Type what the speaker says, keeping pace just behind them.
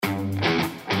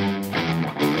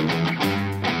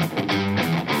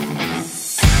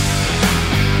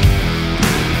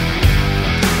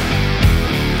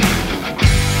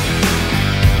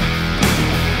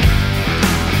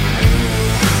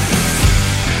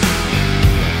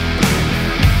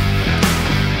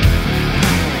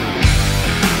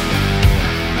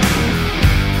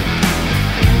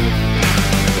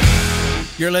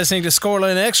You're listening to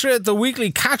Scoreline Extra, the weekly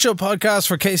catch-up podcast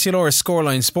for KCLR's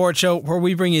Scoreline Sports Show, where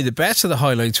we bring you the best of the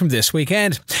highlights from this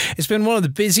weekend. It's been one of the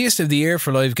busiest of the year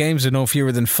for live games, with no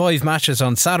fewer than 5 matches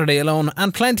on Saturday alone,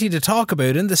 and plenty to talk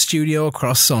about in the studio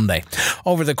across Sunday.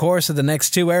 Over the course of the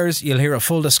next 2 hours, you'll hear a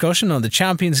full discussion on the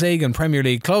Champions League and Premier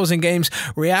League closing games,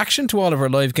 reaction to all of our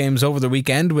live games over the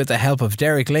weekend with the help of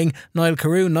Derek Lyng, Niall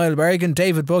Carew, Niall Begin,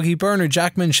 David Buggy, Bernard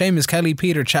Jackman, Seamus Kelly,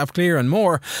 Peter Chap Cleere and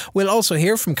more. We'll also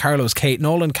hear from Carlow's Kate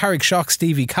Nolan, Carrickshock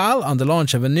Stevie Cahill on the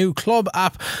launch of a new club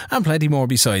app, and plenty more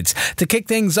besides. To kick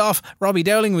things off, Robbie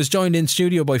Dowling was joined in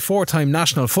studio by 4-time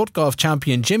national Footgolf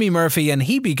champion Jimmy Murphy, and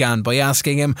he began by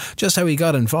asking him just how he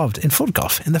got involved in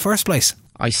Footgolf in the first place.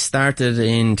 I started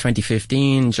in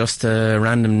 2015, just a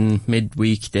random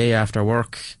midweek day after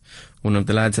work. One of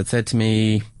the lads had said to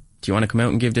me, "Do you want to come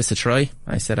out and give this a try?"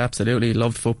 I said absolutely.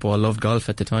 Loved football, loved golf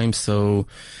at the time, so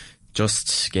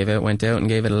just went out and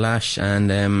gave it a lash,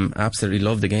 and absolutely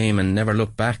loved the game and never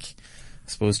looked back. I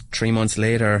suppose 3 months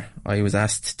later I was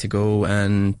asked to go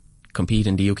and compete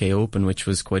in the UK Open, which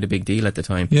was quite a big deal at the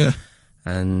time. Yeah.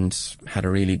 And had a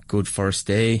really good first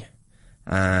day,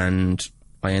 and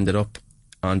I ended up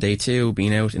on day 2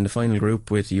 being out in the final group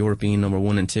with European number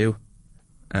 1 and 2,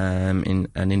 and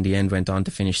in the end went on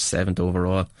to finish 7th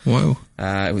overall. Wow.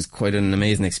 It was quite an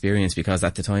amazing experience, because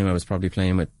at the time I was probably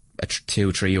playing with a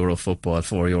 €2-3 football,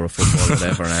 €4 football,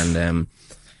 whatever, and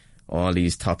all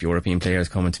these top European players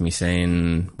coming to me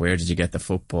saying, "Where did you get the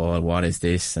football? What is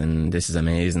this? And this is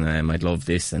amazing. I'd love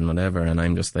this," and whatever. And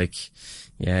I'm just like,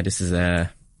 yeah, this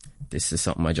is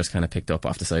something I just kind of picked up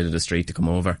off the side of the street to come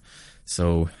over.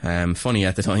 So funny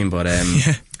at the time, but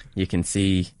you can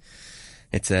see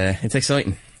it's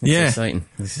exciting. It's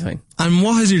exciting. And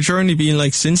what has your journey been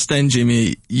like since then,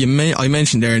 Jimmy? I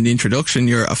mentioned there in the introduction,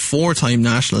 you're a 4-time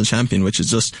national champion, which is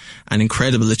just an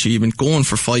incredible achievement, going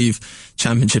for 5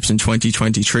 championships in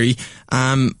 2023.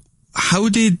 How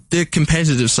did the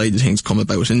competitive side of things come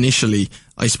about initially?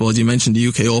 I suppose you mentioned the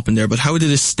UK Open there, but how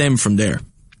did it stem from there?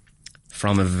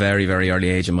 From a very, very early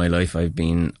age in my life, I've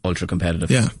been ultra competitive.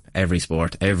 Yeah. Every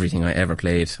sport, everything I ever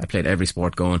played. I played every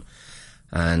sport going.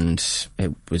 And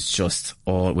it was just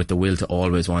all with the will to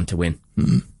always want to win.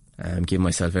 Give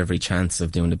myself every chance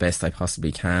of doing the best I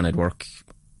possibly can. I'd work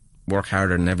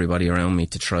harder than everybody around me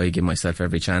to try give myself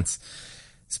every chance.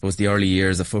 I suppose the early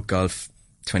years of Footgolf,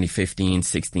 2015,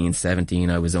 16, 17,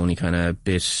 I was only kind of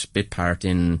bit part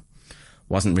in,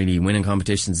 wasn't really winning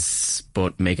competitions,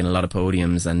 but making a lot of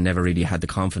podiums, and never really had the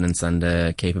confidence and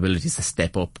the capabilities to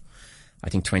step up. I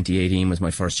think 2018 was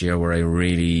my first year where I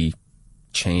really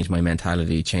changed my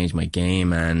mentality, changed my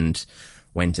game, and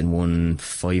went and won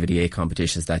 5 of the 8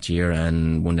 competitions that year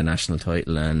and won the national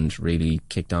title, and really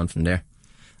kicked on from there.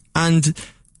 And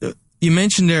you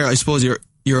mentioned there, I suppose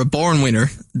you're a born winner.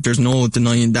 There's no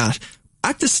denying that.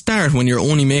 At the start, when you're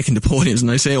only making the podiums, and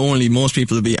I say only, most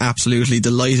people will be absolutely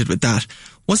delighted with that.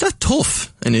 Was that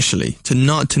tough initially to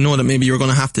know that maybe you're going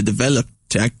to have to develop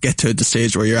to get to the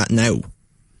stage where you're at now?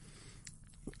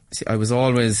 See, I was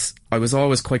always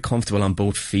quite comfortable on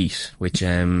both feet, which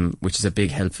is a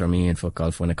big help for me in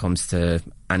Footgolf. When it comes to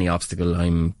any obstacle,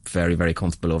 I'm very, very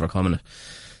comfortable overcoming it.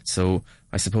 So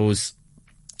I suppose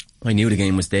I knew the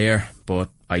game was there, but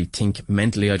I think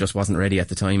mentally I just wasn't ready at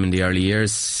the time in the early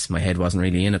years. My head wasn't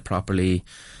really in it properly,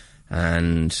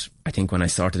 and I think when I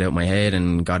sorted out my head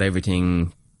and got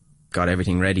everything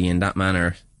ready in that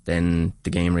manner, then the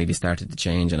game really started to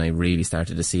change, and I really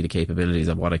started to see the capabilities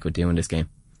of what I could do in this game.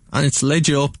 And it's led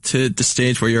you up to the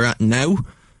stage where you're at now,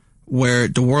 where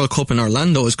the World Cup in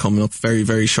Orlando is coming up very,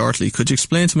 very shortly. Could you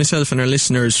explain to myself and our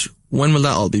listeners, when will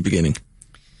that all be beginning?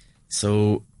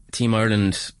 So Team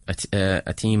Ireland,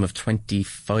 a team of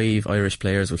 25 Irish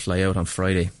players will fly out on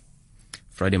Friday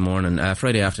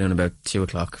afternoon about 2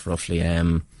 o'clock roughly.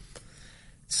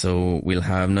 So we'll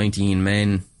have 19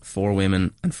 men, 4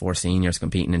 women and 4 seniors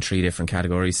competing in 3 different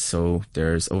categories. So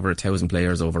there's over 1,000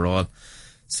 players overall.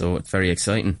 So it's very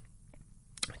exciting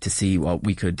to see what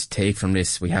we could take from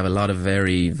this. We have a lot of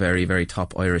very, very, very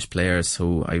top Irish players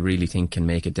who I really think can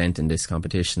make a dent in this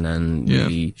competition and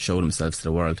really show themselves to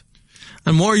the world.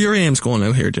 And what are your aims going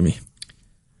out here, Jimmy?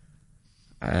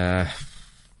 My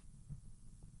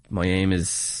aim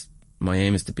is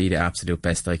to be the absolute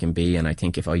best I can be, and I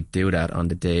think if I do that on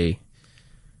the day,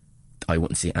 I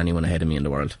wouldn't see anyone ahead of me in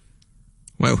the world.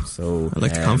 Wow. So I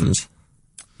like the confidence.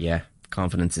 Yeah,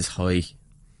 confidence is high.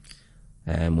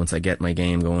 Once I get my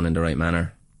game going in the right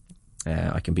manner,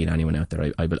 I can beat anyone out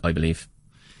there, I believe.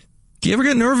 Do you ever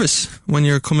get nervous when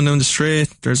you're coming down the straight,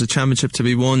 there's a championship to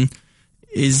be won?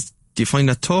 Do you find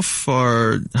that tough,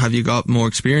 or have you got more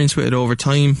experience with it over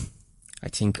time? I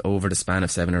think over the span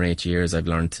of 7 or 8 years, I've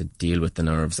learned to deal with the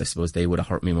nerves. I suppose they would have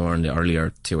hurt me more in the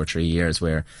earlier 2 or 3 years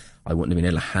where I wouldn't have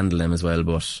been able to handle them as well.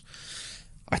 But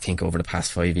I think over the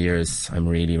past 5 years, I'm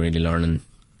really, really learning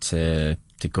to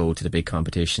go to the big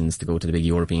competitions, to go to the big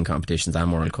European competitions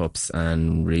and World Cups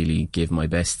and really give my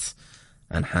best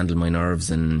and handle my nerves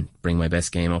and bring my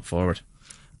best game up forward.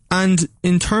 And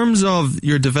in terms of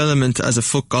your development as a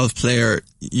foot golf player,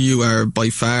 you are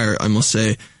by far, I must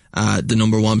say, the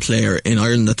number one player in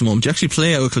Ireland at the moment. You actually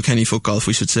play out of Kilkenny Foot Golf,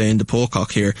 we should say, in the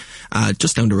Pocock here,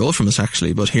 just down the road from us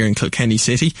actually, but here in Kilkenny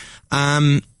City.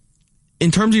 In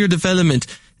terms of your development,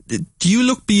 do you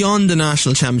look beyond the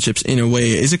national championships in a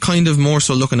way? Is it kind of more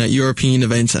so looking at European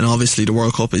events, and obviously the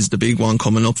World Cup is the big one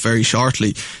coming up very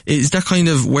shortly? Is that kind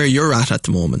of where you're at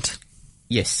the moment?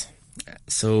 Yes.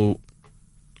 So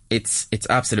it's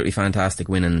absolutely fantastic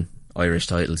winning Irish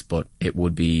titles, but it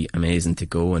would be amazing to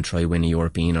go and try win a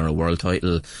European or a world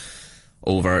title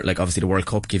over, like, obviously the World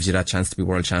Cup gives you that chance to be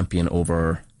world champion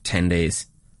over 10 days,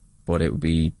 but it would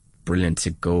be brilliant to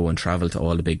go and travel to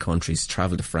all the big countries,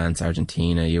 travel to France,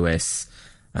 Argentina, US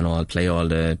and all, play all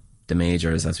the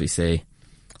majors, as we say.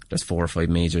 There's 4 or 5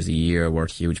 majors a year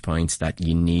worth huge points that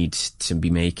you need to be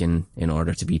making in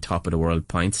order to be top of the world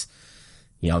points.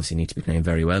 You obviously need to be playing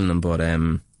very well in them, but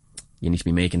you need to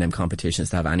be making them competitions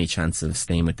to have any chance of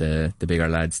staying with the bigger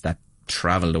lads that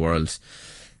travel the world.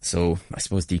 So I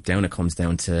suppose deep down it comes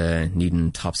down to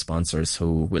needing top sponsors,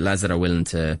 with lads that are willing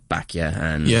to back you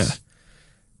and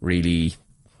really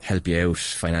help you out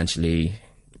financially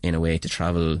in a way to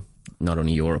travel not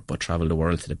only Europe but travel the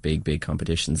world to the big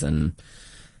competitions. And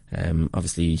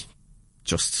obviously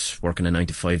just working a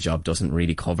 9-to-5 job doesn't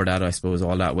really cover that, I suppose,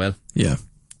 all that well.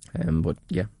 But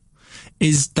yeah.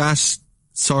 Is that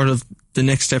sort of the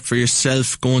next step for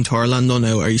yourself going to Orlando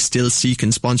now? Are you still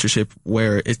seeking sponsorship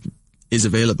where it is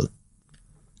available?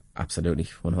 Absolutely,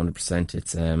 100%.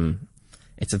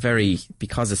 It's a very,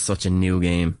 because it's such a new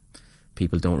game,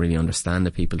 people don't really understand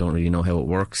it, people don't really know how it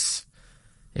works.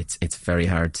 It's very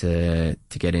hard to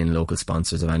get in local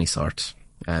sponsors of any sort.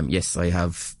 Yes, I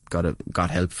have got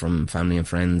help from family and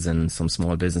friends and some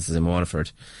small businesses in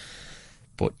Waterford,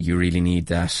 but you really need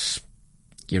that.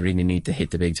 You really need to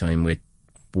hit the big time with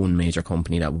one major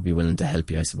company that would be willing to help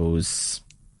you, I suppose.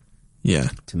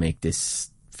 To make this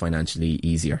financially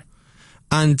easier.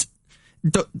 And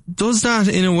does that,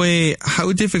 in a way,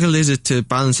 how difficult is it to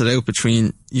balance it out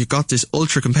between you've got this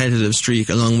ultra competitive streak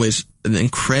along with an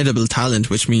incredible talent,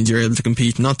 which means you're able to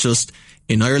compete not just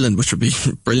in Ireland, which would be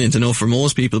brilliant enough for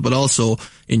most people, but also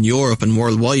in Europe and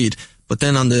worldwide. But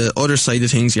then on the other side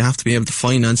of things, you have to be able to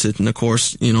finance it. And of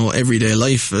course, everyday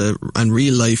life and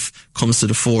real life comes to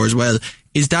the fore as well.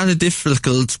 Is that a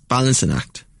difficult balancing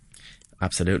act?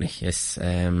 Absolutely, yes.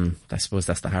 I suppose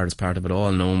that's the hardest part of it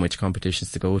all, knowing which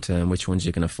competitions to go to and which ones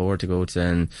you can afford to go to.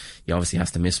 And you obviously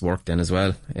have to miss work then as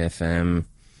well. If I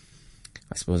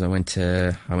suppose I went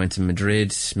to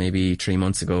Madrid maybe 3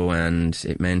 months ago, and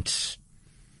it meant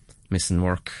missing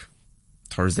work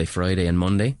Thursday, Friday and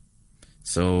Monday.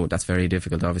 So that's very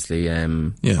difficult, obviously.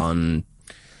 On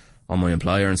my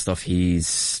employer and stuff,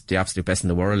 he's the absolute best in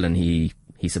the world, and he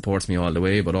supports me all the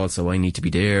way, but also I need to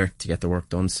be there to get the work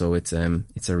done. So it's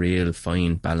a real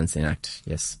fine balancing act,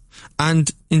 yes.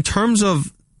 And in terms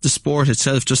of the sport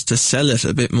itself, just to sell it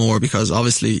a bit more, because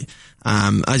obviously,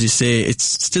 as you say, it's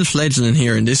still fledgling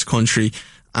here in this country.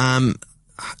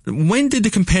 When did the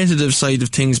competitive side of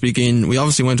things begin? We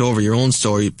obviously went over your own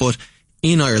story, but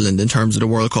in Ireland in terms of the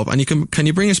World Cup, and can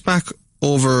you bring us back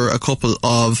over a couple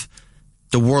of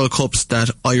the World Cups that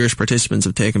Irish participants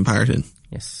have taken part in?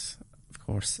 Yes, of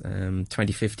course.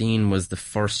 2015 was the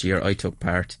first year I took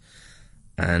part,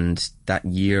 and that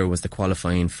year was the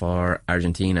qualifying for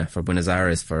Argentina, for Buenos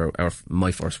Aires, for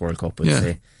my first World Cup, I'd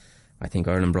say. I think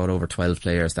Ireland brought over 12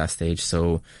 players that stage,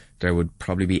 so there would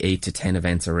probably be 8 to 10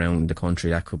 events around the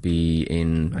country. That could be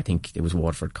in, I think it was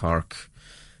Waterford, Cork,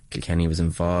 Kilkenny was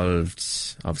involved,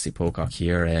 obviously Pocock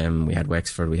here, we had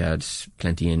Wexford, we had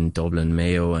plenty in Dublin,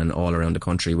 Mayo and all around the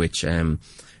country, which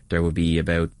there would be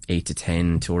about 8 to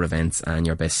 10 tour events, and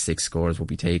your best 6 scores will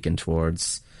be taken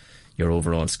towards your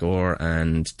overall score,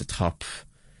 and the top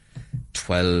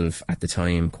 12 at the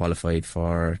time qualified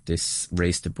for this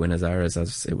race to Buenos Aires,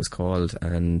 as it was called,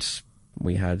 and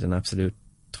we had an absolute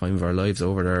time of our lives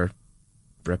over there,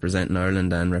 representing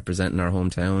Ireland and representing our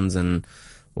hometowns and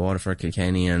Waterford,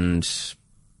 Kilkenny, and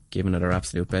giving it our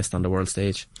absolute best on the world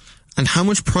stage. And how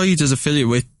much pride does it fill you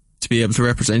with to be able to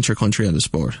represent your country on the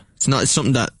sport? It's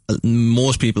something that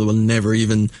most people will never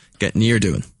even get near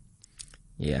doing.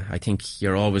 Yeah, I think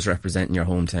you're always representing your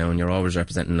hometown. You're always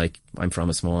representing, like, I'm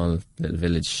from a small little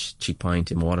village, Cheap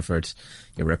Point in Waterford.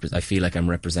 I feel like I'm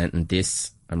representing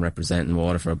this. I'm representing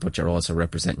Waterford, but you're also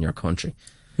representing your country.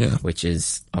 Yeah. Which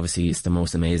is, obviously, it's the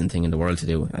most amazing thing in the world to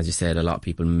do. As you said, a lot of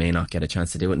people may not get a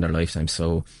chance to do it in their lifetime.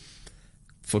 So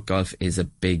Footgolf is a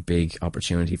big, big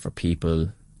opportunity for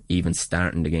people even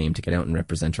starting the game to get out and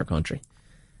represent your country.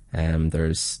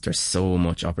 There's so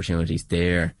much opportunities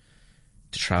there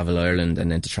to travel Ireland and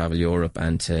then to travel Europe,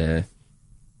 and to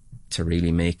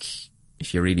really make,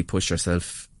 if you really push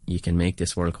yourself, you can make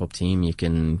this World Cup team. You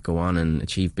can go on and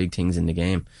achieve big things in the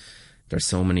game. There's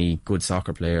so many good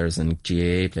soccer players and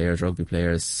GAA players, rugby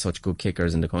players, such good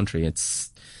kickers in the country.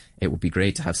 It would be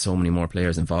great to have so many more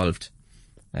players involved.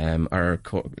 Our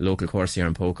local course here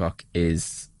in Pocock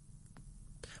is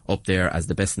up there as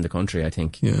the best in the country, I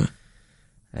think. Yeah.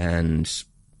 And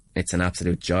it's an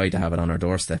absolute joy to have it on our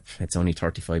doorstep. It's only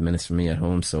 35 minutes from me at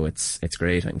home, so it's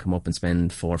great. I can come up and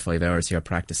spend 4 or 5 hours here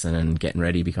practicing and getting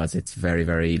ready, because it's very,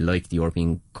 very like the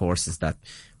European courses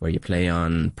where you play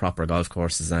on proper golf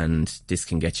courses, and this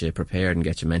can get you prepared and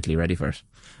get you mentally ready for it.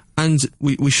 And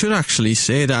we should actually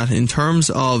say that in terms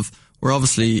of, we're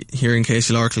obviously here in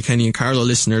KCLR, Kilkenny and Carlow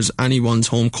listeners, anyone's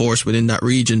home course within that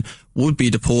region would be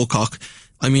the Pocock.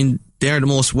 I mean, they're the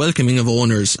most welcoming of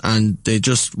owners, and they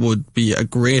just would be a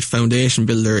great foundation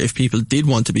builder if people did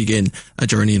want to begin a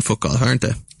journey in Footgolf, aren't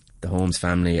they? The Holmes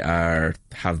family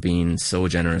have been so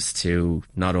generous to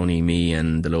not only me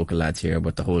and the local lads here,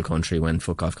 but the whole country. When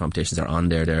Footgolf competitions are on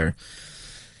there,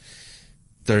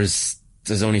 there's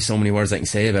only so many words I can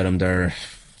say about them.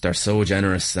 They're so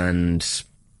generous, and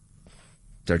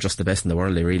they're just the best in the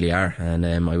world. They really are. And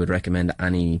I would recommend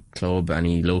any club,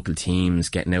 any local teams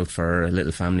getting out for a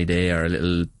little family day, or a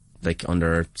little, like,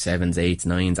 under 7s, 8s,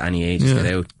 9s, any age, get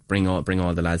out, bring all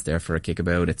the lads there for a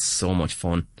kickabout. It's so much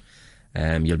fun.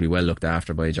 You'll be well looked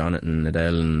after by Jonathan,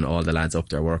 Adele, and all the lads up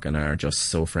there working are just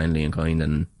so friendly and kind,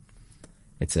 and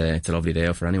it's a lovely day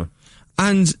out for anyone.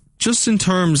 And just in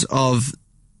terms of,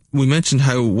 we mentioned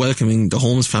how welcoming the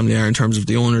Holmes family are in terms of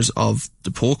the owners of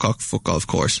the Pocock Footgolf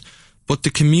course, but the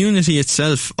community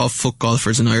itself of foot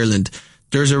golfers in Ireland,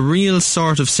 there's a real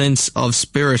sort of sense of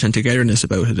spirit and togetherness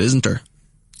about it, isn't there?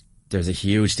 There's a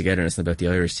huge togetherness about the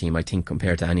Irish team, I think,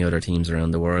 compared to any other teams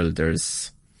around the world.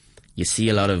 You see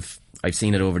a lot of, I've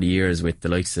seen it over the years with the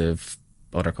likes of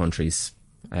other countries,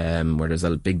 where there's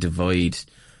a big divide,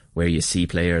 where you see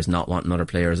players not wanting other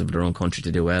players of their own country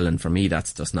to do well, and for me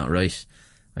that's just not right.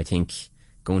 I think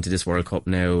going to this World Cup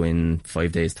now in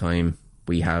 5 days' time,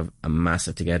 we have a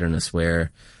massive togetherness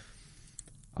where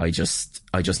I just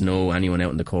know anyone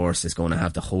out in the course is going to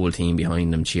have the whole team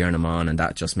behind them, cheering them on, and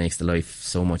that just makes the life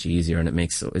so much easier, and it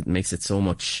makes it so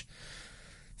much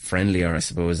friendlier, I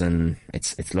suppose. And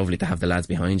it's lovely to have the lads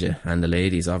behind you, and the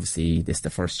ladies. Obviously, this is the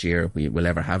first year we will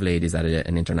ever have ladies at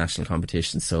an international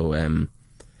competition, so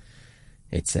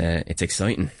it's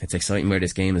exciting. It's exciting where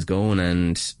this game is going,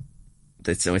 and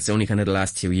it's only kind of the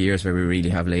last 2 years where we really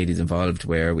have ladies involved,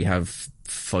 where we have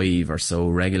 5 or so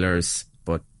regulars.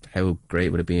 But how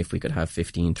great would it be if we could have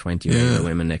 15, 20 regular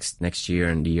women next year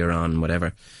and the year on,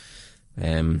 whatever.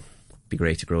 Be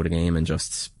great to grow the game and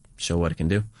just show what it can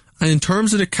do. And in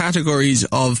terms of the categories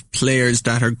of players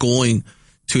that are going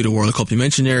to the World Cup, you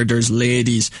mentioned there's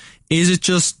ladies. Is it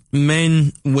just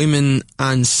men, women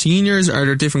and seniors? Are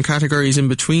there different categories in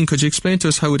between? Could you explain to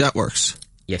us how that works?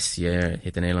 Yes, yeah,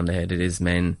 hit the nail on the head. It is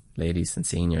men, ladies and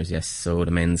seniors, yes. So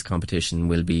the men's competition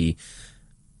will be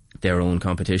their own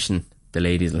competition. The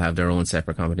ladies will have their own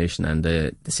separate competition, and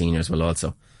the seniors will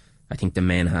also. I think the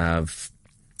men have,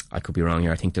 I could be wrong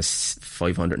here, I think there's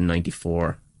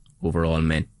 594 overall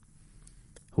men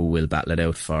who will battle it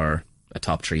out for a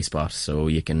top 3 spot. So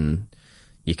you can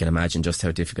imagine just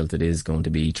how difficult it is going to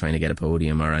be trying to get a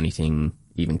podium or anything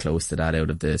even close to that out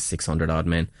of the 600 odd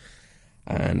men.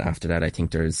 And after that, I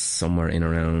think there's somewhere in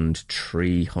around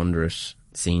 300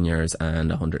 seniors and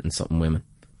 100 and something women.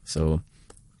 So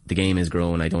the game is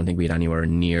growing. I don't think we had anywhere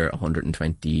near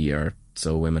 120 or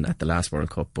so women at the last World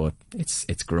Cup, but it's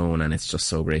grown, and it's just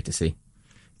so great to see.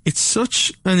 It's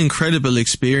such an incredible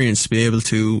experience to be able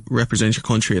to represent your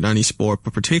country at any sport,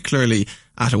 but particularly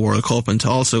at a World Cup, and to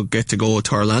also get to go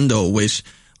to Orlando with,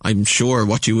 I'm sure,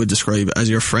 what you would describe as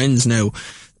your friends now.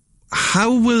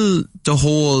 How will the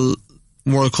whole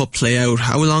World Cup play out?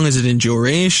 How long is it in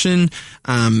duration?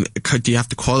 Do you have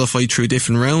to qualify through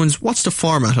different rounds? What's the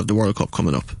format of the World Cup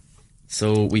coming up?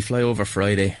 So we fly over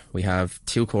Friday. We have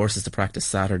 2 courses to practice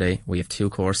Saturday. We have 2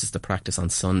 courses to practice on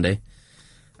Sunday.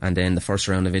 And then the first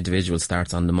round of individuals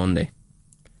starts on the Monday.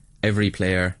 Every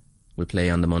player will play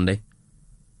on the Monday.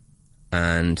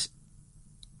 And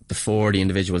before the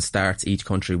individual starts, each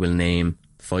country will name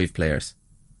 5 players,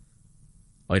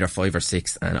 either 5 or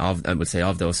 6, and I would say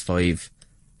of those 5,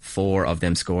 4 of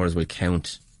them scores will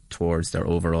count towards their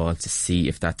overall to see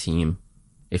if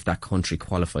that country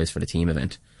qualifies for the team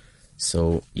event.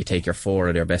 So you take your 4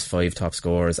 of their best 5 top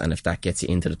scorers, and if that gets you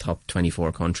into the top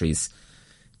 24 countries,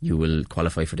 you will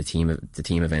qualify for the team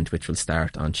event, which will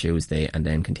start on Tuesday and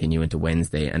then continue into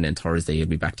Wednesday, and then Thursday you'll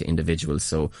be back to individuals.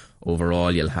 So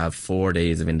overall you'll have 4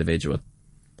 days of individual,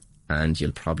 and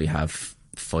you'll probably have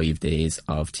 5 days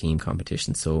of team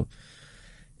competition. So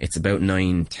it's about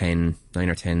 9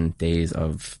 or 10 days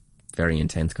of very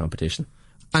intense competition.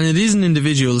 And it is an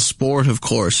individual sport, of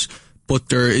course, but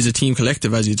there is a team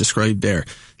collective, as you described there.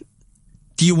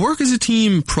 Do you work as a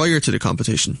team prior to the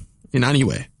competition in any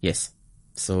way? Yes.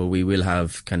 So we will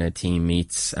have kind of team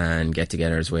meets and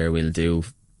get-togethers where we'll do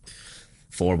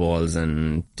 4 balls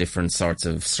and different sorts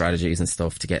of strategies and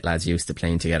stuff to get lads used to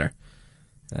playing together,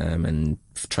 and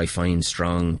try find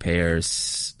strong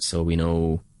pairs. So we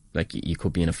know, like, you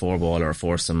could be in a 4 ball or a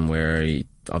foursome where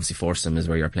obviously foursome is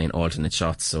where you're playing alternate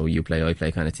shots, so you play, I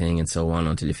play kind of thing, and so on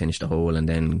until you finish the hole, and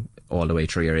then all the way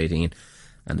through your 18.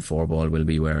 And the 4 ball will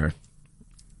be where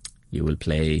you will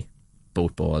play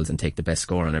both balls and take the best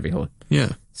score on every hole.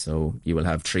 Yeah. So you will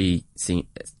have 3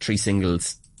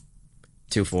 singles,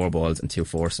 2 4 balls and 2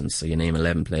 foursomes. So you name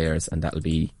 11 players, and that'll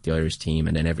be the Irish team.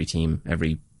 And then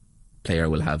every player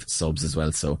will have subs as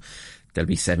well. So there'll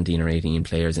be 17 or 18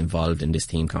 players involved in this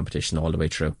team competition all the way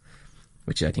through,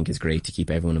 which I think is great to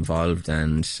keep everyone involved.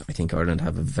 And I think Ireland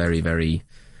have a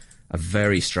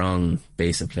very strong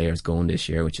base of players going this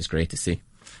year, which is great to see.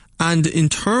 And in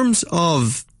terms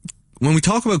of, when we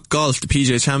talk about golf, the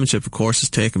PGA Championship, of course, is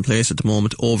taking place at the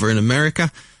moment over in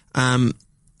America.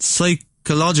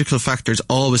 Psychological factors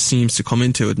always seems to come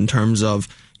into it in terms of,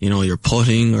 your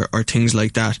putting or things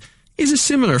like that. Is it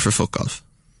similar for foot golf?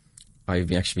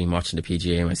 I've actually been watching the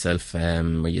PGA myself,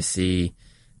 where you see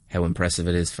how impressive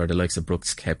it is for the likes of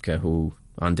Brooks Koepka, who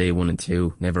on day 1 and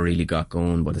 2 never really got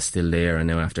going but is still there, and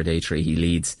now after day 3 he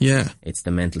leads. Yeah. It's the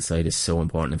mental side is so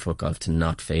important in foot golf, to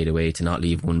not fade away, to not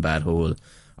leave one bad hole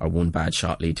or one bad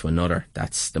shot lead to another.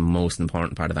 That's the most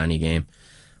important part of any game,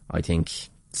 I think.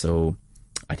 So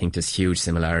I think there's huge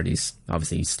similarities,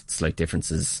 obviously slight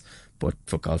differences, but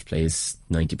foot golf plays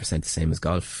 90% the same as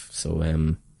golf. So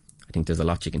I think there's a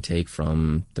lot you can take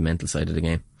from the mental side of the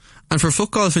game. And for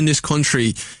foot golf in this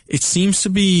country, it seems to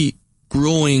be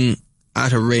growing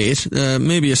at a rate,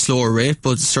 maybe a slower rate,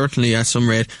 but certainly at some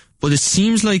rate. But it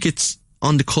seems like it's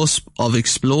on the cusp of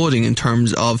exploding in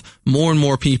terms of more and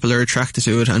more people are attracted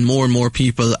to it, and more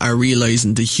people are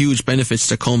realising the huge benefits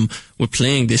that come with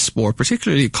playing this sport,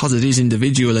 particularly because it is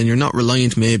individual and you're not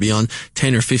reliant maybe on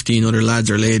 10 or 15 other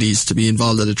lads or ladies to be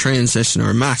involved at a training session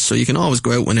or a match. So you can always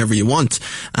go out whenever you want,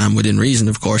 within reason,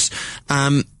 of course.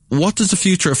 What does the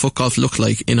future of foot golf look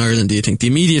like in Ireland, do you think? The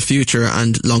immediate future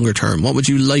and longer term. What would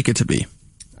you like it to be?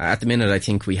 At the minute, I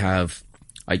think we have,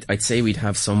 I'd say we'd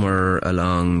have somewhere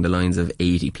along the lines of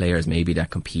 80 players maybe that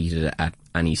competed at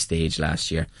any stage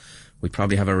last year. We'd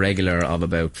probably have a regular of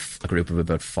a group of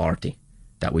about 40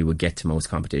 that we would get to most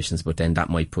competitions, but then that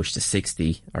might push to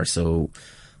 60 or so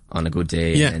on a good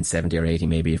day, and 70 or 80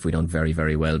 maybe if we done very,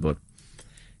 very well. But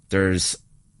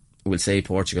we'll say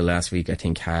Portugal last week I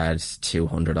think had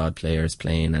 200 odd players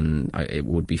playing, and it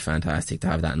would be fantastic to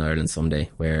have that in Ireland someday,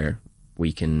 where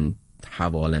we can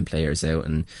have all them players out.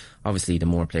 And obviously the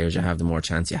more players you have, the more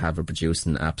chance you have of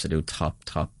producing absolute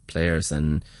top players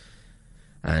and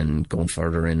going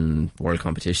further in world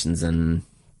competitions and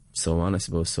so on, I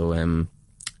suppose. So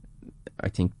I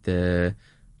think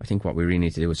what we really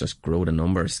need to do is just grow the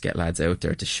numbers, get lads out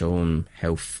there to show them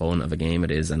how fun of a game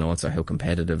it is, and also how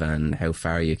competitive and how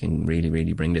far you can really,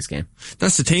 really bring this game.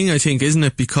 That's the thing, I think, isn't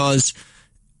it? Because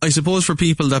I suppose for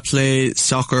people that play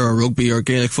soccer or rugby or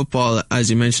Gaelic football, as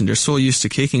you mentioned, they're so used to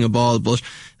kicking a ball, but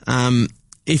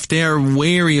if they're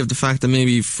wary of the fact that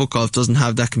maybe foot golf doesn't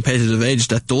have that competitive edge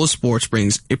that those sports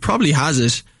brings, it probably has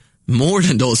it more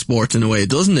than those sports in a way,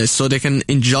 doesn't it? So they can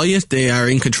enjoy it, they are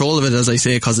in control of it, as I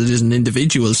say, because it is an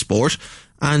individual sport,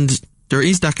 and there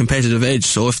is that competitive edge.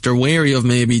 So if they're wary of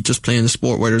maybe just playing a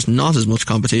sport where there's not as much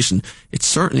competition, it's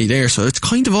certainly there. So it's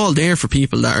kind of all there for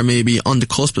people that are maybe on the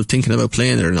cusp of thinking about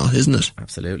playing it or not, isn't it?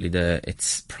 Absolutely.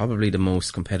 It's probably the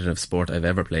most competitive sport I've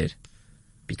ever played,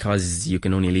 because you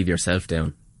can only leave yourself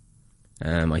down.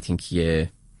 I think you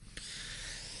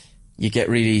can get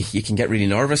really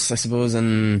nervous, I suppose,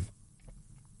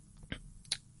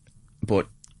 but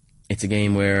it's a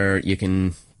game where you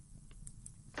can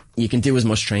you can do as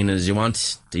much training as you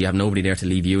want. You have nobody there to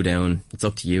leave you down. It's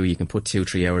up to you. You can put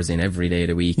 2-3 hours in every day of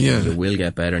the week. Yeah. You will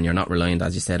get better, and you're not reliant,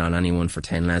 as you said, on anyone for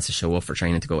 10 lads to show up for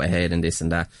training to go ahead and this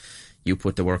and that. You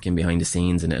put the work in behind the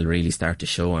scenes, and it'll really start to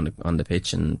show on the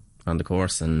pitch and on the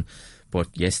course. But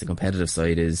yes, the competitive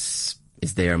side is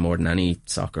there more than any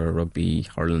soccer, rugby,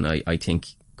 hurling. I think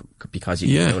because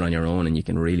you can go out on your own and you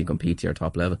can really compete to your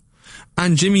top level.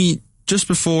 And Jimmy, just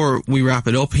before we wrap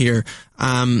it up here,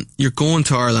 you're going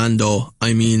to Orlando.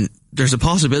 I mean, there's a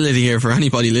possibility here for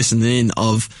anybody listening in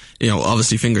of,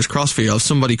 obviously fingers crossed for you, of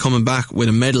somebody coming back with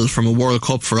a medal from a World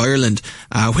Cup for Ireland.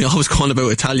 We always call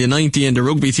about Italia 90 and the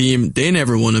rugby team. They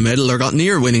never won a medal or got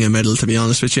near winning a medal, to be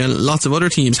honest with you. And lots of other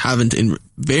teams haven't in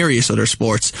various other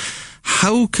sports.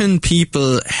 How can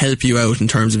people help you out in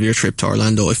terms of your trip to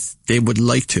Orlando if they would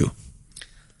like to?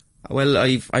 Well,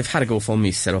 I've had a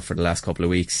GoFundMe set up for the last couple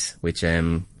of weeks, which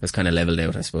has kind of levelled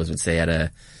out, I suppose, would say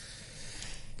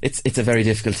It's a very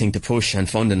difficult thing to push, and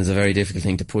funding is a very difficult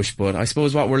thing to push. But I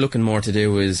suppose what we're looking more to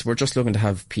do is we're just looking to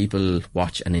have people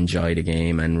watch and enjoy the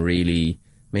game and really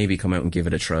maybe come out and give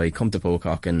it a try. Come to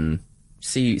Pocock and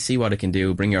see what it can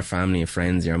do. Bring your family and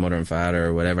friends, your mother and father,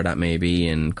 or whatever that may be,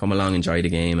 and come along, enjoy the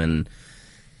game. And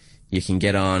you can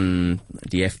get on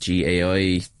the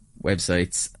FGAI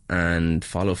websites and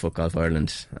follow Footgolf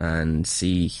Ireland and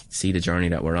see the journey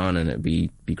that we're on, and it'd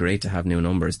be great to have new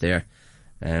numbers there.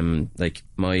 Like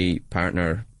my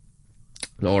partner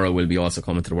Laura will be also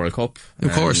coming to the World Cup.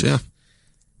 Of course, yeah.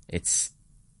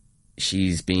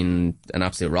 She's been an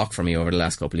absolute rock for me over the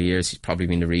last couple of years. She's probably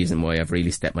been the reason why I've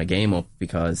really stepped my game up,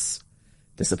 because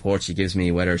the support she gives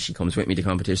me, whether she comes with me to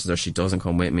competitions or she doesn't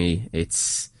come with me,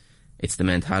 it's the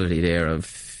mentality there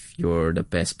of you're the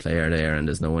best player there and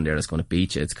there's no one there that's going to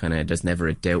beat you. It's kind of, there's never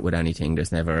a doubt with anything.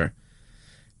 There's never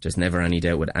any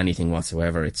doubt with anything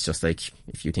whatsoever. It's just like,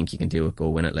 if you think you can do it, go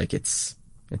win it. Like it's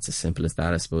as simple as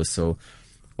that, I suppose. So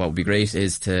what would be great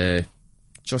is to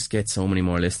just get so many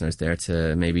more listeners there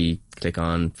to maybe click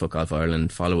on Footgolf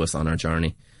Ireland, follow us on our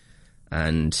journey,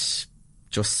 and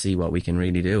just see what we can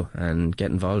really do and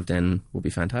get involved. Then will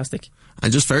be fantastic.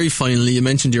 And just very finally, you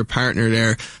mentioned your partner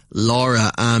there,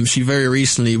 Laura. She very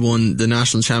recently won the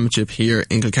national championship here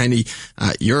in Kilkenny.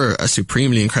 You're a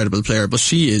supremely incredible player, but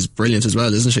she is brilliant as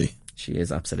well, isn't she? She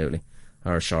is, absolutely.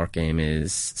 Her short game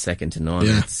is second to none.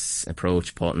 Yeah. It's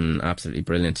approach, putting, absolutely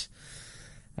brilliant.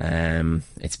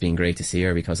 It's been great to see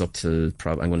her, because up till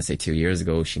I'm going to say 2 years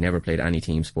ago, she never played any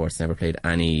team sports, never played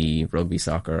any rugby,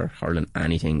 soccer, hurling,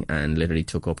 anything, and literally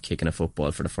took up kicking a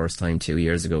football for the first time 2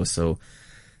 years ago. So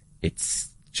it's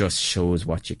just shows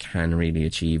what you can really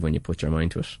achieve when you put your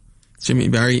mind to it. Jimmy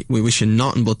Barry, we wish you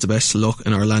nothing but the best of luck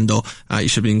in Orlando. You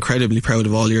should be incredibly proud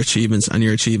of all your achievements and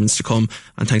your achievements to come.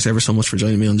 And thanks ever so much for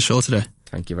joining me on the show today.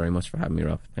 Thank you very much for having me,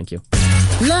 Rob. Thank you.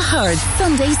 Lahard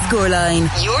Sunday Scoreline.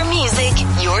 Your music,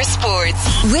 your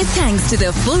sports. With thanks to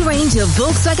the full range of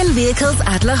Volkswagen vehicles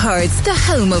at Lahart's, the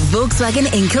home of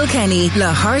Volkswagen in Kilkenny.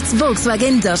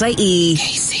 Lahart'sVolkswagen.ie.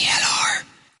 KCLR.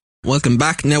 Welcome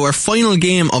back. Now, our final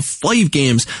game of 5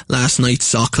 games last night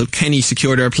saw Kilkenny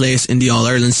secure their place in the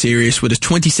All-Ireland series with a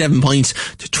 27 points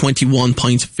to 21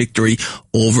 points victory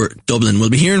over Dublin. We'll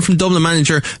be hearing from Dublin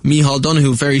manager Micheal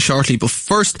Donoghue very shortly, but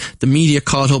first, the media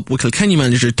caught up with Kilkenny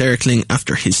manager Derek Lyng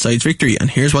after his side's victory,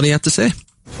 and here's what he had to say.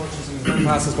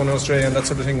 Passes going to Australia and that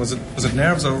sort of thing. Was it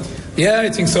nerves or? Yeah, I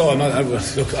think so.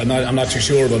 I'm not too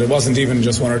sure, but it wasn't even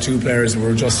just one or two players. We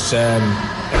were just a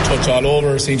touch all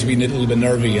over. Seemed to be a little bit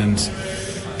nervy, and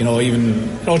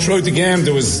throughout the game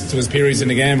there was periods in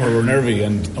the game where we were nervy,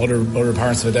 and other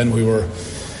parts of it then we were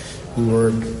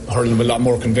hurling with a lot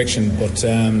more conviction. But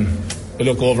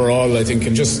look, overall, I think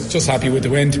I'm just happy with the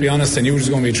win. To be honest, I knew it was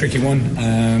going to be a tricky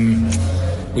one.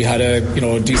 We had a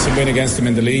decent win against them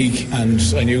in the league, and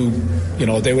I knew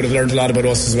they would have learned a lot about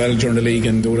us as well during the league,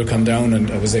 and they would have come down,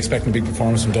 and I was expecting a big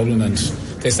performance from Dublin, and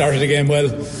they started the game well,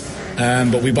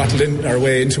 but we battled our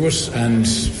way into it and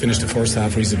finished the first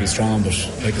half reasonably strong. But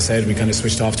like I said, we kind of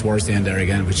switched off towards the end there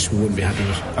again, which we wouldn't be happy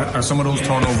with. Are some of those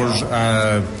turnovers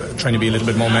trying to be a little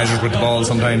bit more measured with the ball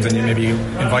sometimes, and you maybe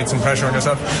invite some pressure on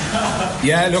yourself?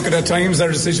 Yeah, look, at times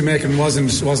their decision making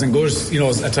wasn't good.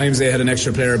 At times they had an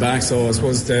extra player back, so I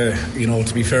suppose to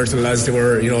be fair to the lads, they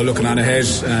were looking on ahead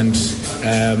and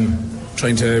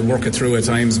trying to work it through at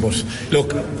times. But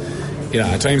look,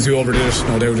 at times we overdid it,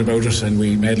 no doubt about it, and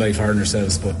we made life hard on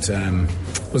ourselves. But there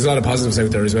was a lot of positives out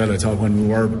there as well. I thought when we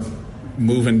were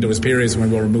moving, there was periods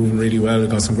when we were moving really well. We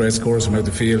got some great scores from out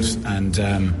the field, and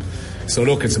so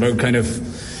look, it's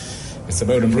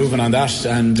about improving on that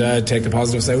and take the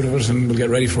positives out of it, and we'll get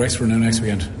ready for Wexford now next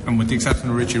weekend. And with the exception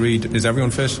of Richie Reid, is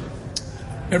everyone fit?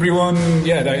 Everyone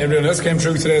else came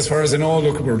through today as far as I know.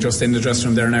 Look, we're just in the dressing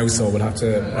room there now, so we'll have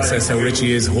to assess how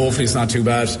Richie is. Hopefully it's not too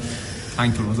bad.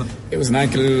 Ankle, was it? It was an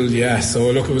ankle, yeah. So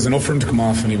look, it was enough for him to come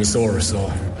off and he was sore, so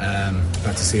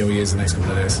back to see how he is the next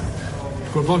couple of days.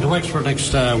 We're going to Wexford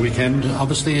next weekend.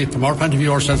 Obviously, from our point of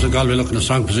view, ourselves and Galway look in a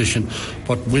strong position,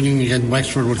 but winning against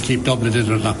Wexford would keep Dublin in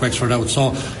and knock Wexford out.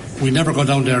 So we never go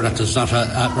down there that there's not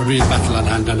a real battle at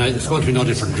hand, and it's going to be no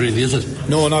different, really, is it?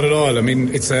 No, not at all. I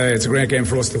mean, it's a great game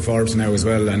for us to look forward to now as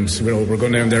well, and we're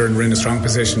going down there and we're in a strong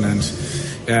position, and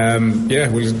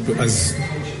we'll, as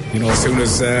soon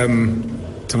as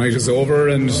tonight is over,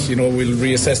 and we'll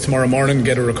reassess tomorrow morning,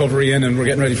 get a recovery in, and we're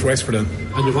getting ready for Wexford then.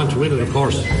 And you want to win it, of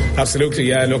course. Absolutely,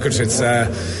 yeah. Look, it's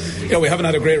we haven't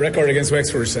had a great record against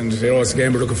Wexford, and it's a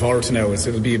game we're looking forward to now.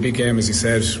 It'll be a big game, as you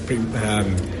said.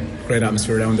 Great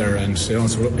atmosphere down there, and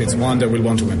it's one that we'll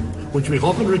want to win. Would you be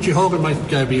hoping Richie Hogan might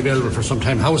be available for some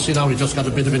time? How is he now? He just got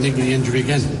a bit of a niggly injury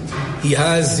again. He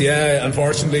has, yeah,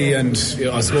 unfortunately, and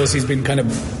I suppose he's been kind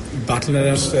of battling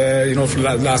it, for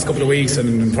the last couple of weeks,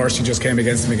 and unfortunately just came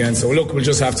against him again. So look, we'll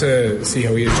just have to see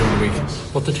how he is during the week.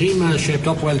 But the team shaped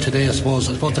up well today, I suppose.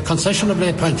 The concession of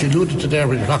late points, you alluded to there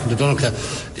when you're talking to Donoghue,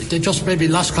 they just maybe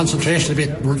lost concentration a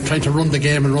bit, trying to run the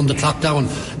game and run the clock down.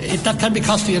 That can be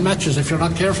costly in matches if you're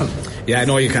not careful. Yeah,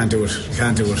 no, you can't do it.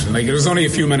 And there was only a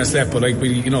few minutes left, but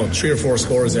 3 or 4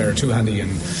 scores there, too handy,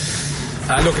 and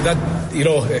look at that.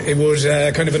 It would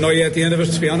kind of annoy you at the end of it,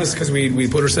 to be honest, because we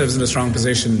put ourselves in a strong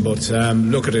position. But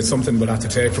look at it, something we'll have to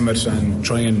take from it and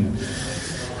try and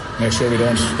make sure we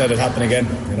don't let it happen again.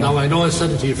 Now, I know I said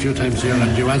it to you a few times here,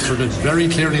 and you answered it very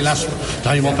clearly last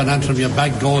time up in Antrim. You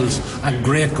bagged goals, and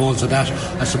great goals at that.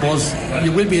 I suppose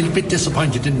you will be a bit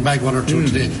disappointed you didn't bag 1 or 2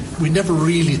 today. We never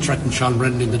really threatened Sean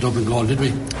Brennan in the Dublin goal, did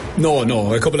we?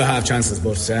 No, a couple of half chances,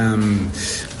 but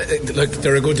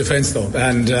they're a good defence though,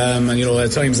 and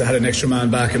at times they had an extra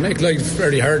man back and make life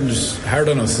fairly hard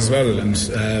on us as well,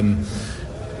 and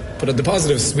but at the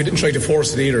positives, we didn't try to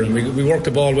force it either, and we worked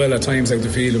the ball well at times out the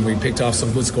field, and we picked off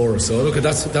some good scorers. So look,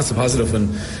 that's a positive. And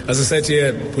as I said to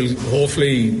you,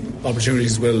 hopefully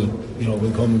opportunities will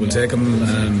come, we'll take them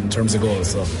in terms of goals.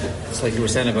 So it's like you were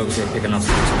saying about picking off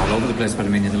all over the place, but I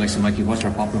mean, in the likes of Mikey Butcher,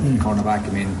 Poplin from the cornerback,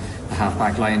 I mean, the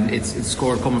half-back line, it's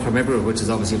scored coming from everywhere, which is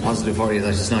obviously a positive for you. That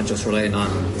it's not just relying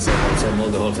on the same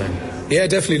mold the whole time. Yeah,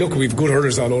 definitely. Look, we've good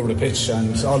hurlers all over the pitch,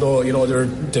 and although they're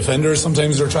defenders,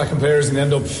 sometimes they're tracking players and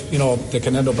they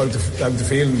can end up out the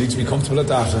field and need to be comfortable at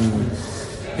that. And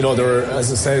they're, as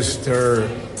I said,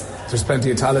 there's plenty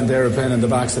of talent there playing in the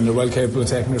backs, and they're well capable of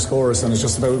taking their scores. And it's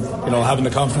just about having the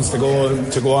confidence to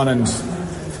go on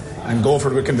and go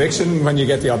for it with conviction when you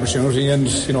get the opportunity. And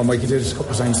Mikey did it a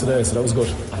couple of times today, so that was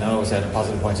good. I know it was a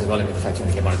positive point as well. I mean, the fact when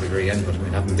he came on at the very end, but I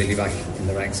mean, having Billy back in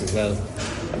the ranks as well,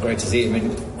 great to see. I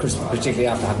mean, particularly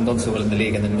after having done so well in the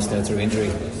league and then missed out through injury.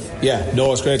 Yeah,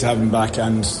 no, it's great to have him back,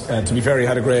 and to be fair, he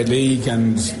had a great league,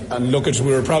 and look,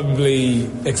 we were probably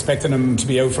expecting him to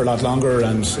be out for a lot longer,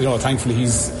 and thankfully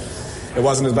it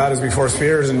wasn't as bad as we first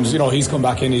feared, and he's come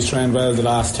back in, he's trained well the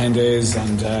last 10 days,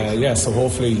 and so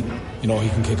hopefully he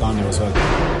can kick on now as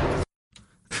well.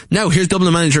 Now here's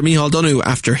Dublin manager Micheal Donoghue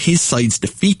after his side's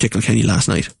defeat to Kilkenny last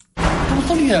night. There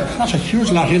was only not a huge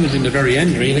lot in it in the very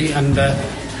end, really, and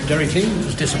Derek Lyng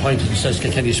was disappointed. He says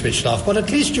Kilkenny switched off, but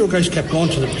at least you guys kept going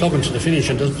to the club and to the finish,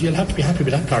 and you'll have to be happy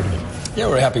with that part of it. Yeah,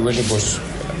 we're happy with it,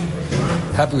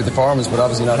 but happy with the performance, but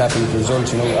obviously not happy with the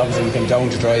result. Obviously we came down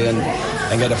to try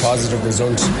and get a positive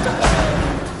result.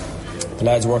 The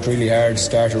lads worked really hard,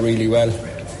 started really well.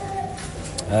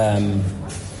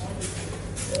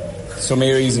 Some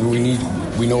areas we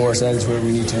know ourselves where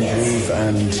we need to improve,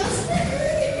 and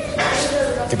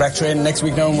get back training next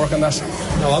week now and work on that.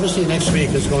 Now obviously next week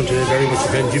is going to very much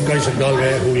depend. You guys have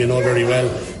Galway, who you know very well,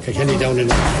 Kilkenny down in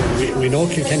Wexford. We know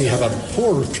Kilkenny have a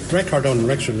poor record down in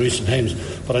Wexford in recent times,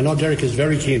 but I know Derek is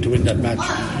very keen to win that match.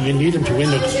 You need him to win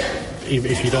it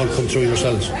if you don't come through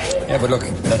yourselves. Yeah, but look,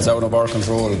 that's out of our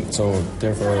control, so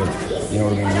therefore,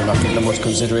 we're not giving much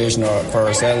consideration for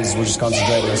ourselves. We're just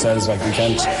concentrating on ourselves. Like, we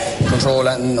can't control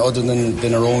anything other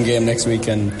than our own game next week,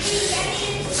 and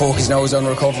focus now is on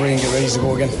recovery and get ready to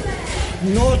go again.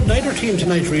 No, neither team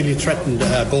tonight really threatened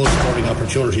goal scoring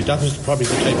opportunity. That was probably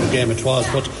the type of game it was,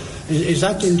 but is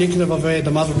that indicative of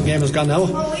the modern game has gone now?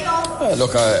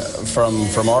 Look,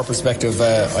 from our perspective,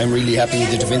 I'm really happy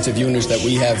with the defensive units that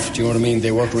we have. Do you know what I mean?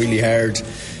 They work really hard.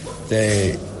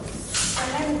 I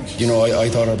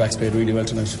thought our backs played really well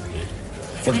tonight.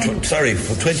 For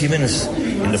 20 minutes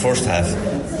in the first half,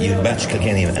 you matched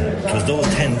Kilkenny, and it was those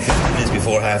 10-15 minutes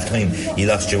before half time you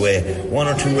lost your way. 1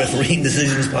 or 2 refereeing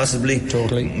decisions possibly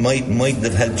totally might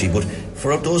have helped you, but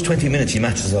for those 20 minutes, you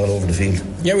matched us all over the field.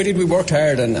 Yeah, we did. We worked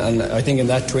hard, and I think in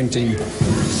that 20,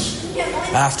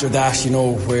 after that, you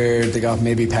know, where they got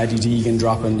maybe Paddy Deegan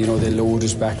dropping, you know, they loaded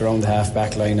us back around the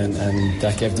half-back line, and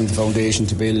that gave them the foundation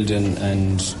to build,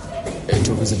 and it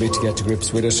took us a bit to get to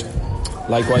grips with it.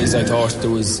 Likewise, I thought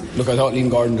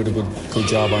Liam Gordon did a good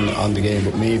job on the game,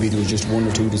 but maybe there was just one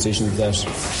or two decisions that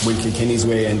went Kilkenny's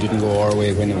way and didn't go our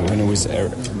way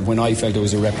when I felt it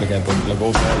was a replica. But like,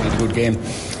 overall, we had a good game.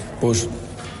 But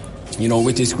you know,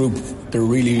 with this group, they're a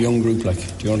really young group. Like,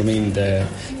 do you know what I mean? The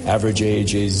average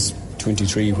age is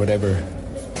 23, whatever.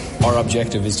 Our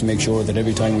objective is to make sure that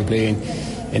every time we play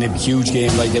in a huge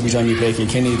game, like every time we play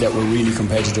Kilkenny, that we're really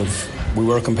competitive. We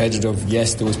were competitive.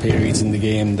 Yes, there was periods in the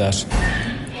game that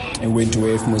it went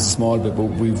away from us a small bit, but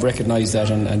we've recognised that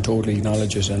and totally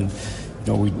acknowledge it, and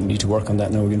you know, we need to work on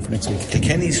that now again for next week.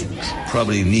 Kilkenny's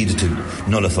probably needed to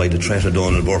nullify the threat of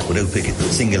Donald Burke without picking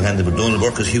single-handed, but Donald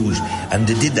Burke is huge, and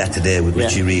they did that today with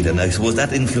Richie Reid, and I suppose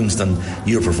that influenced on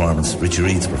your performance, Richie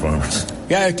Reid's performance.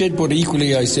 Yeah, it did, but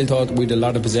equally I still thought we had a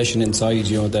lot of possession inside,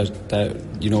 you know, that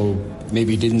you know,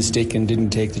 maybe didn't stick and didn't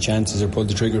take the chances or pull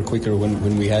the trigger quicker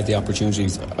when we had the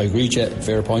opportunities. I agree with you,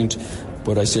 fair point,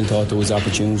 but I still thought there was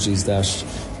opportunities that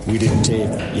we didn't take.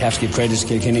 You have to give credit to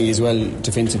Kilkenny as well.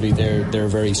 Defensively, they're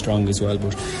very strong as well,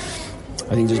 but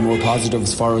I think there's more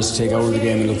positives for us to take out of the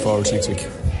game and look forward to next week.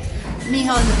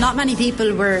 Micheal, not many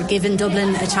people were giving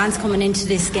Dublin a chance coming into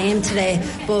this game today,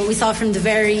 but we saw from the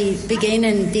very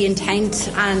beginning the intent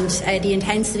and the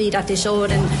intensity that they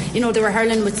showed, and you know, they were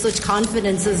hurling with such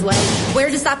confidence as well. Where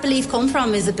does that belief come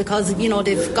from? Is it because, you know,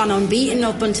 they've gone unbeaten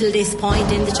up until this point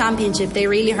in the championship? They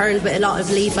really hurled with a lot of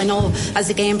belief. I know as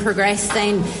the game progressed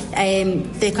then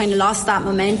they kind of lost that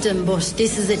momentum, but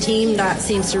this is a team that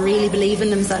seems to really believe in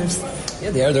themselves.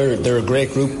 Yeah, they are. They're a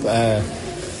great group.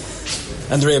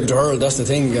 And they're able to hurl, that's the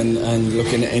thing. And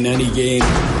look, in any game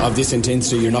of this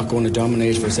intensity, you're not going to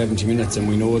dominate for 70 minutes, and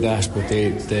we know that. But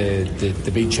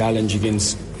the big challenge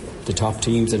against the top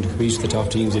teams and to compete with the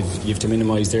top teams, you have to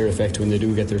minimise their effect when they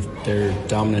do get their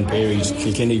dominant periods.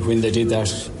 Kilkenny, when they did that,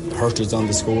 hurt us on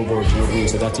the scoreboard, you know what I mean?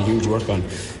 So that's a huge work on.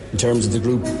 In terms of the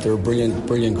group, they're a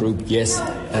brilliant group. Yes,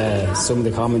 some of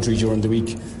the commentary during the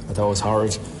week I thought was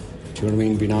horrid, do you know what I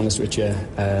mean, being honest with you.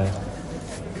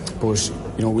 But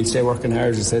you know, we'll stay working hard.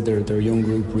 As I said, they're a young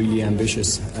group, really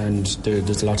ambitious, and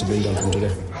there's a lot to build on from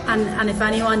today. And if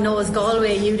anyone knows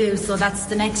Galway, you do, so that's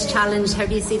the next challenge. How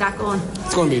do you see that going?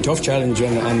 It's going to be a tough challenge,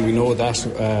 and we know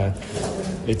that.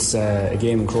 It's a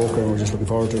game in Croker, and we're just looking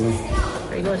forward to it now.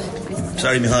 Very good.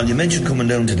 Sorry, Micheal, you mentioned coming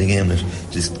down to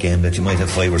this game that you might have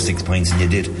 5 or 6 points, and you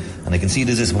did, and I can see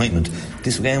the disappointment.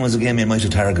 This game was a game you might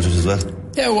have targeted as well.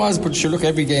 Yeah, it was, but sure, look,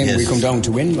 every game we come down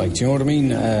to win, like, do you know what I mean?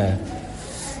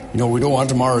 You know, we don't want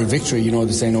a moral victory, you know,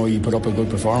 to say, no, you put up a good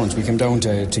performance. We come down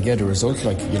to get a result,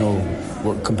 like, you know,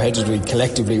 we're competitively,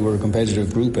 collectively, we're a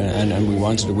competitive group, and we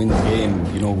wanted to win the game.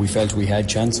 You know, we felt we had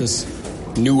chances.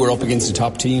 Knew we're up against a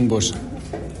top team, but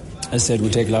as I said, we'll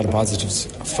take a lot of positives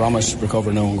from it,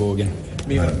 recover now and go again.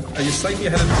 Are you slightly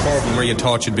ahead of the curve from where you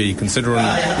thought you'd be, considering,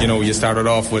 you know, you started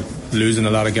off with losing a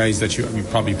lot of guys that you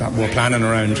probably were planning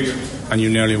around, and you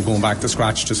nearly were going back to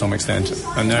scratch to some extent,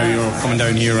 and now you're coming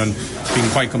down here and being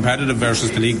quite competitive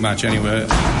versus the league match anyway.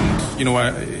 And, you know,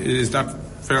 is that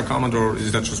fair comment, or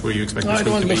is that just where you expect this to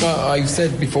be? Look, I've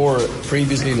said before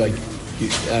previously, like,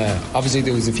 obviously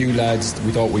there was a few lads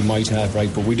we thought we might have,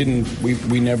 right, but we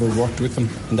never worked with them,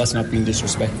 and that's not being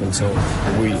disrespectful. So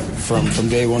we from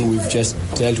day one we've just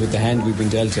dealt with the hand we've been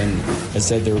dealt, and as I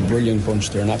said, they're a brilliant bunch.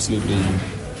 They're an absolutely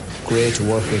great to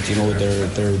work with, you know.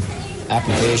 Their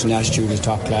application attitude is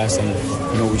top class, and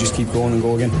you know, we just keep going and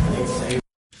go again.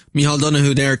 Micheal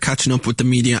Donoghue there catching up with the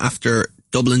media after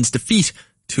Dublin's defeat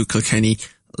to Kilkenny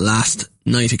last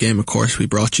night. A game, of course, we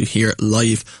brought you here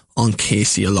live on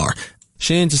KCLR.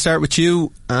 Shane, to start with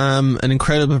you, an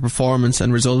incredible performance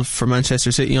and result for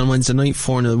Manchester City on Wednesday night,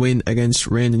 4-0 win against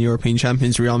reigning European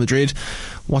champions Real Madrid.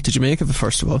 What did you make of it,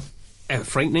 first of all?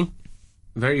 Frightening.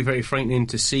 Very, very frightening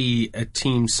to see a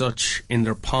team such in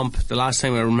their pomp. The last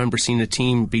time I remember seeing a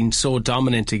team being so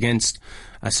dominant against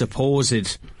a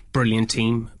supposed brilliant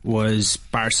team was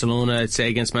Barcelona, I'd say,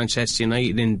 against Manchester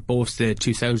United in both the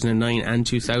 2009 and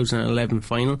 2011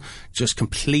 final. Just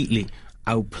completely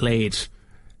outplayed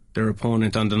their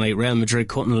opponent on the night. Real Madrid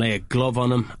couldn't lay a glove on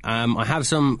them. I have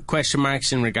some question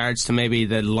marks in regards to maybe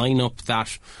the lineup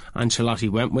that Ancelotti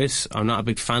went with. I'm not a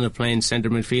big fan of playing centre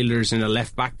midfielders in a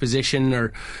left back position,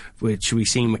 or which we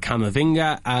seen with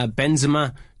Camavinga.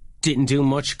 Benzema didn't do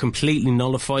much, completely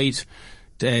nullified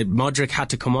Modric had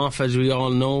to come off, as we all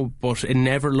know, but it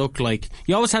never looked like...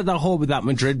 You always had that hope that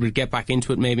Madrid would get back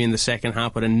into it maybe in the second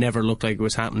half, but it never looked like it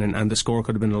was happening, and the score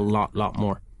could have been a lot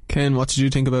more. Ken, what did you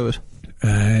think about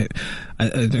it?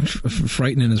 I think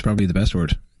frightening is probably the best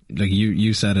word. Like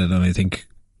you said it, and I think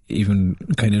even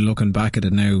kind of looking back at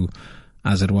it now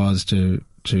as it was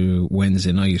to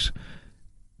Wednesday night,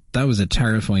 that was a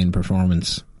terrifying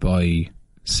performance by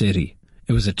City.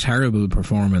 It was a terrible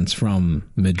performance from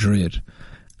Madrid.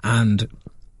 And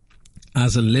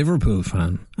as a Liverpool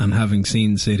fan, and having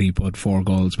seen City put 4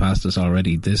 goals past us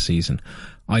already this season,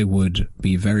 I would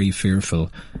be very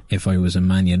fearful if I was a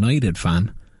Man United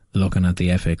fan looking at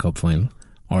the FA Cup final,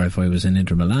 or if I was an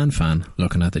Inter Milan fan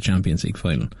looking at the Champions League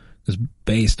final. Because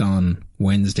based on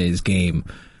Wednesday's game,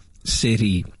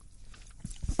 City,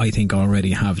 I think,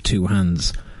 already have 2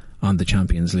 hands on the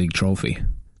Champions League trophy.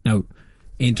 Now,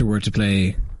 Inter were to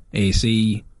play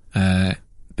AC,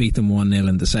 beat them 1-0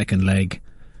 in the second leg,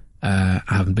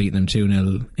 haven't beaten them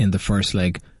 2-0 in the first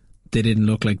leg. They didn't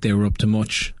look like they were up to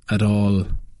much at all.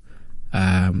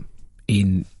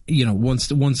 Once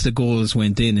the goals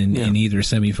went in either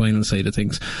semi-final side of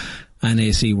things, and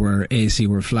AC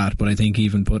were flat. But I think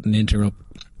even putting Inter up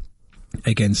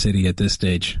against City at this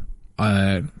stage,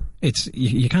 it's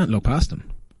you can't look past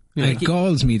them. Yeah. It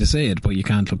galls me to say it, but you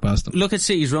can't look past them. Look at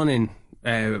City's running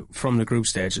from the group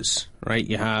stages, right?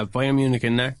 You have Bayern Munich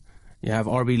in there, you have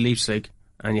RB Leipzig,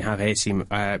 and you have AC.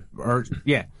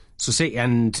 So City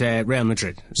and Real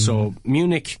Madrid. Mm-hmm. So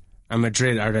Munich and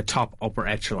Madrid are the top upper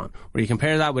echelon. Where you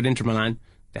compare that with Inter Milan,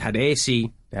 they had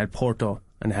AC, they had Porto,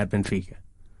 and they had Benfica,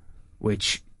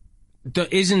 which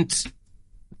isn't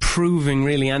proving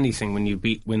really anything when you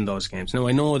win those games. Now,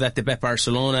 I know that they bet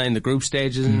Barcelona in the group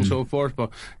stages and so forth, but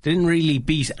they didn't really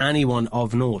beat anyone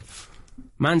of note.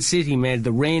 Man City made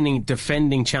the reigning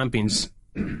defending champions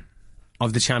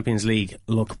of the Champions League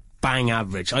look bang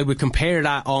average. I would compare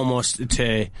that almost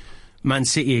to Man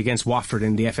City against Watford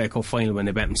in the FA Cup final when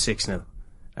they bet them 6-0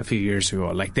 a few years ago.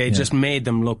 Like, they just made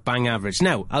them look bang average.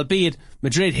 Now, albeit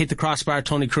Madrid hit the crossbar,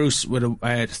 Toni Kroos with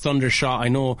a thunder shot. I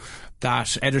know that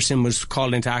Ederson was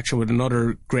called into action with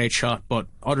another great shot, but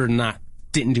other than that,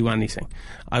 didn't do anything.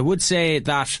 I would say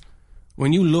that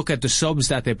when you look at the subs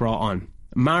that they brought on,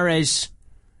 Mahrez,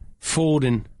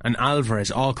 Foden and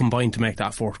Alvarez all combined to make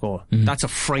that 4th goal. That's a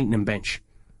frightening bench.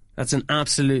 That's an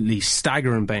absolutely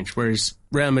staggering bench. Whereas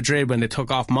Real Madrid, when they took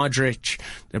off Modric,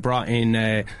 they brought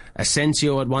in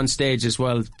Asensio at one stage as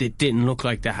well. They didn't look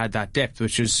like they had that depth,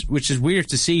 which is weird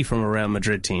to see from a Real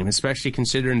Madrid team, especially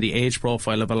considering the age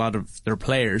profile of a lot of their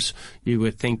players. You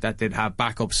would think that they'd have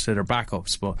backups to their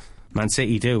backups, but Man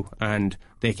City do, and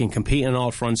they can compete on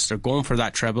all fronts. They're going for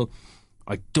that treble.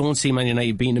 I don't see Man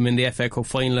United beating them in the FA Cup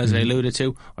final, as I alluded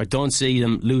to. I don't see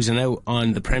them losing out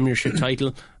on the Premiership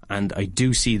title, and I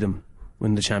do see them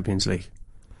win the Champions League.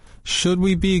 Should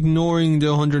we be ignoring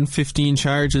the 115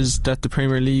 charges that the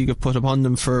Premier League have put upon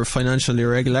them for financial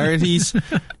irregularities?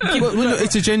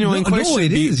 It's a genuine question. No,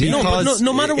 it is.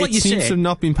 No matter what you say. It seems to have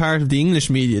not been part of the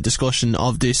English media discussion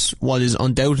of this, what is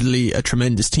undoubtedly a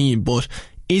tremendous team, but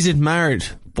is it marred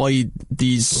by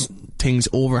these things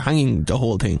overhanging the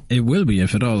whole thing? It will be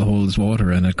if it all holds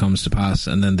water and it comes to pass,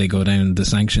 and then they go down the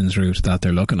sanctions route that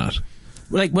they're looking at.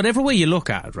 Like, whatever way you look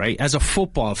at it, right, as a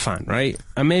football fan, right,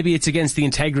 and maybe it's against the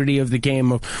integrity of the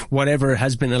game of whatever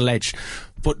has been alleged,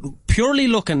 but purely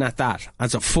looking at that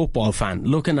as a football fan,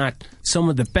 looking at some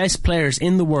of the best players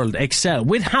in the world excel,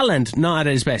 with Haaland not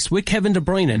at his best, with Kevin De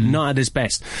Bruyne not at his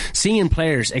best, seeing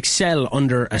players excel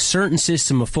under a certain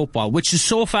system of football, which has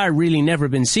so far really never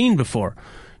been seen before.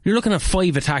 You're looking at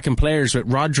 5 attacking players with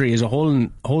Rodri as a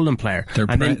holding player.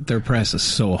 Their press is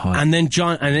so high. And then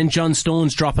John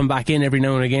Stones dropping back in every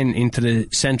now and again into the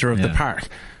centre of the park.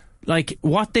 Like,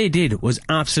 what they did was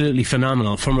absolutely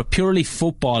phenomenal from a purely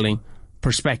footballing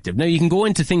perspective. Now, you can go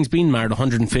into things being marred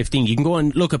 115. You can go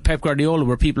and look at Pep Guardiola,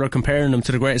 where people are comparing him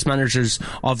to the greatest managers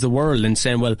of the world and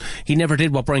saying, well, he never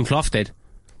did what Brian Clough did.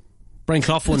 Brian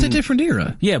Clough won. It's a different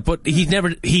era. Yeah, but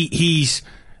he's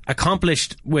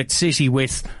accomplished with City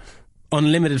with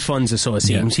unlimited funds, so it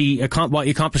seems. What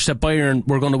he accomplished at Bayern,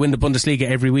 we're going to win the Bundesliga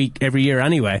every year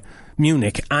anyway,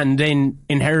 Munich, and then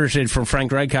inherited from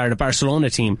Frank Rijkaard a Barcelona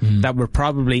team that were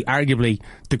probably, arguably,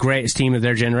 the greatest team of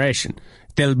their generation.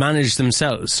 They'll manage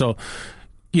themselves. So,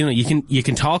 you know, you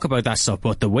can talk about that stuff,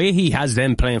 but the way he has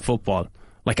them playing football,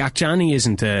 like Akjani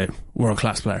isn't a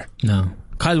world-class player. No.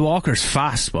 Kyle Walker's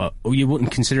fast, but you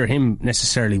wouldn't consider him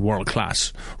necessarily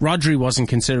world-class. Rodri wasn't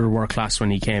considered world-class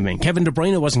when he came in. Kevin De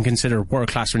Bruyne wasn't considered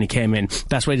world-class when he came in.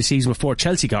 That's why the season before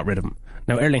Chelsea got rid of him.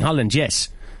 Now, Erling Haaland, yes.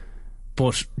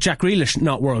 But Jack Grealish,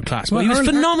 not world class. But he was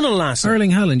phenomenal last night.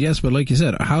 Erling Haaland, yes, but like you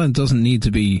said, Haaland doesn't need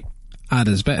to be at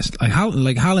his best.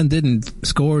 Haaland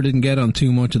didn't get on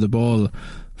too much of the ball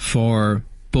for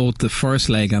both the first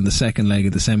leg and the second leg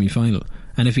of the semi-final.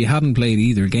 And if he hadn't played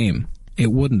either game,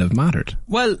 it wouldn't have mattered.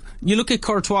 Well, you look at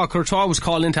Courtois. Courtois was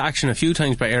called into action a few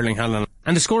times by Erling Haaland,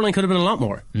 and the scoreline could have been a lot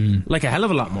more. Like a hell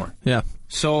of a lot more. Yeah.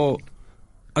 So,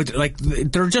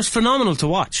 they're just phenomenal to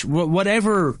watch.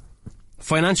 Whatever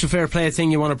financial fair play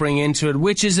thing you want to bring into it,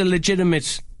 which is a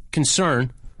legitimate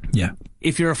concern. Yeah.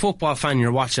 If you're a football fan,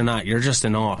 you're watching that, you're just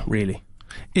in awe, really.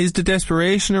 Is the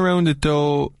desperation around it,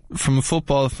 though, from a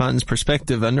football fan's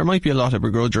perspective, and there might be a lot of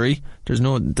begrudgery, there's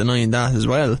no denying that as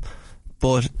well,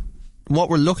 but what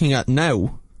we're looking at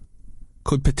now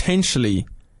could potentially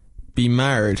be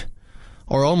marred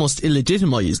or almost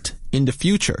illegitimised in the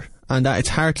future, and that it's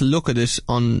hard to look at it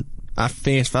at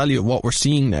face value of what we're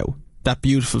seeing now. That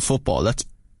beautiful football, that's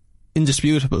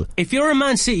indisputable. If you're a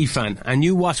Man City fan and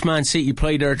you watch Man City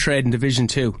play their trade in Division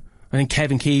 2, I think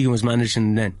Kevin Keegan was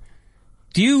managing then.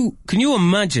 Can you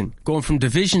imagine going from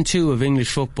Division 2 of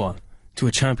English football to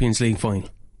a Champions League final?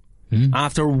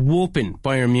 After whooping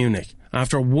Bayern Munich,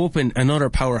 after whooping another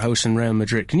powerhouse in Real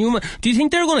Madrid. Do you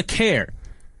think they're going to care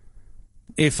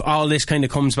if all this kind of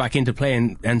comes back into play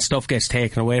and stuff gets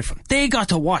taken away from them? They got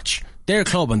to watch their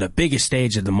club on the biggest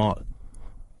stage of them all.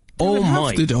 Oh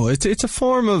my. It's a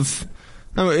form of...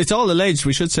 it's all alleged,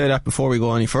 we should say that before we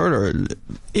go any further.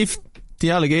 If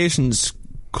the allegations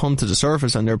come to the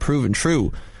surface and they're proven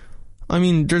true, I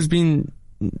mean, there's been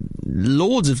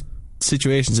loads of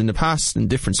situations in the past in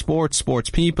different sports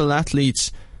people,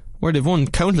 athletes, where they've won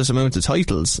countless amounts of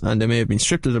titles and they may have been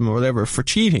stripped of them or whatever for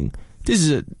cheating. This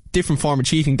is a different form of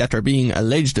cheating that they're being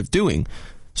alleged of doing.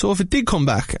 So if it did come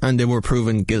back and they were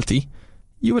proven guilty,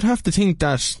 you would have to think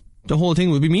that the whole thing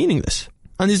would be meaningless.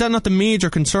 And is that not the major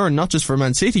concern, not just for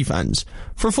Man City fans,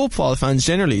 for football fans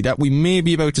generally, that we may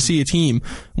be about to see a team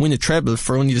win a treble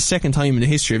for only the second time in the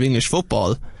history of English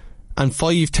football, and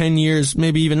 5-10 years,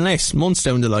 maybe even less, months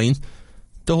down the line,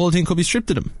 the whole thing could be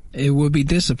stripped of them? It would be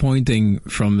disappointing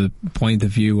from the point of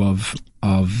view of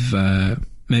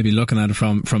maybe looking at it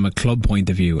from a club point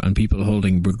of view and people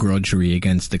holding begrudgery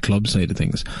against the club side of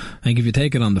things. I think if you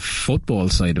take it on the football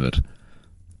side of it,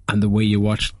 and the way you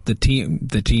watch the team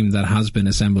that has been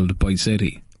assembled by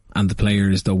City and the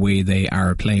players, the way they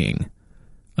are playing,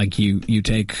 like you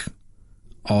take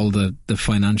all the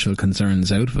financial concerns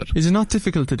out of it. Is it not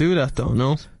difficult to do that though?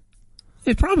 No,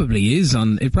 it probably is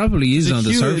on the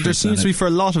surface. There seems to be, for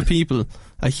a lot of people,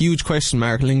 a huge question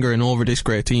mark lingering over this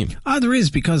great team. There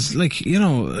is, because as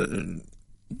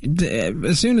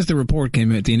soon as the report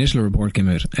came out, the initial report came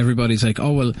out, everybody's like,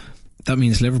 oh well, that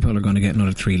means Liverpool are going to get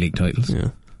another 3 league titles. Yeah.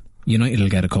 United will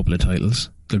get a couple of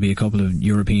titles. There'll be a couple of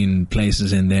European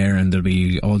places in there, and there'll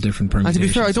be all different permutations. And to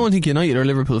be fair, I don't think United or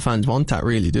Liverpool fans want that,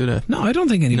 really, do they? No, I don't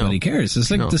think anybody cares.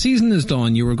 It's like the season is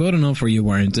done, you were good enough or you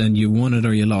weren't, and you won it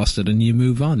or you lost it, and you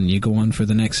move on and you go on for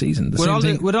the next season.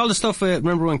 With all the stuff,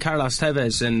 remember when Carlos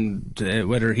Tevez and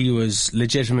whether he was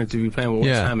legitimate to be playing with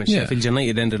West Ham and Sheffield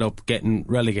United ended up getting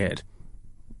relegated.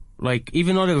 Like,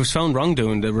 even though it was found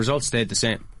wrongdoing, the results stayed the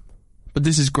same. But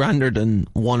this is grander than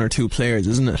one or two players,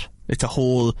 isn't it? It's a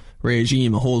whole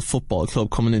regime, a whole football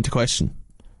club coming into question.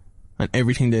 And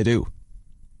everything they do.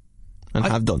 And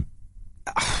have done.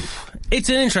 It's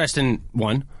an interesting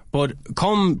one, but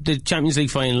come the Champions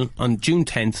League final on June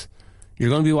 10th, you're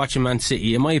going to be watching Man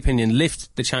City, in my opinion,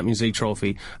 lift the Champions League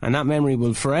trophy, and that memory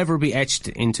will forever be etched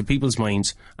into people's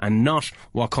minds and not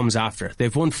what comes after.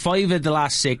 They've won 5 of the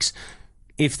last 6.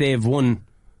 If they've won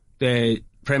the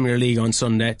Premier League on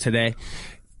Sunday today,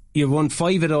 you've won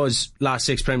 5 of those last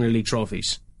 6 Premier League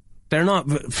trophies.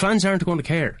 Fans aren't going to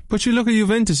care. But you look at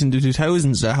Juventus in the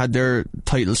 2000s that had their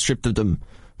titles stripped of them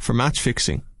for match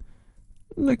fixing.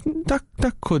 Like,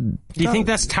 that could... Do you think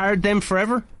that's tarred them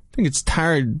forever? I think it's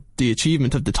tarred the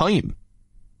achievement of the time.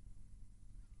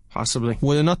 Possibly.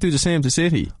 Will it not do the same to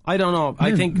City? I don't know.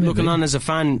 I think looking on as a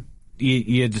fan,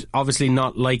 you'd obviously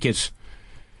not like it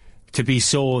to be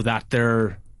so that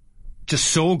they're just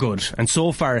so good and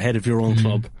so far ahead of your own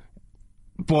club.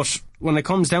 But when it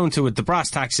comes down to it, the brass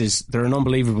tacks is they're an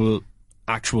unbelievable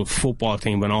actual football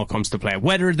team when all comes to play.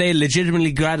 Whether they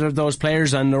legitimately gather those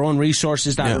players and their own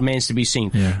resources, that remains to be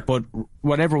seen. Yeah. But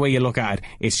whatever way you look at it,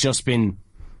 it's just been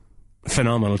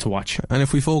phenomenal to watch. And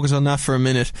if we focus on that for a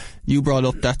minute, you brought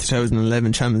up that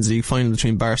 2011 Champions League final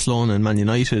between Barcelona and Man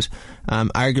United,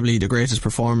 arguably the greatest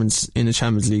performance in a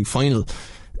Champions League final.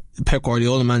 Pep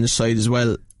Guardiola managed side as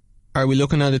well. Are we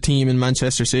looking at a team in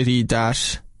Manchester City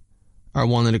that are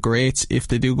one of the greats if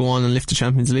they do go on and lift the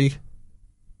Champions League?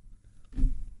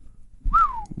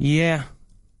 Yeah,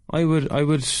 I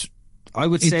would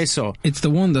say so. It's the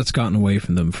one that's gotten away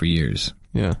from them for years.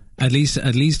 Yeah. At least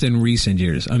in recent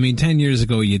years. I mean, 10 years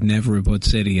ago, you'd never have put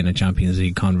City in a Champions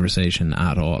League conversation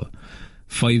at all.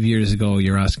 5 years ago,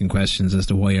 you're asking questions as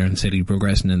to why aren't City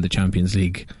progressing in the Champions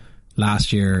League.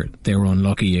 Last year, they were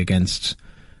unlucky against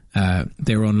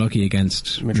Madrid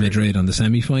on the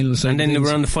semi-finals. And then they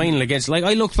were on the final against... Like,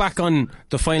 I looked back on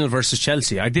the final versus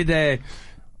Chelsea. I did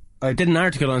an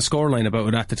article on Scoreline about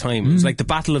it at the time. It was like the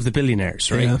Battle of the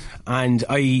Billionaires, right? Yeah. And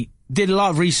I did a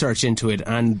lot of research into it,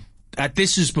 and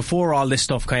this was before all this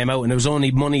stuff came out, and there was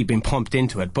only money being pumped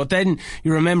into it. But then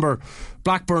you remember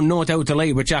Blackburn, no doubt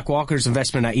delighted with Jack Walker's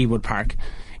investment at Ewood Park.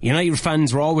 United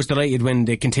fans were always delighted when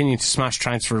they continued to smash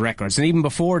transfer records, and even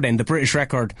before then the British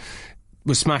record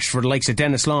was smashed for the likes of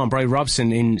Dennis Law and Brian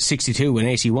Robson in 62 and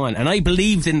 81. And I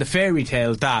believed in the fairy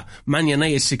tale that Man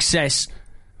United's success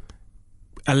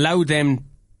allowed them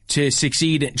to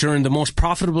succeed during the most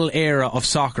profitable era of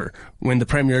soccer when the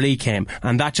Premier League came,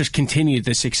 and that just continued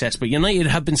the success. But United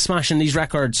have been smashing these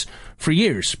records for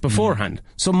years beforehand.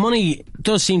 So money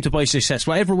does seem to buy success.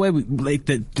 Whatever way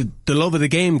the love of the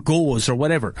game goes or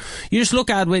whatever. You just look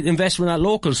at with investment at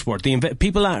local sport.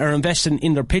 People that are investing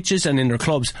in their pitches and in their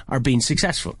clubs are being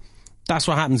successful. That's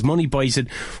what happens. Money buys it.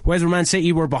 Whether Man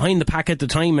City were behind the pack at the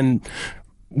time and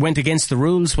went against the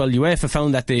rules, well, UEFA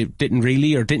found that they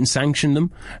didn't sanction them.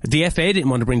 The FA didn't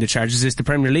want to bring the charges. It's the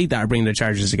Premier League that are bringing the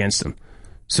charges against them.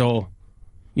 So,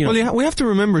 you know. Well, we have to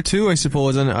remember too, I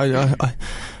suppose, and I,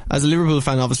 as a Liverpool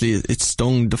fan, obviously it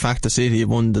stung the fact that City have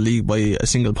won the league by a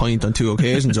single point on 2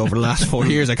 occasions over the last 4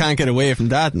 years. I can't get away from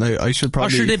that, and I should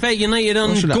probably... Or should they bet United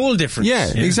on goal difference? Yeah,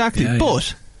 exactly. Yeah.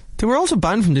 But they were also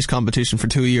banned from this competition for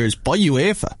 2 years by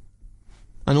UEFA,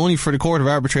 and only for the Court of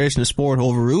Arbitration of Sport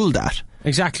overruled that.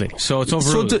 Exactly. So it's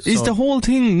overruled. So is the whole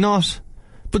thing not...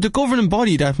 But the governing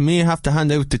body that may have to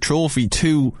hand out the trophy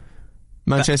to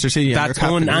Manchester City... That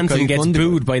own anthem gets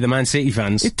booed by the Man City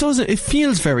fans. It doesn't... It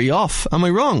feels very off. Am I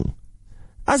wrong?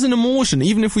 As an emotion,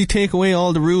 even if we take away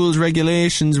all the rules,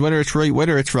 regulations, whether it's right,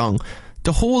 whether it's wrong,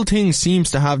 the whole thing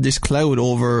seems to have this cloud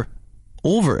over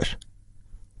it.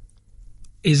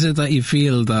 Is it that you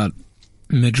feel that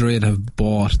Madrid have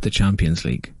bought the Champions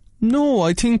League? No,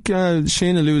 I think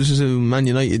Shane alludes to Man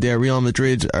United there. Real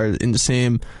Madrid are in the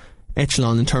same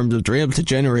echelon in terms of they're able to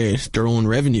generate their own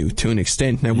revenue to an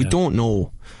extent. Now, we don't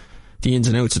know the ins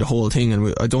and outs of the whole thing,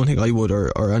 and I don't think I would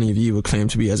or any of you would claim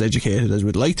to be as educated as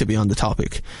we'd like to be on the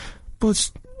topic. But,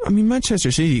 I mean,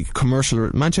 Manchester City's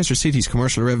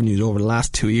commercial revenues over the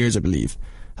last 2 years, I believe,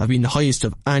 have been the highest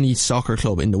of any soccer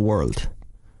club in the world.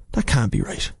 That can't be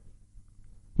right.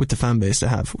 With the fan base they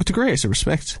have. With the greatest of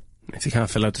respect. They can't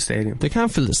fill out the stadium. They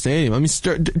can't fill the stadium. I mean,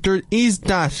 there is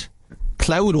that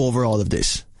cloud over all of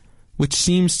this, which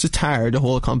seems to tar the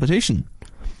whole competition.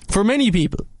 For many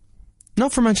people.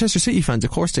 Not for Manchester City fans.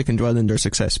 Of course they can dwell in their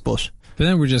success, but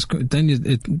then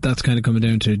that's kind of coming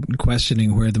down to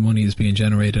questioning where the money is being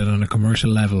generated on a commercial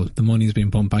level. The money is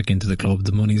being pumped back into the club.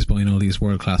 The money is buying all these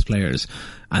world-class players,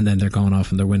 and then they're going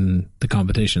off and they're winning the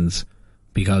competitions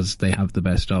because they have the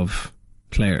best of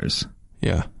players.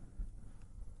 Yeah.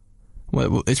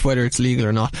 Well, it's whether it's legal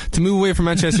or not. To move away from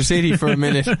Manchester City for a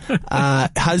minute,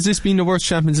 has this been the worst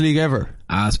Champions League ever?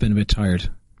 It's been a bit tired.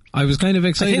 I was kind of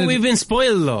excited. I think we've been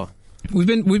spoiled though. We've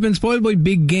been spoiled by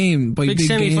big games. Like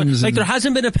there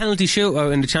hasn't been a penalty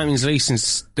shootout in the Champions League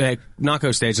since the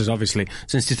knockout stages, obviously,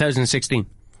 since 2016.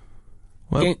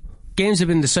 Well, games have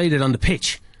been decided on the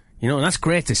pitch, you know, and that's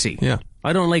great to see. Yeah.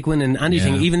 I don't like winning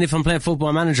anything, even if I'm playing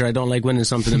Football Manager. I don't like winning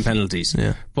something in penalties.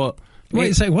 Yeah, but.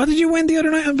 Wait, what did you win the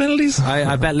other night on penalties?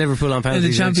 I bet Liverpool on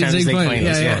penalties in the Champions League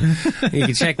finals. Yeah. You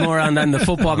can check more on the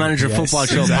Football Manager Football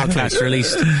Show podcast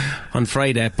released on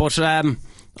Friday. But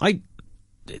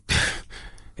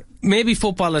maybe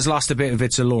football has lost a bit of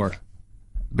its allure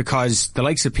because the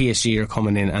likes of PSG are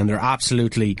coming in and they're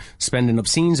absolutely spending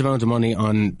obscene amount of money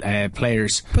on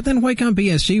players. But then why can't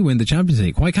PSG win the Champions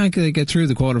League? Why can't they get through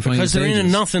the quarterfinals? Because they're in a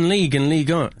nothing league in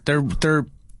Ligue 1. They're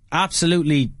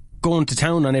absolutely going to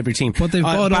town on every team. But they've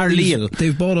bought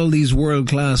all these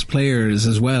world-class players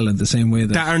as well in the same way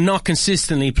that are not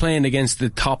consistently playing against the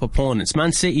top opponents.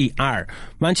 Man City are.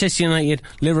 Manchester United,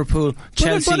 Liverpool,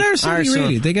 Chelsea, but Arsenal.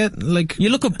 Really? They get like... You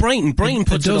look at Brighton. Brighton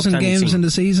puts a dozen games in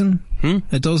the season.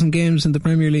 A dozen games in the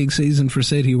Premier League season for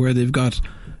City where they've got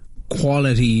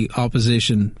quality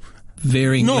opposition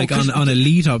varying on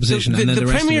elite opposition.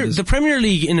 The Premier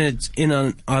League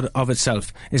in of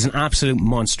itself is an absolute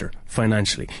monster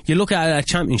financially. You look at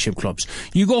championship clubs,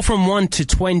 you go from 1 to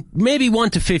 20, maybe 1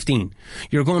 to 15,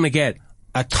 you're going to get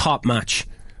a top match.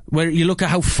 Where you look at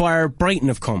how far Brighton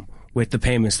have come with the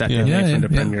payments that they make from the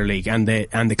Premier League and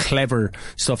the clever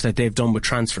stuff that they've done with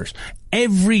transfers.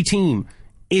 Every team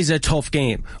is a tough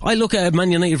game. I look at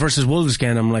Man United versus Wolves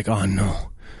game, I'm like, oh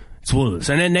no, it's Wolves.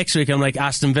 And then next week I'm like,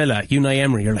 Aston Villa, Unai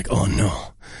Emery, you're like, oh no.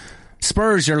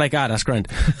 Spurs, you're like, that's grand.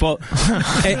 But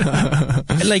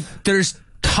like, there's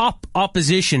top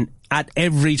opposition at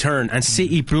every turn, and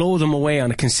City blow them away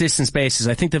on a consistent basis.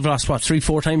 I think they've lost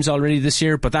 3-4 times already this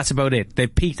year, but that's about it.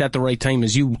 They've peaked at the right time,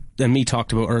 as you and me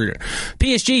talked about earlier.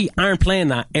 PSG aren't playing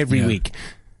that every week.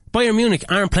 Bayern Munich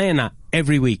aren't playing that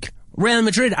every week. Real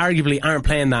Madrid arguably aren't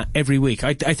playing that every week.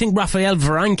 I think Raphael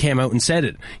Varane came out and said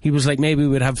it. He was like, maybe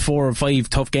we'd have 4 or 5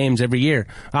 tough games every year.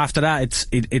 After that,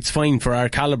 it's fine for our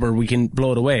calibre. We can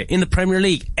blow it away. In the Premier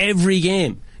League, every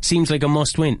game seems like a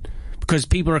must win, because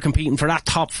people are competing for that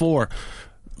top 4.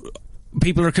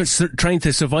 People are trying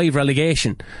to survive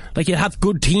relegation. Like, you have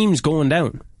good teams going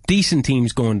down, decent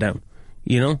teams going down,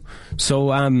 you know. So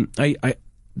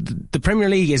the Premier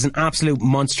League is an absolute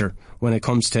monster when it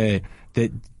comes to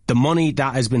the money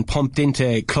that has been pumped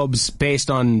into clubs based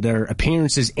on their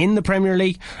appearances in the Premier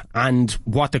League and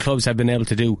what the clubs have been able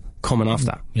to do coming off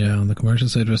that. Yeah, on the commercial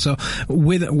side of it. So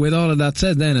with all of that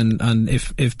said then, and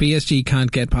if PSG can't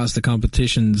get past the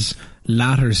competition's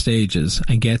latter stages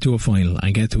and get to a final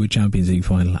and get to a Champions League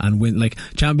final and win, like,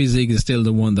 Champions League is still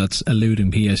the one that's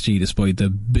eluding PSG despite the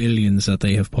billions that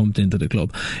they have pumped into the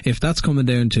club. If that's coming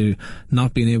down to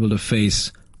not being able to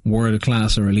face world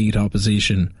class or elite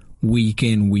opposition week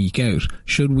in, week out,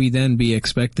 should we then be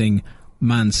expecting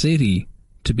Man City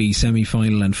to be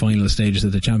semi-final and final stages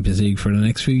of the Champions League for the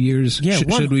next few years? Yeah,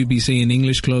 should we be seeing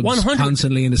English clubs 100,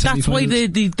 constantly in the semi-finals? That's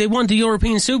why they want the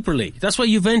European Super League. That's why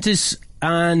Juventus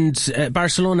and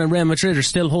Barcelona and Real Madrid are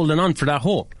still holding on for that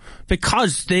hope,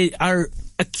 because they are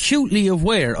acutely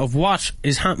aware of what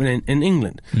is happening in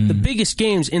England. The biggest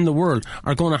games in the world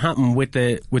are going to happen with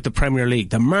the Premier League.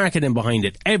 The marketing behind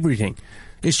it, everything.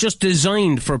 It's just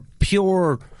designed for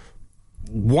pure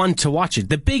want to watch it.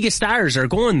 The biggest stars are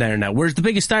going there now, whereas the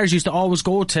biggest stars used to always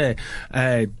go to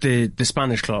the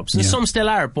Spanish clubs. And some still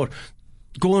are, but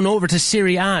going over to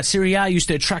Serie A used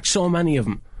to attract so many of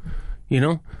them, you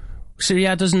know. Serie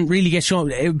A doesn't really get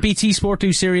shown. BT Sport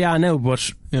do Serie A now,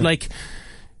 but like,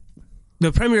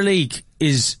 the Premier League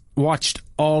is watched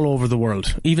all over the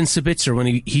world. Even Sabitzer, when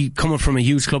he coming from a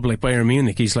huge club like Bayern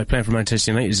Munich, he's like, playing for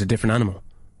Manchester United is a different animal.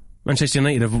 Manchester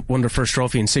United have won their first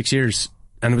trophy in 6 years,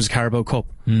 and it was a Carabao Cup.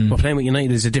 But playing with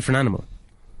United is a different animal.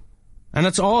 And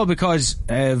that's all because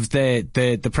of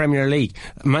the Premier League.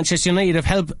 Manchester United have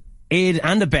helped aid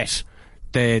and abet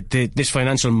this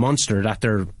financial monster that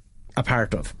they're a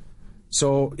part of.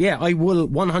 So, yeah, I will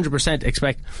 100%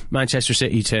 expect Manchester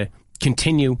City to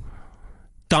continue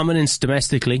dominance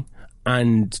domestically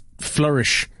and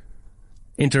flourish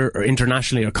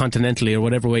internationally or continentally, or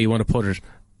whatever way you want to put it,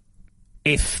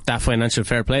 if that financial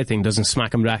fair play thing doesn't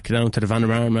smack them back down to the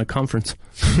Vanarama Conference.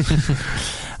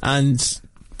 And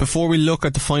before we look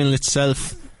at the final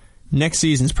itself, next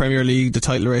season's Premier League, the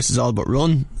title race is all but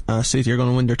run. City are going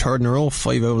to win their 3rd in a row,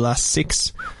 5 out of the last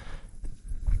 6.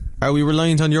 Are we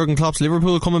reliant on Jurgen Klopp's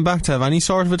Liverpool coming back to have any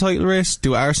sort of a title race?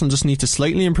 Do Arsenal just need to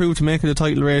slightly improve to make it a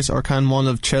title race, or can one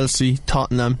of Chelsea,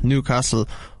 Tottenham, Newcastle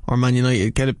or Man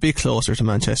United get a bit closer to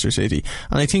Manchester City?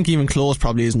 And I think even close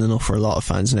probably isn't enough for a lot of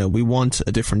fans now. We want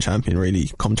a different champion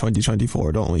really come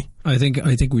 2024, don't we? I think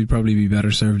we'd probably be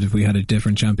better served if we had a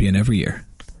different champion every year.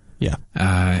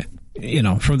 Yeah. You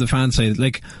know, from the fan side,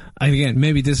 like, again,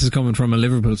 maybe this is coming from a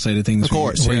Liverpool side of things, of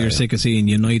course, where you're sick of seeing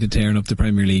United tearing up the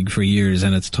Premier League for years,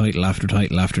 and it's title after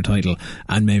title after title,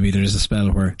 and maybe there's a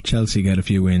spell where Chelsea get a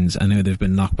few wins, and now they've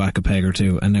been knocked back a peg or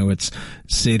two, and now it's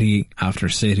City after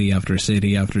City after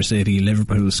City after City.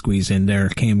 Liverpool squeezed in there,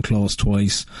 came close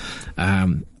twice.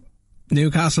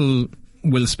 Newcastle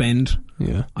will spend.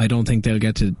 Yeah. I don't think they'll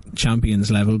get to Champions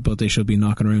level, but they should be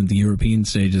knocking around the European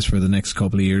stages for the next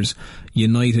couple of years.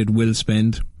 United will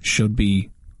spend, should be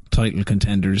title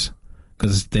contenders,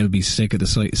 because they'll be sick of the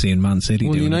sight of seeing Man City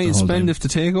will doing United it the whole spend time. If the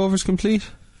takeover's complete?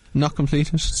 Not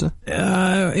complete, I should say.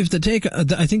 I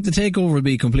think the takeover will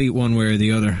be complete one way or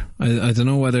the other. I don't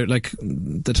know whether, like,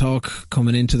 the talk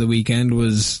coming into the weekend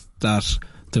was that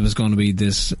there was going to be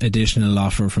this additional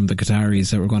offer from the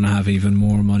Qataris that were going to have even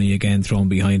more money again thrown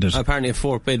behind it. Apparently a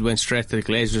 4th bid went straight to the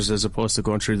Glazers as opposed to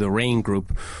going through the Rain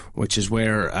Group, which is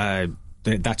where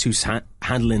that's who's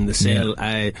handling the sale.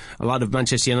 A lot of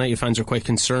Manchester United fans are quite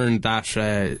concerned that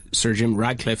Sir Jim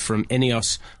Ratcliffe from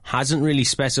Ineos hasn't really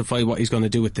specified what he's going to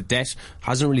do with the debt,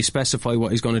 hasn't really specified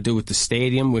what he's going to do with the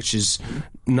stadium, which is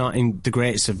not in the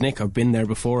greatest of nick. I've been there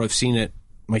before, I've seen it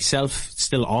myself. It's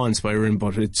still awe-inspiring,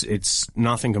 but it's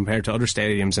nothing compared to other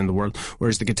stadiums in the world.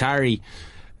 Whereas the Qatari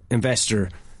investor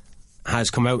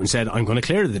has come out and said, I'm going to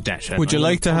clear the debt. Would you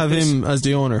like to have him as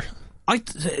the owner?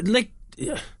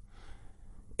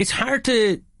 It's hard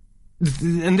to,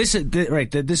 and this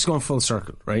is going full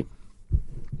circle, right?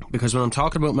 Because when I'm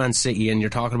talking about Man City and you're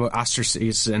talking about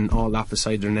Asterisk and all that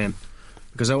beside their name,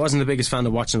 because I wasn't the biggest fan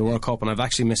of watching the World Cup, and I've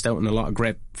actually missed out on a lot of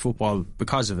great football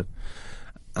because of it.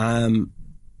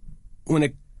 When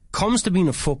it comes to being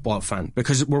a football fan,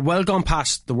 because we're well gone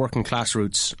past the working class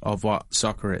roots of what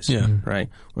soccer is, right?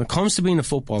 When it comes to being a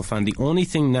football fan, the only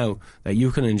thing now that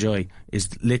you can enjoy is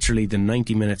literally the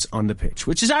 90 minutes on the pitch,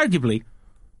 which is arguably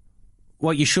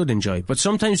what you should enjoy. But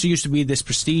sometimes there used to be this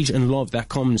prestige and love that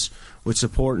comes with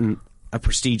supporting a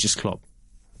prestigious club,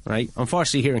 right?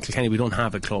 Unfortunately, here in Kilkenny, we don't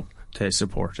have a club to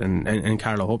support, and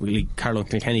Carlow, hopefully Carlow and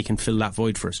Kilkenny can fill that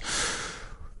void for us.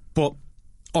 But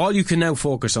all you can now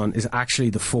focus on is actually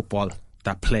the football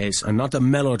that plays, and not the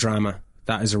melodrama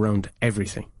that is around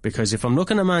everything. Because if I'm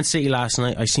looking at Man City last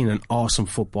night, I seen an awesome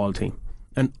football team.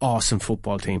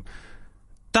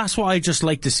 That's what I just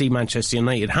like to see Manchester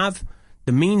United have.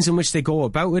 The means in which they go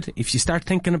about it, if you start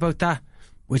thinking about that,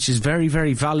 which is very,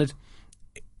 very valid,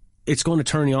 it's going to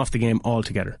turn you off the game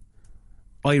altogether.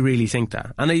 I really think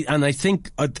that. And I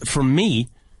think, for me,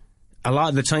 a lot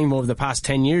of the time over the past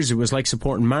 10 years, it was like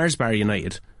supporting Marsbar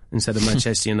United instead of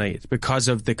Manchester United, because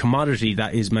of the commodity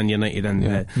that is Man United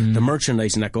and the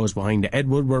merchandising that goes behind it. Ed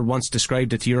Woodward once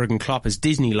described it to Jurgen Klopp as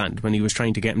Disneyland when he was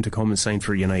trying to get him to come and sign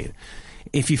for United.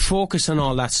 If you focus on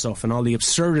all that stuff and all the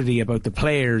absurdity about the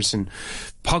players and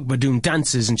Pogba doing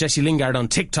dances and Jesse Lingard on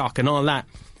TikTok and all that,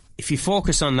 if you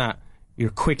focus on that,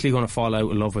 you're quickly going to fall out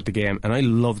of love with the game. And I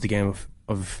love the game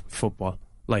of football,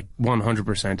 like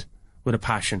 100%, with a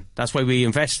passion. That's why we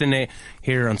invest in it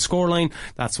here on Scoreline.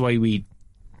 That's why we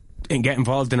get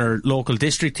involved in our local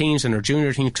district teams and our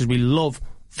junior teams, because we love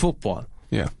football.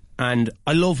 Yeah. And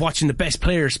I love watching the best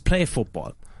players play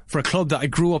football for a club that I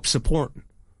grew up supporting.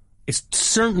 It's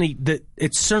certainly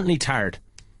tired,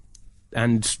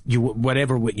 and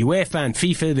whatever with UEFA and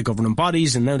FIFA, the governing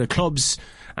bodies, and now the clubs,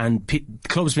 and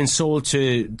clubs been sold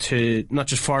to not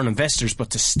just foreign investors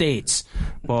but to states.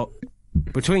 But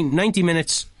between 90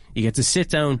 minutes, you get to sit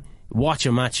down, watch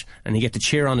a match, and you get to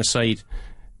cheer on the side.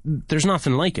 There's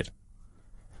nothing like it.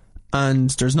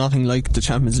 And there's nothing like the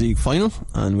Champions League final,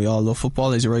 and we all love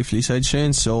football, as you rightfully said,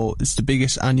 Shane, so it's the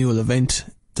biggest annual event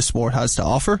the sport has to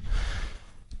offer.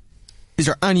 Is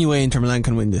there any way Inter Milan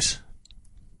can win this?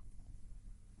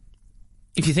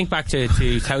 If you think back to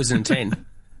 2010,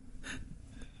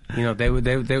 you know, they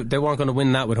weren't going to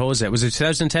win that with Jose. Was it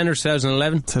 2010 or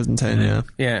 2011? 2010, yeah.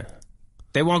 Yeah.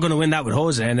 They weren't going to win that with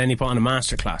Jose, and then he put on a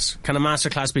masterclass. Can a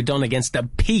masterclass be done against a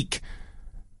peak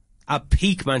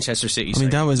Manchester City side?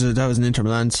 I mean, that was an Inter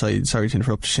Milan side, sorry to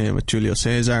interrupt, Shane, with Julio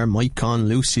Cesar, Mike Conn,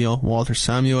 Lucio, Walter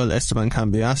Samuel, Esteban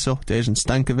Cambiasso, Dejan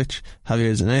Stankovic,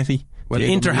 Javier Zanetti. Well,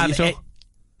 Inter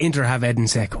have Edin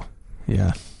Dzeko.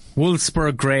 Yeah.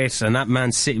 Wolfsburg, great, and that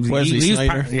Man City. Wesley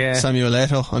Sneijder, Samuel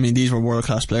Eto'o. I mean, these were world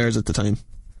class players at the time.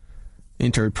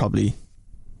 Inter would probably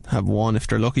have one if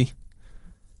they're lucky.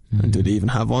 And do they even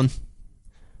have one?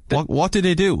 What did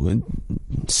they do?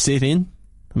 Sit in?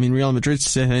 I mean, Real Madrid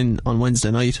sit in on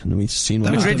Wednesday night, and we've seen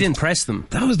what Madrid didn't press them.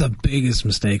 That was the biggest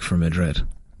mistake for Madrid.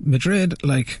 Madrid,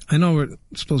 like, I know we're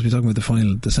supposed to be talking about the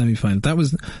final, the semi-final. That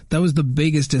was the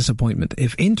biggest disappointment.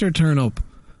 If Inter turn up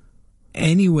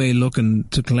anyway looking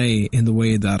to play in the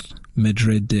way that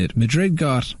Madrid did, Madrid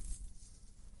got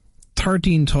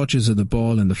 13 touches of the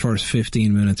ball in the first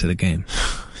 15 minutes of the game.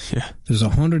 Yeah. There's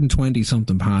 120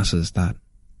 something passes that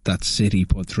City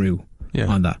put through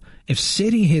on that. If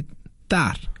City hit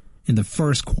that in the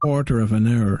first quarter of an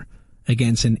hour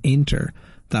against an Inter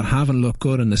that haven't looked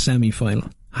good in the semi-final,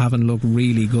 haven't looked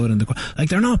really good in the... Like,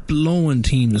 they're not blowing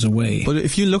teams away. But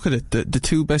if you look at it, the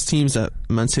two best teams that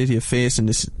Man City have faced in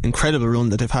this incredible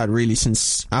run that they've had really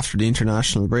since after the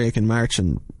international break in March,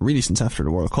 and really since after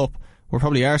the World Cup, were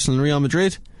probably Arsenal and Real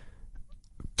Madrid.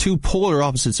 Two polar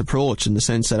opposites approach, in the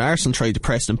sense that Arsenal tried to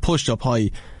press them, pushed up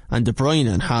high, and De Bruyne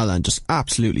and Haaland just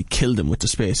absolutely killed them with the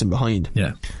space in behind.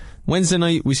 Yeah. Wednesday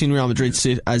night, we've seen Real Madrid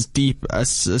sit as deep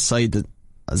as a side that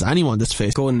as anyone that's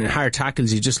faced. Going in hard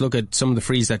tackles, you just look at some of the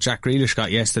frees that Jack Grealish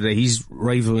got yesterday. He's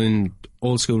rivaling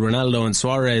old school Ronaldo and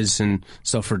Suarez and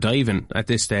stuff for diving at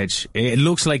this stage. It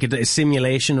looks like a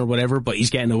simulation or whatever, but he's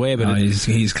getting away with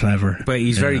it. He's clever. But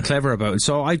he's very clever about it.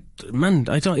 So I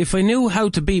don't, if I knew how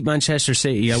to beat Manchester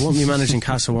City, I wouldn't be managing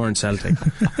Castlebar and Celtic.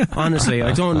 Honestly,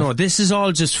 I don't know. This is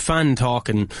all just fan talk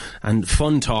and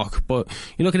fun talk. But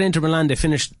you look at Inter Milan, they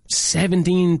finished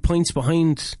 17 points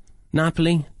behind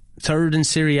Napoli, third in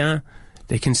Serie A.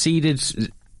 They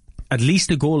conceded at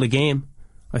least a goal a game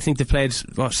I think they played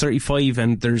 35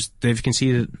 and they've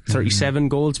conceded 37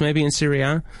 goals maybe in Serie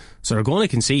A. So they're going to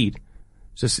concede,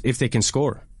 just if they can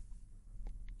score.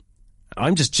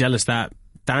 I'm just jealous that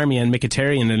Darmian,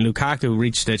 Mkhitaryan and Lukaku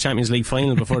reached the Champions League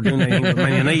final before doing anything with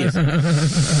Man United.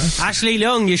 Ashley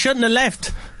Young, you shouldn't have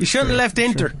left. You shouldn't have left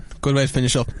Inter. Good way to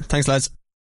finish up. Thanks, lads.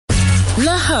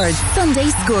 La Heart's Sunday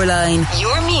Scoreline.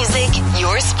 Your music,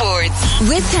 your sports.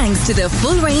 With thanks to the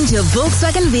full range of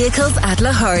Volkswagen vehicles at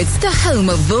La Heart's, the home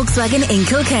of Volkswagen in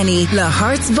Kilkenny.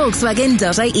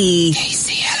 lahartsvolkswagen.ie.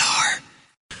 KCLR.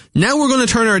 Now we're going to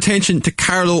turn our attention to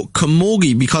Carlow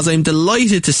Camogie, because I'm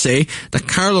delighted to say that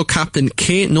Carlow captain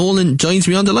Kate Nolan joins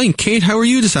me on the line. Kate, how are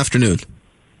you this afternoon?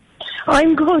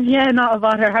 I'm good, yeah, not a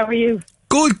bother. How are you?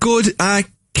 Good.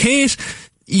 Kate,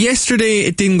 yesterday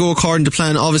it didn't go according to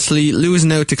plan, obviously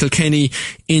losing out to Kilkenny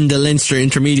in the Leinster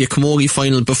Intermediate Camogie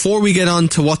final. Before we get on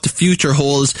to what the future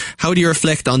holds, how do you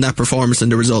reflect on that performance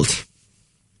and the result?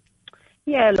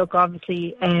 Yeah, look,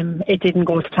 obviously it didn't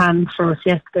go to plan for us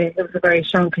yesterday. It was a very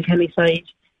strong Kilkenny side.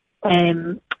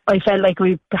 I felt like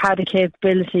we had a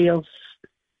capability of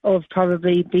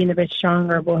probably being a bit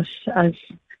stronger, but as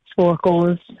sport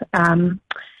goes,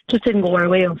 just didn't go our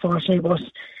way, unfortunately. But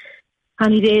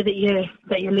any day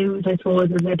that you lose, I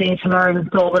suppose, is a day to learn.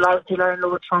 So we'll obviously learn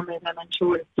loads from it, and I'm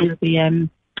sure there'll be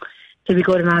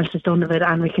good analysis done of it,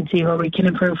 and we can see where we can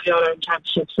improve for the All-Ireland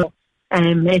Championship. So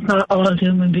it's not all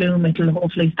doom and gloom. It'll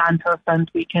hopefully stand to us,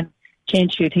 and we can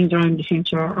change a few things around in the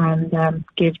future and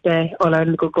give the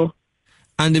All-Ireland a good go.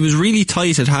 And it was really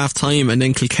tight at half-time, and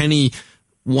then Kilkenny,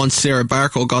 once Sarah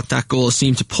Barco got that goal,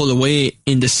 seemed to pull away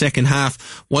in the second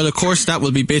half. While of course that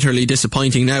will be bitterly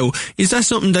disappointing now, is that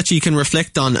something that you can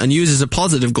reflect on and use as a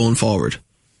positive going forward?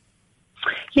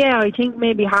 Yeah, I think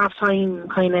maybe half-time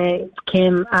kind of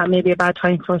came at maybe a bad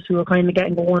time for us. We were kind of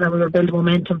getting going and we were building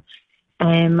momentum.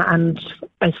 And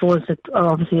I suppose it's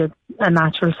obviously a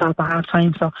natural stop at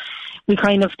half-time. So we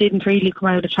kind of didn't really come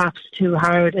out of the traps too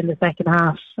hard in the second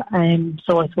half.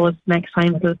 So I suppose next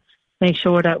time we'll make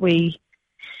sure that we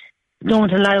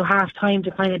don't allow half-time to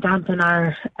kind of dampen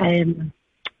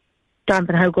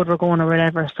how good we're going or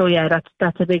whatever. So yeah,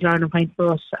 that's a big learning point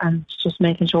for us, and just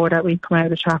making sure that we come out of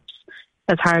the traps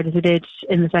as hard as we did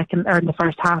in the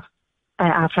first half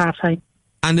after half-time.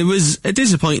 And it was a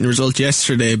disappointing result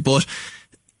yesterday, but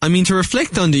I mean, to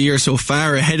reflect on the year so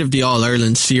far ahead of the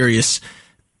All-Ireland series,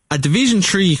 a Division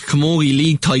 3 Camogie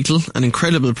League title, an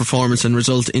incredible performance and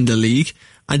result in the league,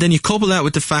 and then you couple that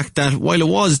with the fact that while it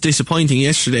was disappointing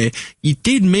yesterday, you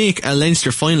did make a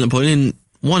Leinster final and put in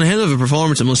one hell of a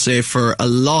performance, I must say, for a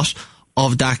lot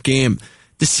of that game.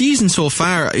 The season so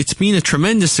far, it's been a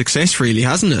tremendous success really,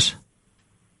 hasn't it?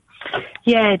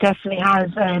 Yeah, it definitely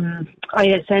has. I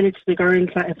had said it to the girls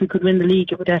that if we could win the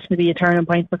league, it would definitely be a turning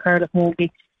point for Carlow Camogie.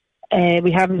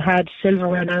 We haven't had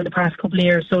silverware now the past couple of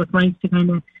years, so it's nice to kind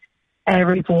of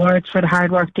reap rewards for the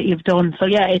hard work that you've done. So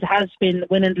yeah, it has been,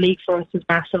 winning the league for us is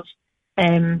massive.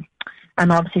 And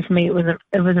obviously for me it was a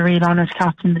real honour to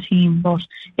captain the team, but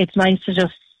it's nice to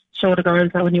just show the girls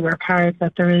that when you work hard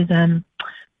that there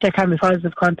can be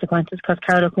positive consequences, because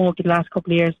Carlow Camogie the last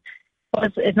couple of years,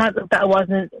 it's not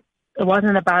that it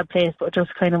wasn't a bad place, but it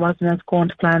just kind of wasn't as going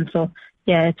to plan. So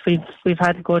yeah, we've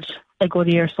had a good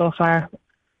year so far.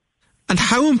 And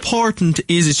how important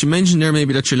is it, you mentioned there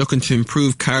maybe that you're looking to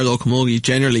improve Carlow Camogie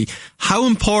generally, how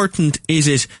important is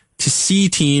it to see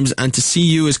teams and to see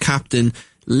you as captain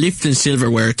lifting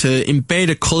silverware, to embed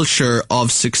a culture of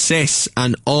success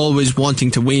and always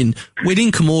wanting to win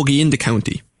within Camogie in the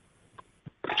county?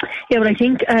 Yeah, but I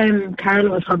think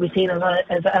Carlow is probably seen as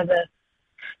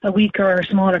a weaker or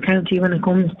smaller county when it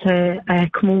comes to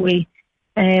Camogie.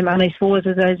 And I suppose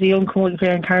as a young Camogie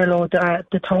player in Carlow,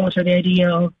 the thought or the idea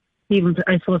of even,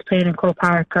 I suppose, playing in Croke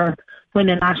Park or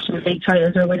winning national league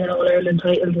titles or winning All-Ireland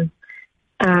titles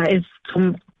is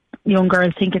some young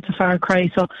girls think it's a far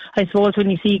cry. So I suppose when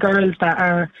you see girls that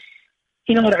are,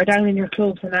 that are down in your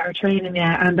clubs and that are training you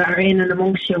and that are in and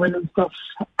amongst you winning stuff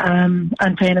and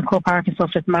playing in Croke Park and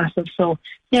stuff, it's massive. So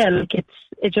yeah, look,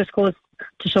 it just goes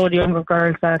to show the younger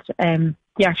girls that you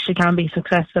actually can be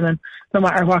successful, and no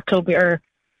matter what club you're,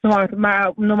 no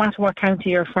matter what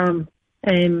county you're from,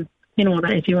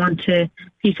 that if you want to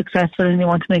be successful and you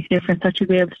want to make a difference, that you'll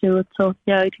be able to do it. So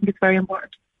yeah, I think it's very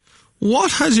important.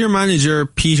 What has your manager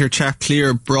Peter Chap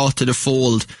Cleere brought to the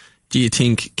fold, do you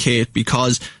think, Kate?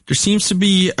 Because there seems to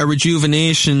be a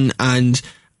rejuvenation and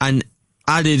an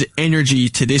added energy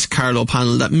to this Carlow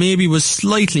panel that maybe was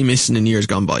slightly missing in years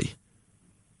gone by.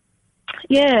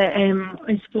 Yeah,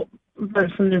 I suppose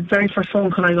from the very first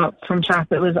phone call I got from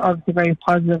Chap, it was obviously very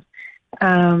positive.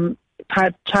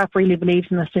 Chap really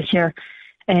believes in us this year.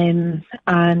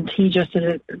 and he just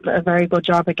did a very good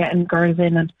job at getting girls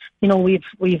in. And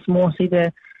we've mostly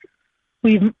the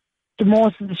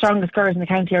strongest girls in the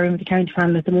county are in the county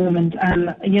final at the moment.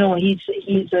 And he's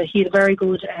a very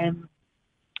good.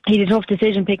 He had a tough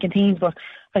decision picking teams, but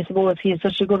I suppose he has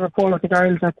such a good rapport with the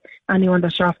girls that anyone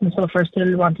that's dropped and stuff are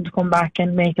still wanting to come back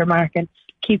and make their mark and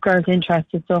keep girls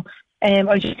interested. So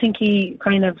I just think he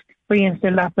kind of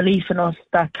reinstilled that belief in us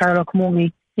that Carlow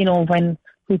Camogie, when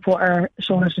we put our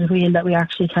shoulders to the wheel, that we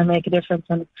actually can make a difference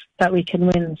and that we can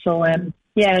win. So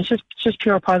it's just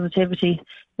pure positivity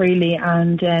really,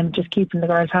 and just keeping the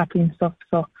girls happy and stuff.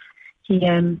 So he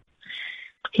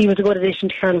was a good addition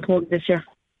to Carlow Camogie this year.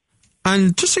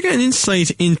 And just to get an insight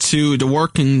into the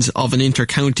workings of an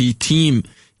inter-county team,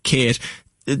 Kate,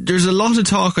 there's a lot of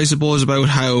talk, I suppose, about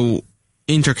how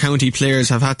inter-county players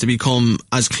have had to become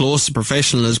as close to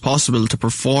professional as possible to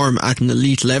perform at an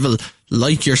elite level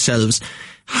like yourselves.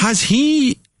 Has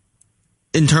he,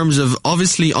 in terms of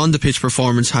obviously on the pitch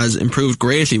performance, has improved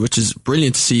greatly, which is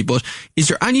brilliant to see, but is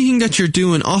there anything that you're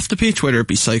doing off the pitch, whether it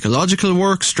be psychological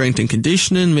work, strength and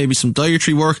conditioning, maybe some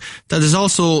dietary work, that has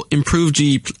also improved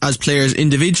you as players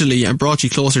individually and brought you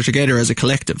closer together as a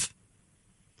collective?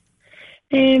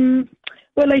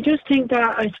 Well, I just think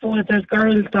that, I suppose, there's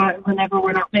girls that whenever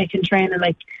we're not making training,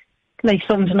 like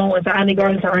something to know is that any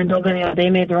girls that are in Dublin, they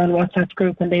made their own WhatsApp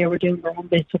group and they were doing their own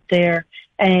bits up there.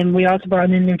 We also brought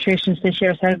in nutritionists this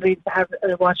year, so we have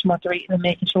watching what they're eating and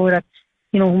making sure that,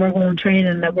 when we're going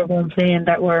training, that we're going playing,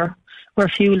 that we're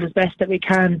fueled as best that we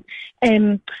can.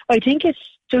 I think it's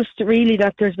just really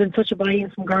that there's been such a buy-in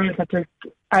from girls that they're,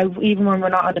 even when we're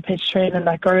not on the pitch training,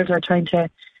 that girls are trying to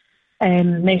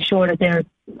make sure that they're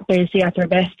basically at their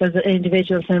best as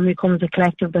individuals, and we come as a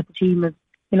collective, that the team is,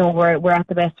 we're at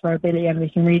the best of our ability and we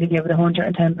can really give it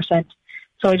 110%.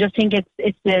 So I just think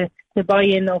it's the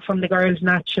buy-in from the girls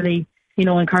naturally,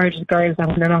 encourages girls that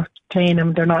when they're not playing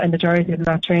and they're not in the jersey, they're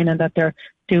not training, that they're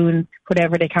doing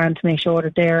whatever they can to make sure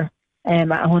that they're at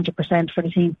 100% for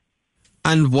the team.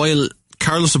 And while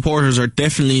Carlow supporters are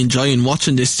definitely enjoying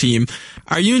watching this team,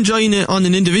 are you enjoying it on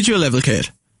an individual level,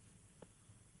 Kate?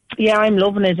 Yeah, I'm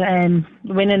loving it.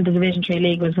 Winning the Division 3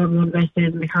 League was one of the best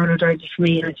days in the Carlow jersey for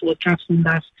me, and I suppose captaining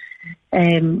that,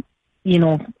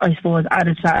 I suppose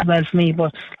added to that as well for me.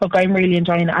 But look, I'm really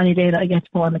enjoying it. Any day that I get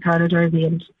to go on the Carlow jersey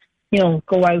and,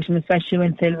 go out, and especially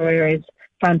when silver is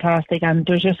fantastic. And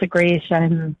there's just a great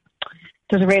vibe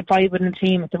in the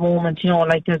team at the moment.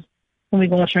 When we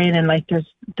go training, there's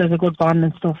a good bond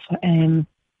and stuff. I'm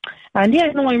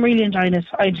really enjoying it.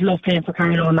 I just love playing for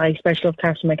Carlow, and I especially love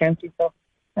captaining my county, so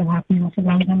I'm happy enough as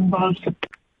long as I'm involved.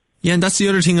 Yeah, and that's the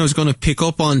other thing I was going to pick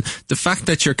up on, the fact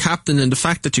that you're captain and the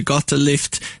fact that you got to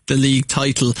lift the league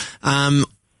title.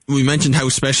 We mentioned how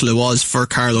special it was for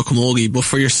Carlow Camogie, but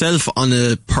for yourself on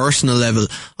a personal level,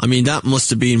 I mean, that must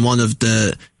have been one of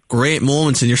the great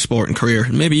moments in your sporting career,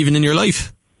 maybe even in your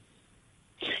life.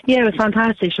 Yeah, it was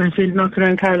fantastic. I've been knocking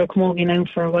around Carlow Camogie now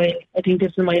for a while. I think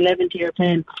this is my 11th year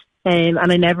playing, and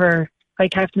I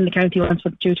captained the county once,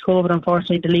 but due to COVID,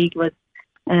 unfortunately, the league was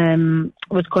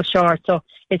cut short. So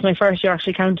it's my first year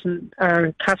actually captaining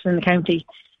the county,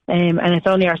 and it's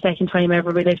only our second time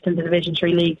ever we lifted the Division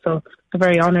 3 League. So I'm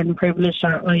very honoured and privileged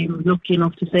that I'm lucky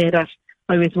enough to say that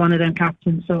I was one of them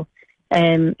captains. So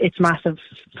it's massive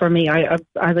for me. As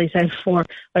I said before,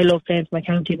 I love playing for my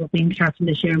county, but being the captain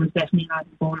this year was definitely an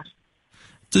added bonus.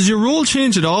 Does your role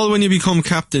change at all when you become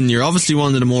captain? You're obviously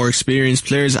one of the more experienced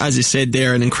players, as you said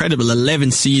there, an incredible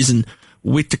 11th season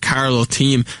with the Carlow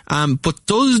team. But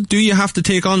do you have to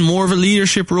take on more of a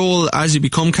leadership role as you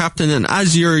become captain and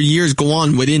as your years go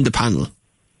on within the panel?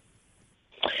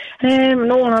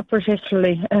 No, not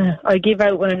particularly. I give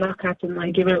out when I'm not captain.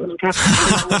 I give out when I'm captain.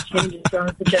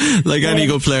 Like any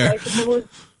good player.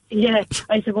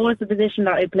 I suppose the position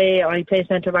that I play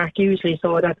centre back usually,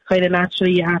 so that's kind of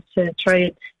naturally you have to try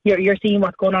it. You're seeing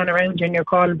what's going on around you and you're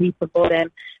calling people, but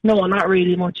no, not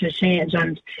really much has changed.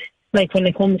 And like when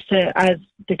it comes to, as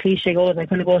the cliche goes, I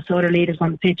kind of go to other leaders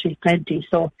on the pitch with plenty.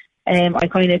 So I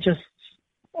kind of just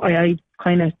I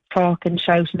kind of talk and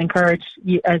shout and encourage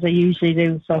as I usually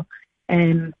do. So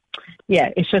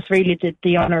it's just really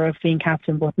the honour of being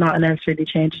captain, but nothing else really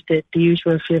changed. The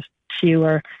usual few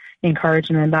are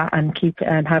encouraging and that, and keep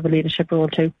and have a leadership role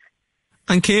too.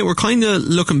 And Kate, we're kind of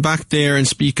looking back there and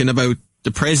speaking about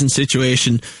the present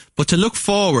situation, but to look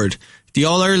forward, the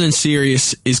All-Ireland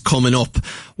series is coming up.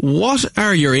 What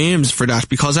are your aims for that?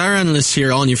 Because our analyst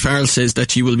here, Anya Farrell, says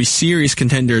that you will be serious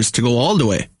contenders to go all the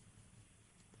way.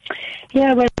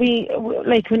 Yeah, well,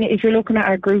 if you're looking at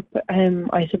our group,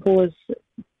 I suppose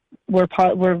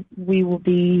we will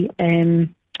be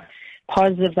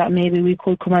positive that maybe we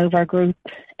could come out of our group.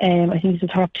 I think it's the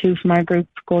top 2 from our group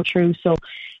go through. So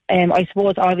I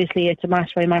suppose obviously it's a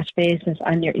match by match basis,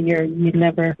 and you'd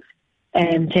never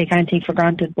take anything for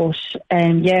granted. But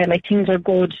things are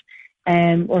good.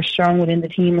 We're strong within the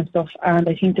team and stuff, and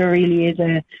I think there really is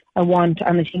a want,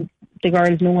 and I think the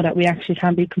girls know that we actually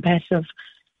can be competitive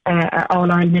at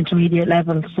All-Ireland intermediate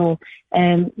level. So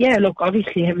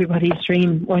obviously everybody's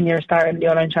dream when you're starting the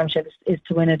All-Ireland Championship is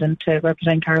to win it and to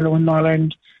represent Carlow in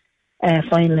All-Ireland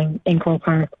final in Croke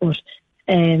Park. But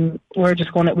we'll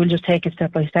just take it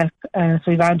step by step. So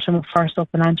we've Antrim first up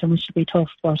in Antrim, which should be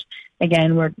tough, but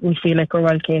again we feel like we're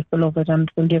well capable of it,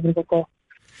 and we'll give it a good go.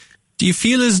 Do you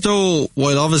feel as though,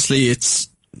 while obviously it's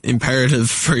imperative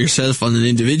for yourself on an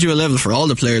individual level, for all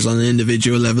the players on an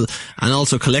individual level, and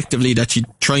also collectively that you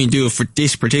try and do it for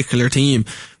this particular team,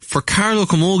 for Carlow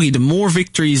Camogie, the more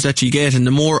victories that you get and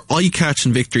the more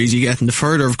eye-catching victories you get, and the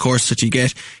further of course that you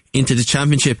get into the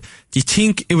championship, do you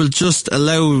think it will just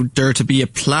allow there to be a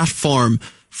platform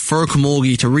for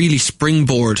Camogie to really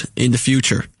springboard in the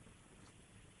future?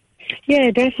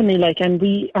 Yeah, definitely.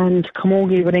 And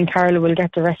Camogie within Carlow will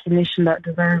get the recognition that it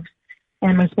deserves.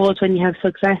 I suppose when you have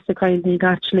success,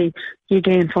 you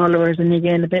gain followers and you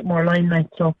gain a bit more limelight.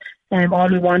 So all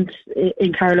we want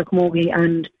in Carlow Camogie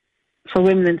and for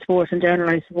women in sports in general,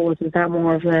 I suppose, is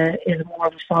more of a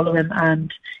following,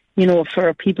 and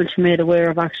for people to be made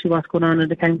aware of actually what's going on in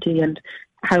the county and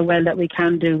how well that we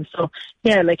can do. So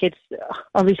it's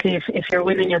obviously if you're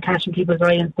winning, you're catching people's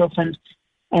eye and stuff,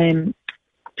 and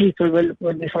people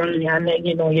will be following you,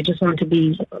 and you just want to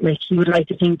be you would like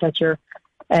to think that you're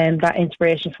that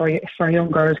inspiration for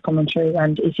young girls coming through,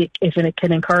 and if it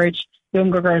can encourage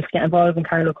younger girls to get involved in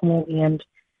Carlow Camogie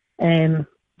and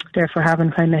therefore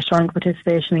having kind of strong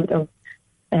participation of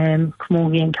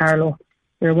Camogie and Carlow,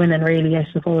 you're winning really, I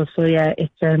suppose. So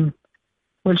it's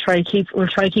we'll try keep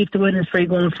the winning streak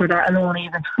going for that alone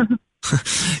even.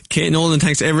 Kate Nolan,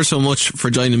 thanks ever so much for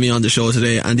joining me on the show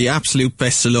today, and the absolute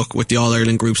best of luck with the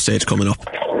All-Ireland group stage coming up.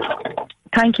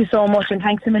 Thank you so much, and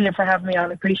thanks a million for having me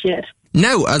on. I appreciate it.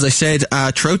 Now, as I said,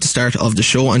 throughout the start of the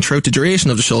show and throughout the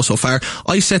duration of the show so far,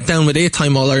 I sat down with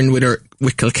 8-time All-Ireland winner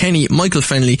with Kilkenny, Michael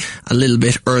Fennelly, a little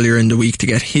bit earlier in the week to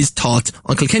get his thoughts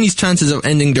on Kilkenny's chances of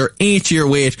ending their 8-year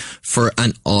wait for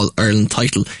an All-Ireland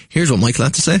title. Here's what Michael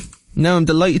had to say. Now I'm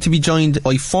delighted to be joined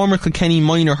by former Kilkenny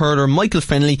minor hurler Michael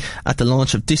Fennelly at the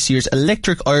launch of this year's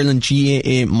Electric Ireland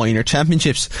GAA Minor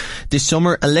Championships. This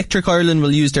summer, Electric Ireland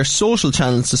will use their social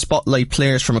channels to spotlight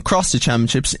players from across the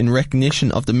championships in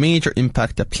recognition of the major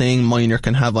impact that playing minor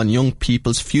can have on young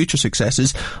people's future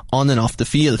successes on and off the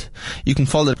field. You can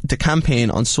follow the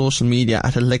campaign on social media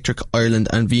at Electric Ireland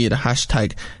and via the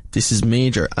hashtag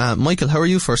 #ThisIsMajor. Michael, how are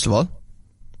you first of all?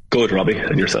 Good, Robbie,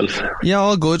 and yourself? Yeah,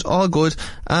 all good.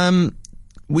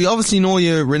 We obviously know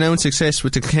your renowned success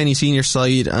with the Kilkenny senior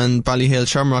side and Ballyhale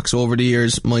Shamrocks over the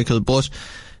years, Michael, but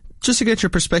just to get your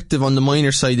perspective on the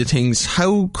minor side of things,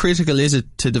 how critical is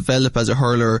it to develop as a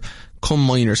hurler come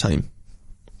minor time?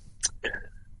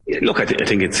 Look, I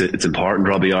think it's important,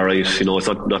 Robbie, alright. It's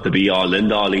not the be all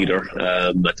end all either.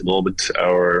 At the moment,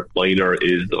 our minor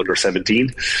is under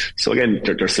 17. So again,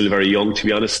 they're still very young, to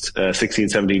be honest, 16,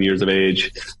 17 years of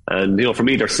age. And, for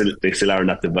me, they still are in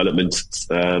that development,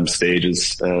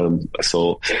 stages.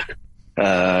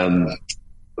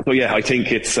 But yeah, I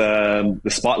think it's the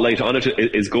spotlight on it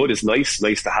is good. It's nice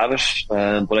to have it.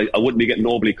 But I wouldn't be getting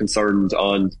overly concerned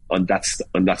on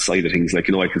that side of things. I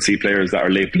can see players that are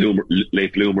late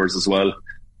bloomers as well.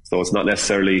 So it's not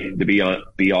necessarily the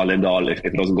be all end all if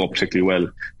it doesn't go particularly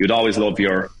well. You'd always love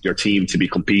your team to be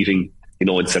competing,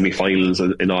 in semi-finals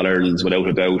in All Irelands without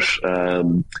a doubt.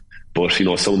 But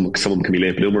some of them can be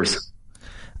late bloomers.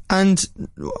 And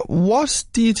what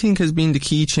do you think has been the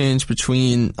key change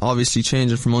between obviously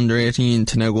changing from under 18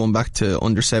 to now going back to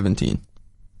under 17?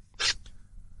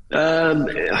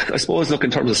 I suppose, in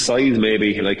terms of size,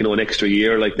 maybe an extra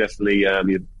year, definitely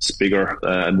it's bigger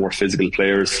and more physical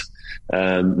players.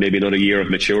 Maybe another year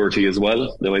of maturity as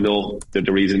well. Now I know that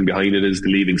the reason behind it is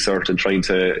the leaving cert and trying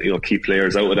to keep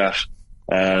players out of that.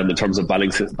 In terms of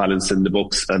balancing the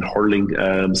books and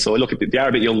hurling. So look, they are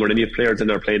a bit younger, and you have players in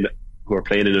there who are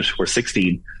playing in it who are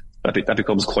 16. That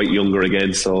becomes quite younger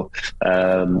again. So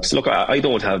look, I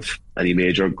don't have any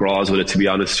major graws with it, to be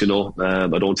honest. I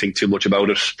don't think too much about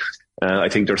it. I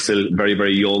think they're still very,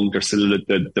 very young. They're still at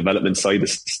the development side of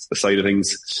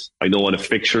things. I know on a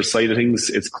fixture side of things,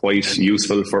 it's quite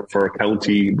useful for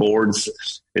county boards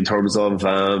in terms of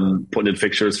putting in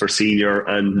fixtures for senior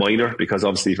and minor, because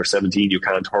obviously for 17 you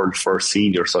can't hurl for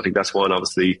senior. So I think that's one,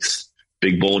 obviously,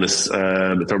 big bonus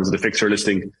in terms of the fixture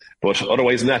listing. But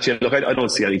otherwise than that, yeah, look, I don't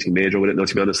see anything major with it now,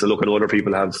 to be honest. So look, I know other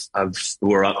people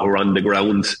who are on the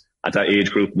ground at that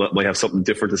age group might have something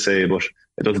different to say, but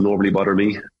it doesn't normally bother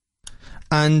me.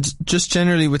 And just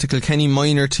generally with the Kilkenny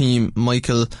minor team,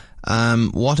 Michael,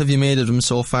 what have you made of them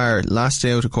so far? Last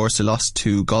day out, of course, they lost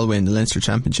to Galway in the Leinster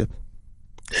Championship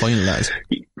final, that is.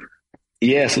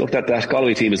 Yes, look, that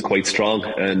Galway team is quite strong,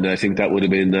 and I think that would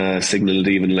have been signalled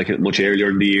even like much earlier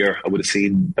in the year. I would have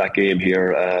seen that game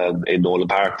here in Nolan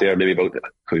Park there, maybe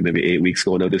 8 weeks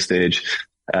ago now at this stage,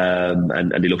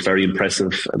 and they look very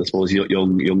impressive. And I suppose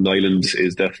young Nyland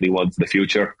is definitely one for the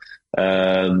future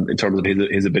in terms of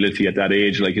his ability at that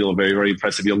age. Like, very, very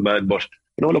impressive young man. But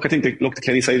look, I think the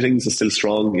Kenny side of things is still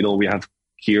strong. We have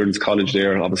Kieran's College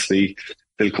there, obviously,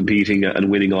 still competing and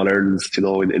winning All Irelands, in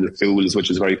the Fools, which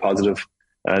is very positive.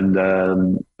 And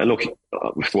look,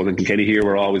 I suppose in Kilkenny here,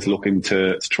 we're always looking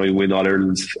to try and win All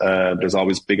Irelands. There's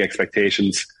always big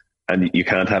expectations, and you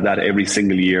can't have that every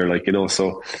single year,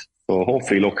 So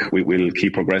hopefully, look, we'll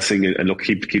keep progressing and look,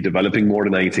 keep developing more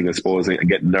than anything, I suppose, and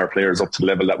getting our players up to the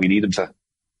level that we need them to.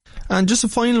 And just a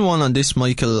final one on this,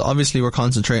 Michael. Obviously, we're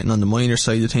concentrating on the minor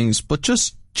side of things, but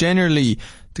just generally,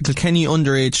 the Kilkenny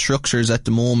underage structures at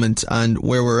the moment and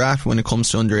where we're at when it comes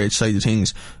to underage side of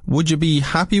things, would you be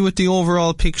happy with the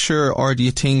overall picture, or do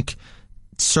you think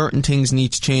certain things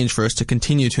need to change for us to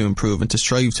continue to improve and to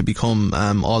strive to become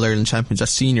All-Ireland champions at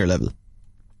senior level?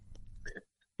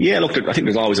 Yeah, look, I think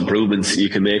there's always improvements you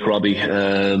can make, Robbie.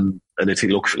 And I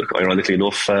think, look, ironically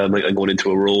enough, I'm going into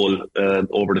a role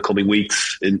over the coming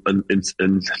weeks in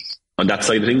on that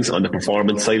side of things, on the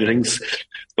performance side of things.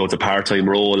 So it's a part-time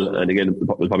role, and again,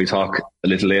 we'll probably talk a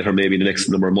little later, maybe in the next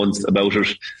number of months, about it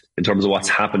in terms of what's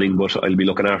happening. But I'll be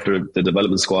looking after the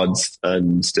development squads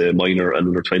and the minor and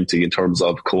under 20 in terms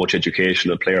of coach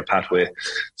education and player pathway.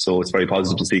 So it's very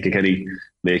positive to see Kilkenny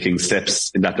making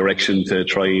steps in that direction to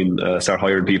try and start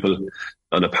hiring people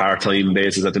on a part-time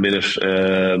basis at the minute,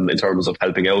 in terms of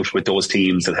helping out with those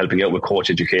teams and helping out with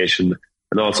coach education,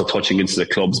 and also touching into the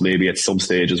clubs maybe at some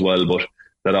stage as well. But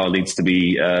that all needs to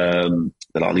be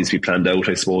planned out,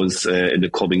 I suppose, in the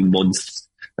coming months.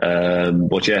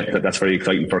 But yeah, that's very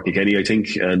exciting for Kilkenny, I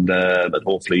think, and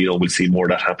hopefully, we'll see more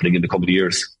of that happening in the coming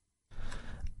years.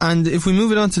 And if we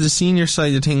move it on to the senior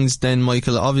side of things then,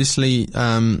 Michael, obviously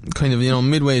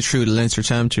midway through the Leinster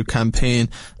Championship campaign,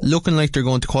 looking like they're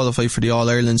going to qualify for the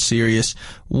All-Ireland series.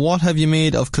 What have you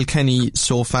made of Kilkenny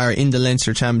so far in the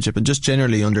Leinster Championship and just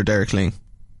generally under Derek Lyng?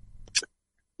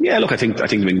 Yeah, look, I think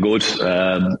they've been good.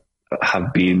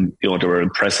 Have been, they were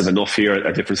impressive enough here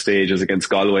at different stages against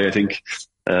Galway, I think.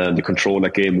 They controlled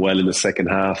that game well in the second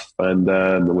half, and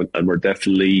we're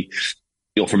definitely,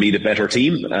 for me, the better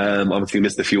team. Obviously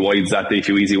missed a few wides that day, a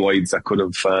few easy wides that could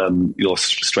have,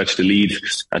 stretched the lead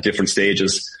at different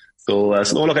stages. So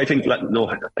look, I think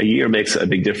a year makes a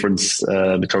big difference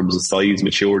in terms of size,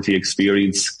 maturity,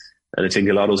 experience, and I think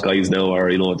a lot of those guys now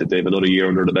are, that they have another year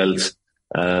under the belt.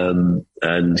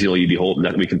 And you'd be hoping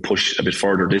that we can push a bit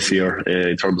further this year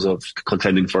in terms of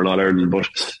contending for an All-Ireland. But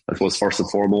I suppose first and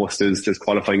foremost is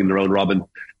qualifying in the round robin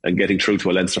and getting through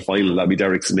to a Leinster final. That'll be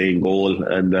Derek's main goal,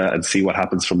 and see what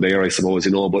happens from there, I suppose.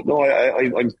 But no,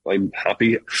 I'm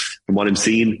happy from what I'm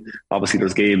seeing. Obviously,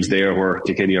 there's games there where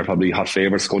Kilkenny are probably hot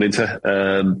favourites going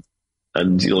into.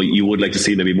 And you would like to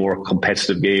see maybe more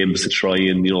competitive games to try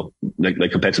and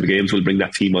like competitive games will bring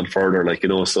that team on further.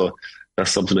 So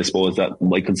that's something, I suppose, that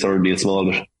might concern me a small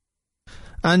bit.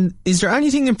 And is there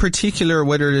anything in particular,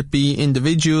 whether it be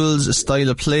individuals, a style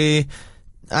of play,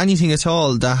 anything at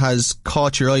all that has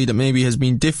caught your eye that maybe has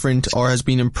been different or has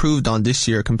been improved on this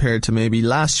year compared to maybe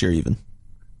last year even?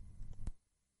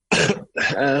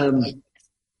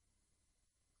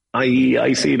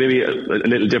 I see maybe a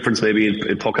little difference maybe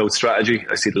in puck out strategy.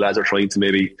 I see the lads are trying to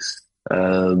maybe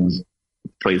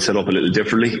try and set up a little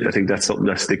differently. I think that's something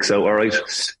that sticks out. All right,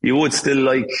 you would still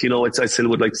I still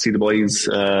would like to see the boys,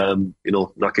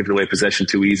 not giving away possession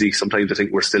too easy. Sometimes I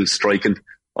think we're still striking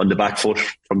on the back foot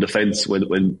from defence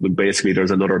when basically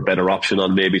there's another better option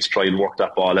on maybe to try and work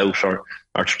that ball out or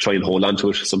to try and hold on to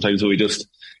it. Sometimes we just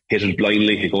hit it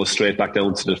blindly, it goes straight back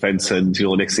down to the defence, and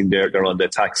next thing they're on the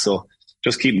attack. So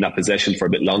just keeping that possession for a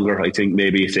bit longer, I think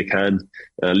maybe if they can.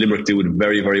 Limerick do it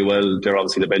very, very well. They're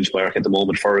obviously the benchmark at the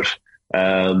moment for it.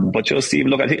 But just even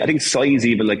look, I think size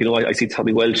even, I see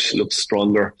Tommy Welch looks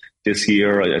stronger this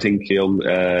year. I think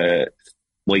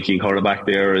Mikey and cornerback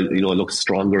there, looks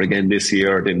stronger again this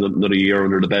year. They've another year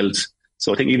under the belt.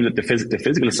 So I think even the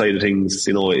physical side of things,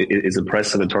 is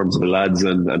impressive in terms of the lads,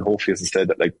 and hopefully, as I said,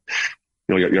 that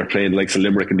you're playing like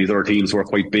Limerick and these other teams who are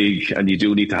quite big, and you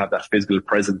do need to have that physical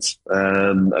presence,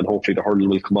 and hopefully the hurling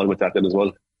will come on with that then as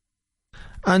well.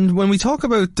 And when we talk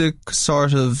about the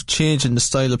sort of change in the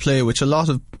style of play, which a lot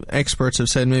of experts have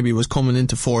said maybe was coming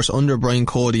into force under Brian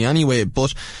Cody anyway,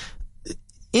 but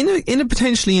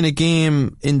potentially in a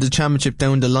game in the championship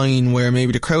down the line where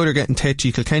maybe the crowd are getting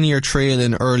tetchy, Kilkenny are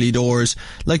trailing early doors,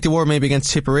 like they were maybe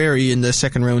against Tipperary in the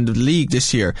second round of the league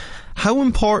this year. How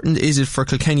important is it for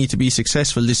Kilkenny to be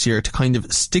successful this year to kind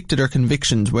of stick to their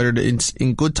convictions, whether it's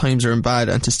in good times or in bad,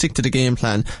 and to stick to the game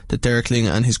plan that Derek Lyng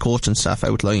and his coaching staff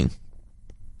outline?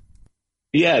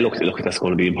 Yeah, look, that's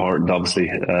going to be important, obviously.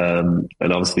 And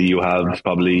obviously you have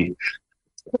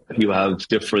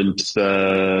different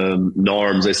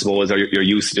norms, I suppose, or you're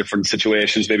used to different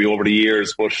situations maybe over the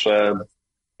years. But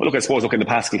look, I suppose, in the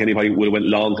past, Kilkenny would have went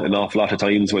long an awful lot of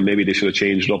times when maybe they should have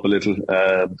changed it up a little.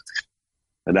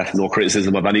 And that's no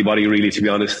criticism of anybody, really, to be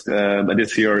honest. And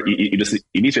this year, you need to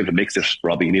be able to mix it,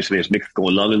 Robbie. You need to be able to mix it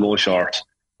going long and going short.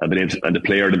 And the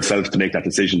player themselves to make that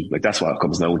decision. Like, that's what it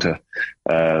comes down to.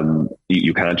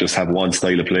 You can't just have one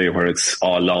style of play where it's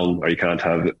all long, or you can't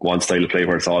have one style of play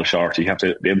where it's all short. You have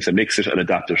to be able to mix it and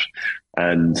adapt it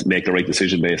and make the right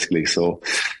decision, basically. So,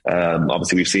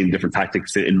 obviously we've seen different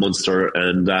tactics in Munster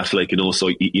and that, so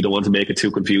you don't want to make it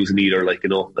too confusing either.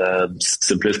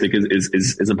 Simplistic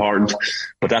is important,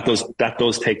 but that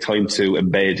does take time to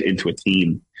embed into a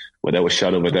team, without a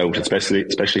shadow of a doubt, especially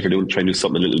if you're trying to do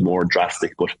something a little more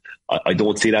drastic. But I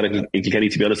don't see that in Kilkenny,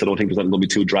 to be honest. I don't think there's nothing going to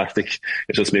be too drastic.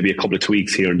 It's just maybe a couple of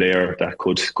tweaks here and there that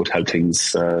could help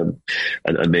things and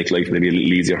make life maybe a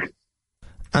little easier.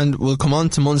 And we'll come on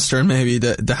to Munster and maybe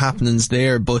the happenings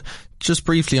there, but just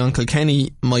briefly on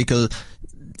Kilkenny, Michael,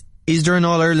 is there an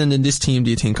All-Ireland in this team,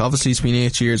 do you think? Obviously it's been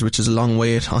 8 years, which is a long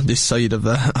wait on this side of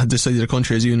the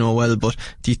country, as you know well, but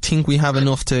do you think we have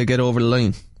enough to get over the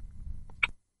line?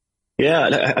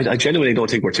 Yeah, I genuinely don't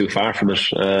think we're too far from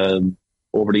it.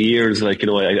 Over the years, I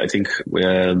think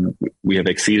we have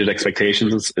exceeded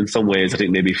expectations in some ways. I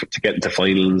think maybe to get into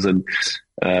finals and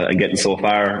getting so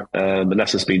far, and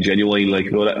that's just been genuine.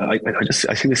 I think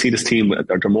I see this team,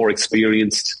 they're more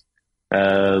experienced.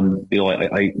 I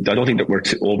don't think that we're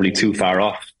overly too far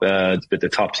off the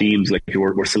top teams.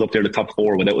 We're still up there in the top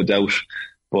four without a doubt.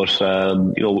 But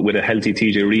with a healthy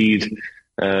TJ Reid,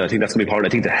 I think that's going to be important. I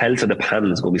think the health of the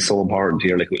panel is going to be so important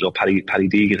here. Paddy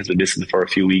Deegan has been missing for a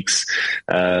few weeks.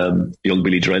 Young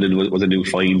Billy Drennan was a new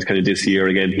find kind of this year.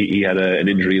 Again, he had an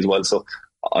injury as well. So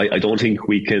I don't think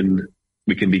we can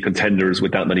be contenders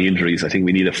with that many injuries. I think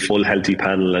we need a full healthy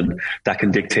panel, and that can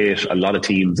dictate a lot of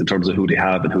teams in terms of who they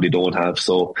have and who they don't have.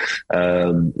 So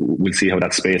we'll see how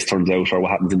that space turns out, or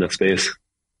what happens in that space.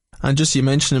 And just, you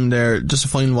mentioned him there, just a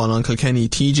final one on Kilkenny,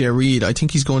 TJ Reid. I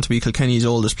think he's going to be Kilkenny's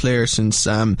oldest player since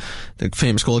the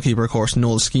famous goalkeeper, of course,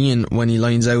 Noel Skehan, when he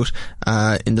lines out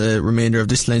in the remainder of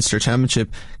this Leinster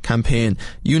Championship campaign.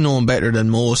 You know him better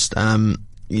than most.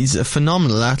 He's a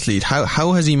phenomenal athlete.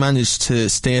 How has he managed to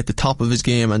stay at the top of his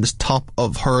game and the top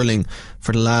of hurling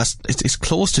for the last, it's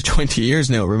close to 20 years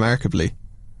now, remarkably?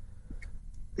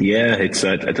 Yeah, it's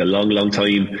a long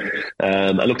time.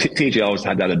 And look, TJ always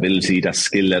had that ability, that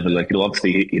skill level.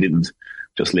 Obviously he didn't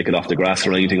just lick it off the grass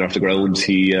or anything off the ground.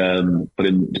 He put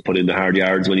in the hard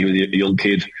yards when he was a young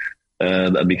kid,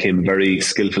 and became very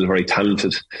skillful, very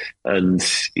talented. And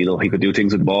he could do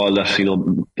things with the ball that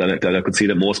I could see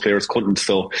that most players couldn't.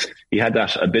 So he had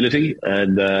that ability,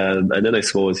 and then I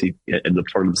suppose he ended up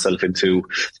turning himself into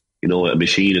a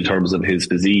machine in terms of his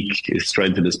physique, his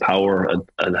strength and his power,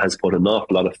 and has put an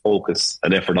awful lot of focus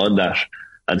and effort on that,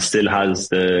 and still has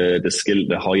the skill,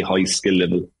 the high skill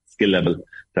level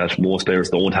that most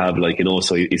players don't have.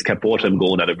 So he's kept both of them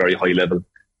going at a very high level.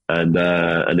 And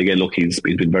again, look, he's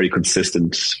been very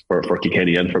consistent for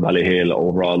Kilkenny and for Ballyhale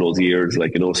over all those years.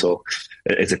 So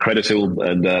it's a credit to him,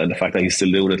 and the fact that he's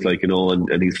still doing it,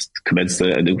 and he's commenced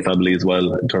a new family as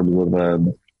well in terms of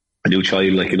a new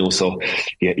child, so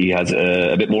he has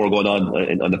a bit more going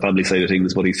on the family side of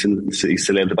things, but he's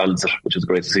still able to balance it, which is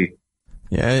great to see.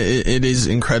 Yeah, it is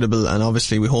incredible, and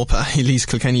obviously we hope he leads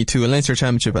Kilkenny to a Leinster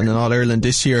Championship and an All-Ireland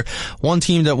this year. One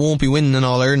team that won't be winning an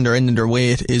All-Ireland or ending their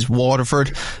wait is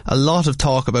Waterford. A lot of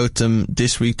talk about them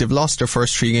this week. They've lost their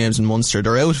first 3 games in Munster.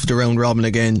 They're out of the round robin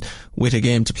again with a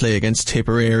game to play against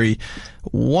Tipperary.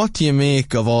 What do you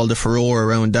make of all the furore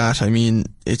around that? I mean,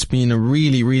 it's been a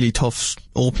really, really tough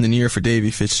opening year for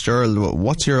Davy Fitzgerald.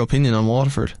 What's your opinion on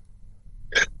Waterford?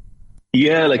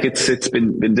 Yeah, it's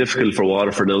been difficult for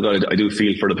Waterford now. I do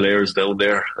feel for the players down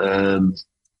there.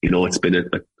 It's been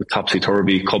a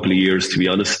topsy-turvy couple of years, to be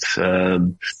honest.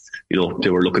 they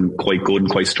were looking quite good and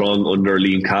quite strong under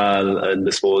Liam Cahill, and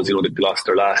I suppose, they lost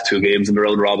their last 2 games in the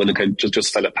round robin and kind of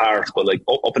just fell apart. But like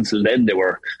up until then, they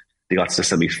got to the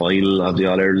semi-final of the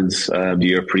All-Irelands the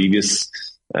year previous.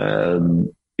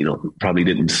 Probably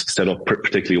didn't set up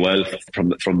particularly well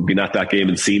from being at that game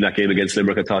and seeing that game against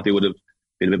Limerick. I thought they would have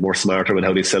been a bit more smarter with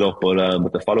how they set up. But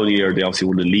the following year, they obviously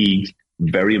won the league.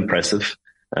 Very impressive.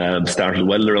 Started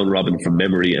well in the round robin from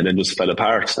memory, and then just fell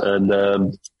apart.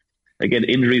 And again,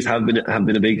 injuries have been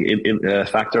a big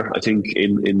factor, I think,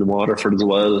 in Waterford as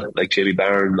well. Like Jamie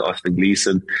Barron, Austin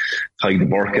Gleeson, Heidi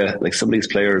Burka. Like some of these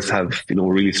players have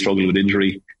really struggled with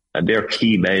injury, and they're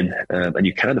key men, and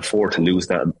you can't afford to lose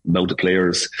that amount of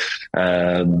players.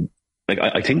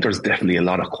 I think there's definitely a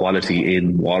lot of quality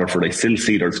in Waterford. I still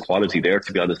see there's quality there,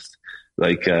 to be honest.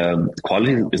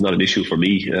 Quality is not an issue for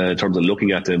me in terms of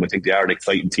looking at them. I think they are an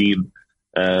exciting team.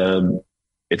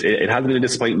 It has been a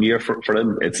disappointing year for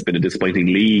them. It's been a disappointing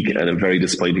league and a very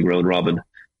disappointing round robin.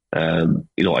 I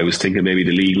was thinking maybe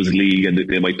the league was a league and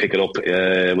they might pick it up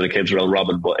when it came to round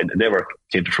robin, but it never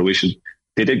came to fruition.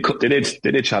 They did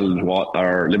challenge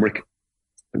Limerick.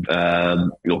 They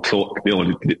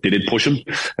did push them,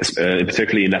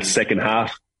 particularly in that second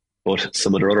half. But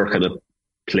some of their other kind of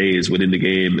plays within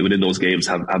those games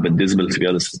have been dismal, to be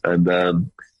honest.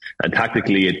 And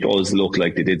tactically, it does look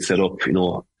like they did set up.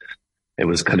 It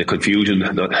was kind of confusion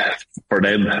for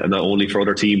them, and not only for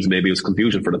other teams. Maybe it was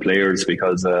confusion for the players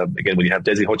because, again, when you have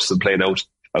Desi Hutchison playing out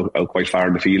quite far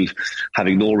in the field,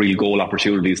 having no real goal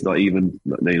opportunities, not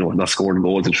scoring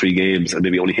goals in 3 games, and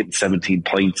maybe only hitting 17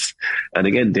 points. And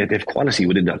again, they have quality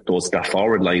within that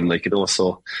forward line,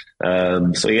 So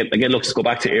again, look, just go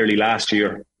back to early last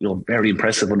year. Very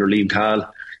impressive under Liam Cahill.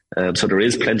 So there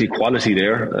is plenty of quality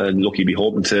there, and look, you'd be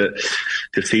hoping to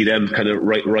see them kind of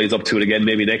rise up to it again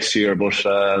maybe next year. But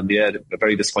a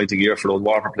very disappointing year for those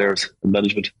Waterford players and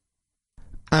management.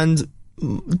 And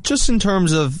just in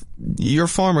terms of your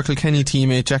former Kilkenny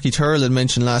teammate Jackie Turrell had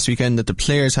mentioned last weekend that the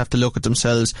players have to look at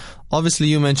themselves. Obviously,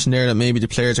 you mentioned there that maybe the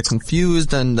players are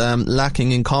confused and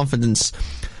lacking in confidence.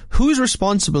 Who's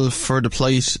responsible for the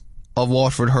plight of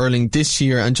Waterford hurling this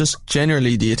year, and just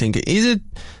generally, do you think? Is it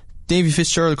Davy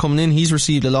Fitzgerald coming in? He's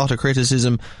received a lot of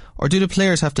criticism. Or do the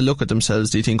players have to look at themselves,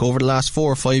 do you think? Over the last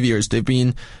 4 or 5 years, they've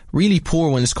been really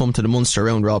poor when it's come to the Munster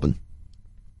round robin.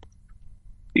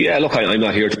 Yeah, look, I'm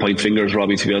not here to point fingers,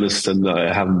 Robbie, to be honest, and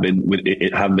I haven't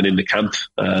been in the camp,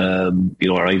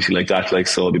 or anything like that.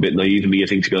 So it'd be a bit naive of me, I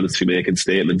think, to be honest, to be making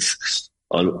statements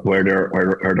on where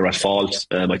they're at fault.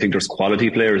 I think there's quality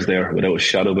players there, without a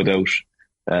shadow of a doubt.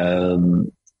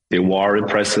 They were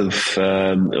impressive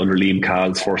under Liam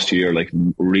Cahill's first year,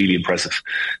 really impressive.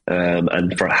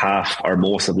 And for half or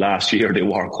most of last year, they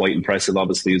were quite impressive,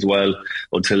 obviously, as well,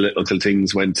 until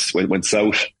things went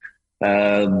south.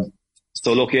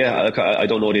 So look, I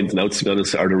don't know the ins and outs, to be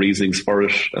honest, or the reasonings for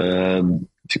it.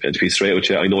 To be straight with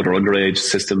you, I know their underage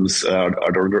systems, or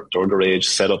their underage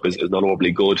setup is not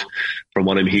overly good from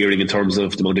what I'm hearing in terms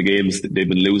of the amount of games that they've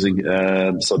been losing.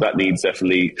 So that needs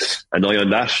definitely an eye on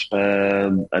that.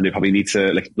 And they probably need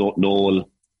to,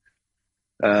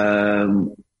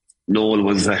 Noel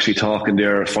was actually talking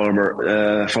there,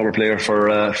 former player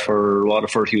for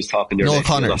Waterford. He was talking there. Noel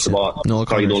Connors. Noel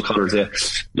Connors. Yeah.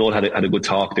 Noel had a good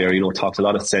talk there. Talked a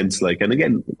lot of sense. And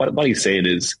again, what he's saying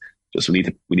is just we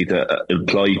need to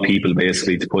employ people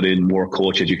basically to put in more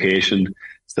coach education,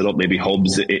 set up maybe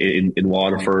hubs in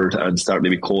Waterford and start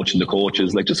maybe coaching the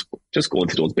coaches. Just go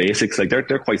into those basics. They're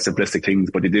quite simplistic things,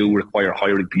 but they do require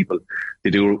hiring people.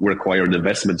 They do require an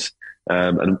investment.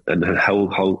 And how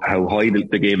high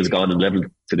the game has gone and level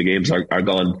to the games are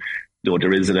gone,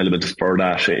 there is an element for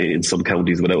that in some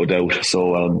counties, without a doubt.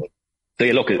 So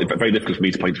look, it's very difficult for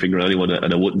me to point the finger at anyone,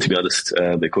 and I wouldn't, to be honest.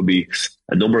 It could be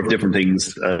a number of different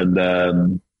things,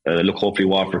 and look, hopefully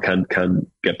Waterford can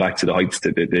get back to the heights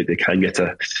that they can get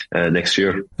to next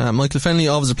year. Michael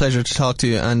Fennelly, always a pleasure to talk to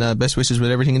you, and best wishes with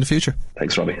everything in the future.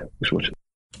 Thanks, Robbie. Thanks so much.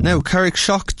 Now,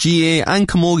 Carrickshock GAA and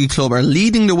Camogie Club are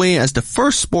leading the way as the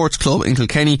first sports club in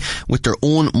Kilkenny with their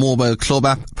own mobile club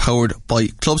app powered by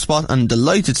ClubSpot. I'm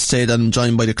delighted to say that I'm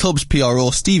joined by the club's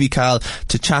PRO, Stevie Cahill,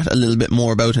 to chat a little bit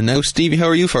more about it now. Stevie, how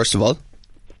are you, first of all?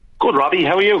 Good, Robbie.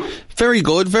 How are you? Very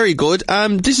good, very good.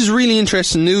 This is really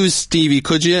interesting news, Stevie.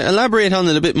 Could you elaborate on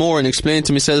it a bit more and explain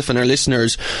to myself and our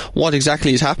listeners what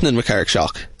exactly is happening with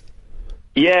Carrickshock?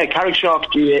 Yeah,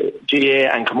 Carrickshock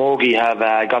GAA and Camogie have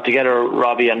got together,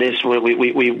 Robbie, on this.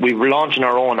 We're launching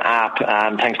our own app,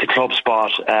 thanks to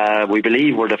ClubSpot. We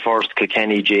believe we're the first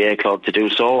Kilkenny GAA club to do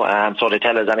so, so they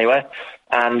tell us anyway.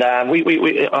 And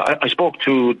I spoke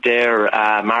to their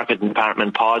marketing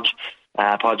department, Podge,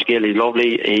 Podge Gill, he's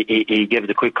lovely. He gave us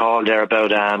a quick call there about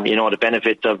the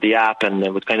benefits of the app, and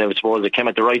it was kind of, I suppose, it came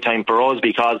at the right time for us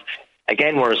because,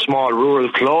 again, we're a small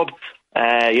rural club.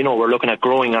 We're looking at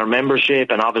growing our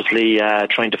membership and obviously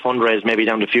trying to fundraise maybe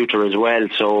down the future as well.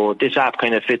 So this app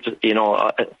kind of fits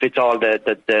all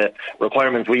the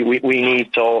requirements we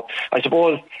need. So I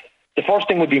suppose the first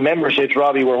thing would be memberships,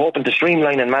 Robbie. We're hoping to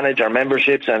streamline and manage our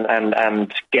memberships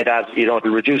and get at, to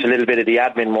reduce a little bit of the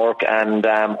admin work and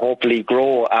hopefully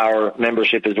grow our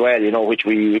membership as well, which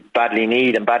we badly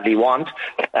need and badly want,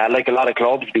 like a lot of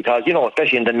clubs, because,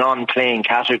 especially in the non-playing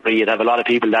category, you'd have a lot of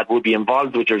people that would be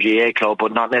involved with your GAA club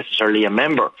but not necessarily a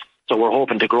member. So we're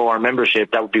hoping to grow our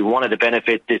membership. That would be one of the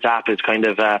benefits. This app is kind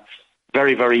of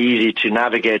very, very easy to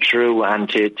navigate through and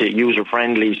to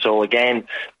user-friendly. So again,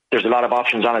 there's a lot of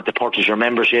options on it to purchase your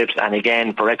memberships, and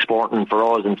again, for exporting for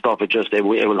us and stuff, it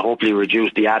will hopefully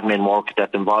reduce the admin work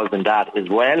that's involved in that as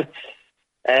well.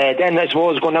 Then I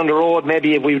suppose going down the road,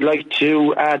 maybe if we'd like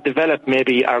to develop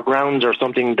maybe our grounds or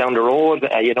something down the road,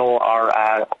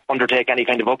 or undertake any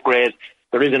kind of upgrade,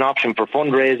 there is an option for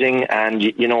fundraising, and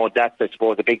that's, I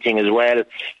suppose, a big thing as well.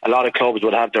 A lot of clubs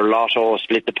would have their lotto,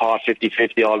 split the pot,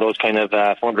 50-50, all those kind of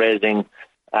fundraising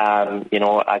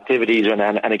activities,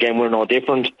 and again, we're no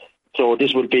different. So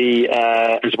this would be,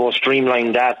 I suppose,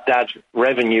 streamline that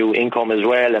revenue income as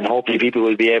well, and hopefully people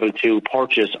will be able to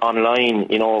purchase online,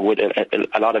 with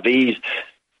a lot of ease.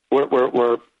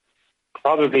 We're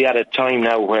probably at a time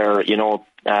now where,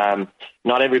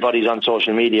 not everybody's on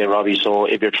social media, Robbie, so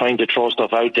if you're trying to throw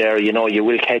stuff out there, you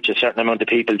will catch a certain amount of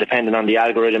people depending on the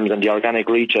algorithms and the organic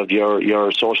reach of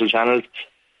your social channels.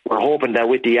 We're hoping that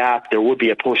with the app there would be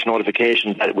a push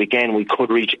notification that we could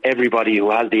reach everybody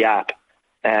who has the app,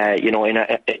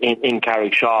 in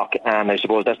Carrickshock, and I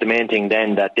suppose that's the main thing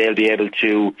then, that they'll be able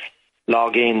to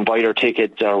log in, buy their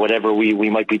tickets or whatever we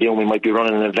might be doing. We might be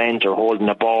running an event or holding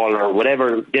a ball or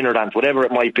whatever, dinner dance, whatever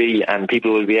it might be, and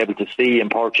people will be able to see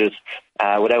and purchase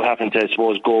without having to, I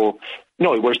suppose, go.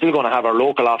 No, we're still going to have our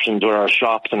local options with our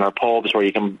shops and our pubs where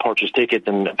you can purchase tickets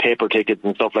and paper tickets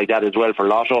and stuff like that as well for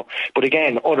Lotto. But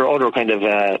again, other kind of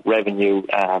revenue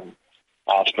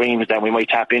streams that we might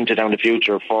tap into down the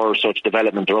future for such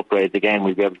development or upgrades. Again,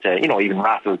 we'll be able to, even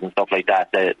raffles and stuff like that,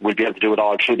 we'll be able to do it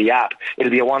all through the app.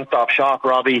 It'll be a one-stop shop,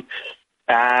 Robbie.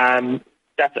 I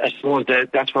suppose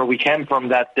that's where we came from,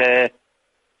 that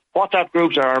WhatsApp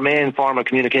groups are our main form of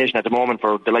communication at the moment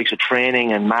for the likes of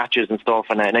training and matches and stuff.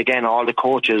 And again, all the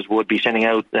coaches would be sending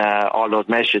out all those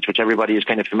messages, which everybody is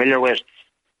kind of familiar with.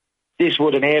 This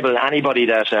would enable anybody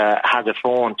that has a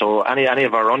phone, so any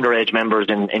of our underage members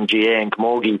in GAA and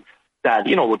Camogie that,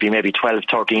 would be maybe 12,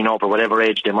 13 up or whatever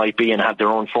age they might be and have their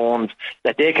own phones,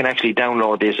 that they can actually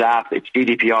download this app. It's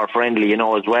GDPR friendly, as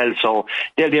well. So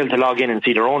they'll be able to log in and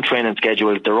see their own training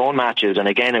schedules, their own matches. And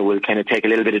again, it will kind of take a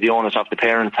little bit of the onus off the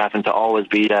parents having to always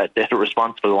be the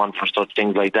responsible one for such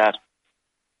things like that.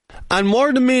 And what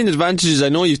are the main advantages? I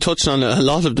know you've touched on a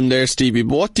lot of them there, Stevie,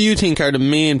 but what do you think are the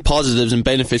main positives and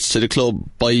benefits to the club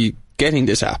by getting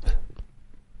this app?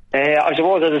 I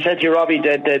suppose, as I said to you, Robbie,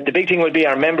 the big thing would be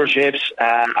our memberships,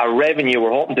 our revenue.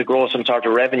 We're hoping to grow some sort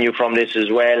of revenue from this as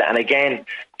well. And again,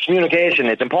 communication.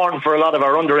 It's important for a lot of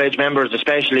our underage members,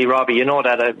 especially, Robbie. You know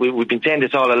that we've been saying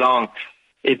this all along.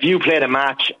 If you played a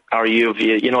match or you've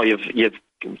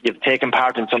taken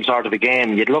part in some sort of a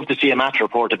game, you'd love to see a match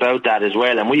report about that as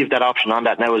well. And we have that option on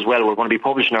that now as well. We're going to be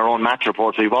publishing our own match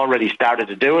reports. We've already started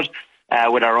to do it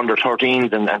with our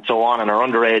under-13s and so on, and our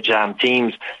underage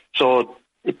teams. So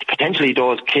potentially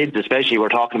those kids, especially we're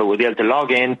talking about, will be able to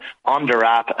log in on their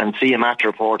app and see a match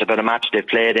report about a match they've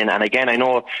played in. And again, I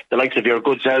know the likes of your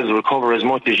good selves will cover as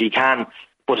much as you can,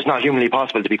 but it's not humanly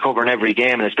possible to be covering every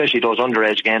game, and especially those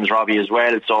underage games, Robbie, as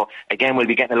well. So again, we'll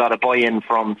be getting a lot of buy-in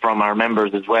from our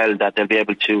members as well, that they'll be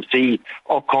able to see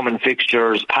upcoming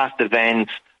fixtures, past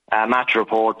events, match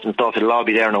reports and stuff. It'll all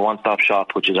be there in a one-stop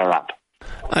shop, which is our app.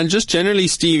 And just generally,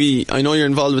 Stevie, I know you're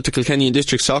involved with the Kilkenny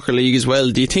District Soccer League as well.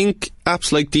 Do you think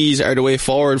apps like these are the way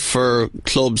forward for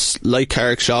clubs like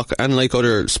Carrickshock and like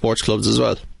other sports clubs as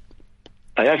well?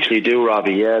 I actually do,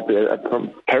 Robbie, yeah.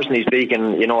 Personally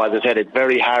speaking, as I said, it's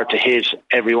very hard to hit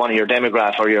every one of your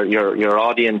demographic or your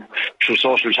audience through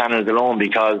social channels alone,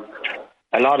 because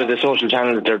a lot of the social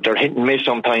channels, they're hit and miss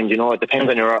sometimes. It depends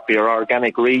on your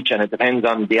organic reach, and it depends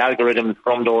on the algorithms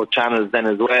from those channels then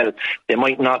as well. They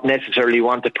might not necessarily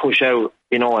want to push out,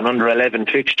 an under-11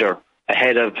 fixture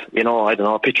ahead of,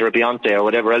 a picture of Beyonce or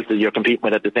whatever else that you're competing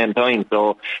with at the same time.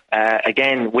 So,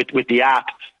 again, with the app,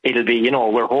 it'll be,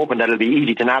 we're hoping that it'll be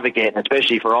easy to navigate, and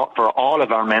especially for all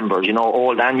of our members,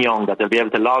 old and young, that they'll be able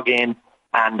to log in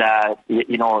and,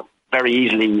 very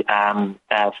easily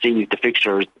see the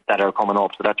fixtures that are coming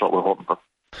up. So that's what we're hoping for.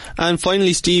 And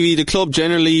finally, Stevie, the club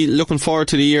generally looking forward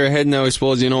to the year ahead now. I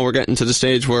suppose, we're getting to the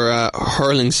stage where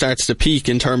hurling starts to peak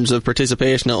in terms of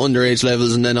participation at underage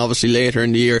levels, and then obviously later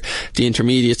in the year the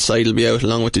intermediate side will be out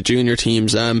along with the junior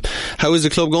teams. How is the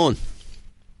club going?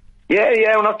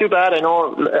 Yeah, we're not too bad. I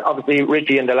know, obviously,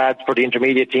 Richie and the lads for the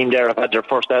intermediate team there have had their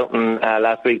first outing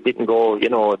last week. Didn't go,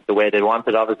 the way they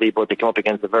wanted, obviously, but they came up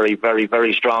against a very, very,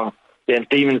 very strong St.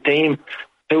 Stephen's team,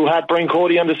 who had Brian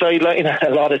Cody on the sideline,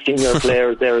 a lot of senior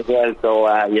players there as well. So,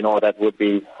 that would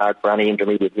be hard for any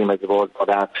intermediate team, I suppose.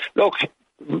 But, look,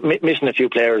 missing a few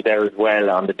players there as well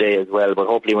on the day as well. But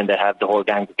hopefully when they have the whole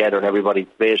gang together and everybody's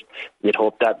fit, you'd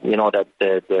hope that,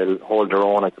 that they'll hold their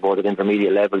own, I suppose, at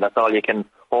intermediate level. That's all you can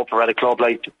hope for at a club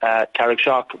like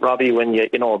Carrickshock, Robbie, when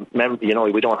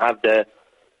we don't have the,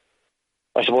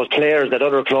 I suppose, players that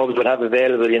other clubs would have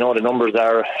available. The numbers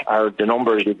are the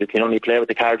numbers. You can only play with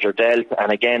the cards you're dealt.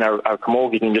 And again, our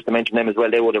Camogie team, just to mention them as well,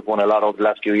 they would have won a lot over the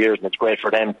last few years, and it's great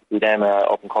for them to see them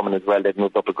up and coming as well. They've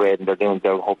moved up a grade, and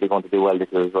they're hopefully going to do well this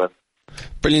year as well.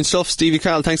 Brilliant stuff, Stevie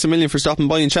Cahill. Thanks a million for stopping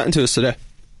by and chatting to us today.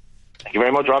 Thank you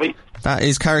very much, Robbie. That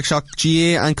is Carrickshock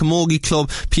GAA and Camogie Club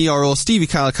PRO Stevie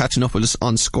Cahill catching up with us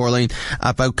on Scoreline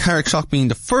about Carrickshock being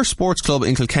the first sports club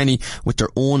in Kilkenny with their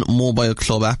own mobile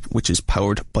club app, which is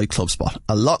powered by ClubSpot.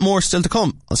 A lot more still to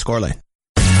come on Scoreline.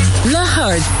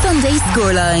 Lahard's Sunday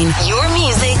Scoreline. Your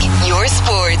music, your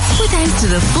sports. With thanks to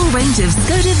the full range of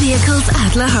Skoda vehicles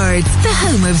at Lahard's, the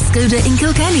home of Skoda in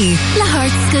Kilkenny.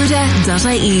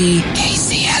 lahardskoda.ie.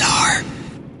 KCLR.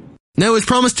 Now, as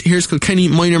promised, here's Kilkenny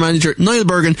minor manager Niall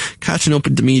Begin catching up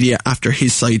with the media after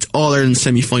his side's All-Ireland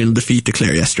semi-final defeat to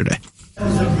Clare yesterday. It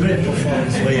was a great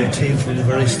performance by your team from the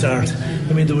very start.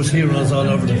 There was heroes all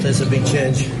over the place, a big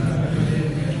change.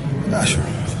 Sure.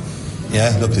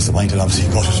 Yeah, look, disappointed, obviously,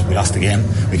 but we lost the game.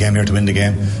 We came here to win the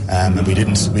game, and we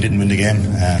didn't win the game.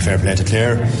 Fair play to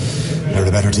Clare. They're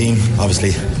the better team.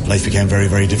 Obviously, life became very,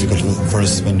 very difficult for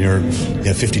us when you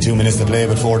have 52 minutes to play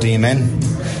with 14 men.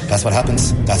 That's what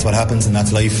happens, and that's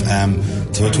life.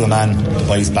 To a man, the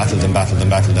boys battled, and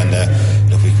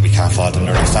look, we can't fault them.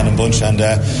 They're an outstanding bunch, and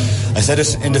I said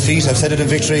it in defeat, I've said it in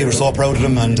victory. We're so proud of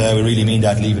them, and we really mean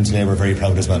that. Leaving today, we're very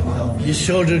proud as well. You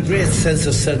showed a great sense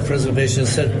of self-preservation,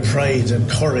 self-pride and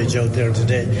courage out there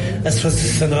today. That's what's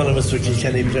synonymous with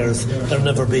Kilkenny players. They're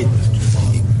never beaten.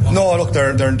 No, look,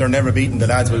 they're never beaten. The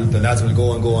lads will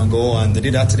go and they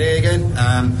did that today again.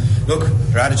 Look,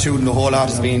 their attitude and the whole lot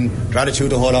has been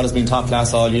top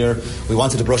class all year. We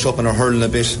wanted to brush up on our hurling a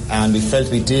bit, and we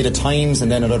felt we did at times, and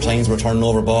then at other times we're turning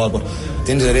over ball. But at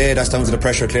the end of the day, that's down to the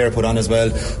pressure Clare put on as well.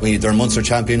 They're Munster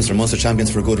champions. They're Munster champions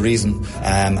for a good reason,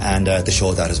 and they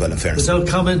showed that as well. In fairness, without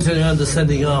commenting on the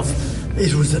sending off,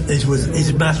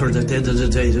 it mattered at the end of the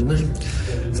day, didn't it?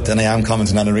 Then I am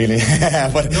commenting on it really.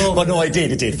 but no, I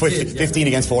did. It did. 15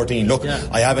 against 14. Look, yeah.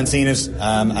 I haven't seen it.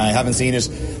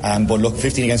 But look,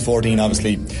 15 against 14,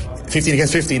 obviously. 15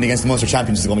 against 15 against the Munster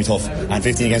champions is going to be tough, and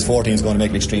 15 against 14 is going to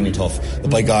make it extremely tough. But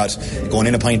by God, going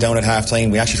in a point down at half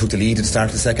time, we actually took the lead at the start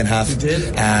of the second half. We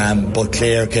did. But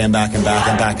Clare came back.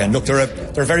 And look, they're a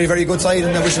very, very good side,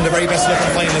 and I wish them the very best luck in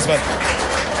the final as well.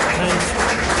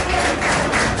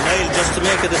 Niall, just to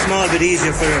make it a small bit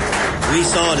easier for you, we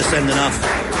saw the sending off.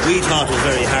 We thought it was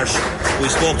very harsh. We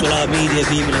spoke to a lot of media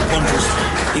people and punters,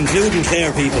 including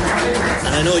Clare people,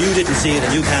 and I know you didn't see it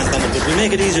and you can't comment, but we'll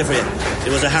make it easier for you.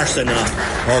 It was a harsh sending off.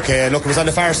 Okay, look, it was on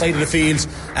the far side of the field.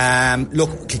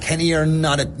 Look, Kilkenny are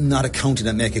not a county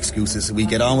that make excuses. We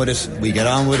get on with it, we go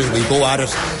at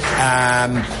it,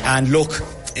 and look,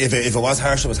 if it was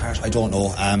harsh, it was harsh. I don't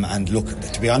know. And look,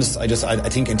 to be honest, I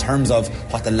think in terms of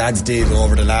what the lads did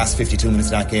over the last 52 minutes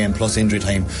of that game, plus injury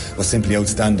time, was simply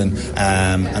outstanding.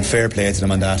 And fair play to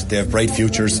them on that. They have bright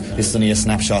futures. This is only a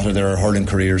snapshot of their hurling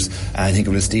careers. And I think it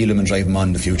will steal them and drive them on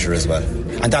in the future as well.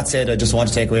 And that said, I just want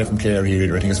to take away from Clare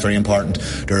here. I think it's very important.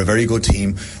 They're a very good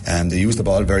team. They use the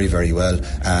ball very, very well.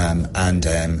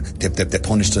 They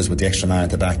punished us with the extra man at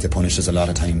the back. They punished us a lot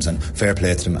of times. And fair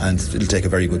play to them. And it'll take a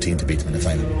very good team to beat them in the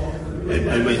final.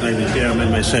 I'm a Clare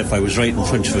man myself. I was right in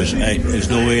front of it. There's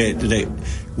no way that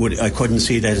I couldn't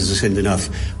see that as a sending off.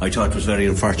 I thought it was very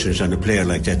unfortunate on a player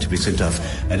like that to be sent off,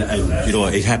 and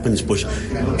it happens, but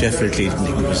definitely didn't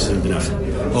think it was sending off.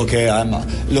 Okay,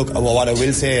 look, what I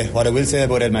will say about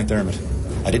Ed McDermott,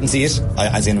 I didn't see it,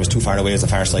 as in it was too far away as a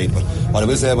far side, but what I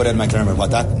will say about Ed McDermott,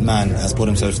 what that man has put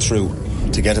himself through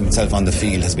to get himself on the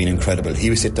field has been incredible. He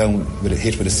was hit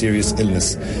with a serious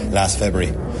illness last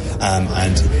February,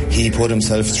 and he put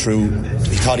himself through,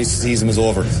 he thought his season was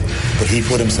over, but he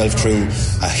put himself through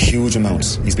a huge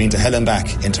amount. He's been to hell and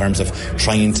back in terms of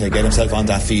trying to get himself on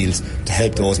that field to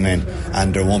help those men,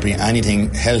 and there won't be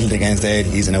anything held against Ed.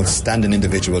 He's an outstanding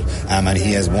individual, and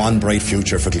he has one bright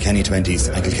future for Kilkenny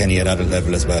 20s and Kilkenny at adult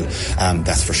level as well,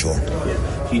 that's for sure.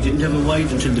 He didn't have a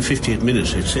wide until the 50th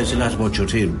minute. It says a lot about your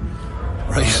team.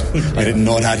 Right. I didn't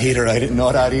know that either.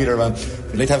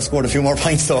 We'd like to have scored a few more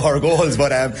points to our goals,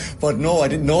 but no, I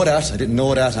didn't know that.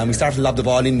 And we started to lob the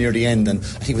ball in near the end, and I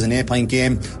think it was an 8-point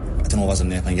game. I don't know, it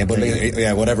wasn't an 8-point game, but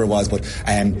yeah, whatever it was. But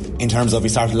in terms of, we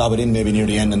started to lob it in maybe near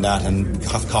the end and that, and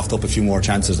coughed up a few more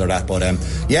chances or that. But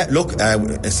yeah, look,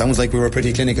 it sounds like we were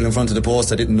pretty clinical in front of the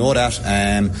post. I didn't know that.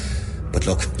 But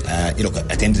look, at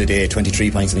the end of the day,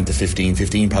 23 points into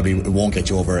 15 probably won't get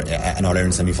you over an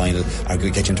All-Ireland semi-final or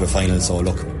get you into a final. So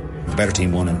look, the better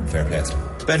team won, and fair play.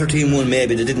 The better team won,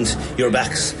 maybe. They didn't, your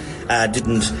backs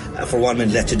didn't for 1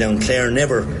 minute let you down. Clare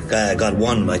never got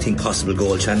one, I think, possible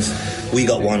goal chance. We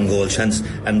got one goal chance.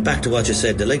 And back to what you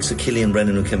said, the likes of Killian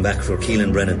Brennan who came back for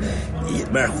Keelan Brennan.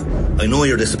 Mark, I know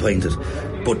you're disappointed,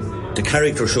 but the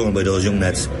character shown by those young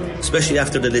lads, especially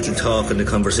after the little talk and the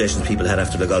conversations people had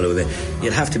after the Galway game,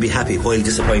 you'd have to be happy while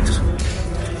disappointed.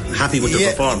 Happy with the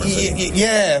performance.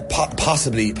 Yeah,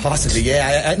 possibly.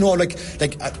 Yeah, no, like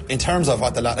in terms of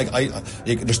what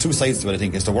there's two sides to it. I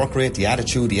think it's the work rate, the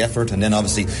attitude, the effort, and then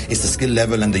obviously it's the skill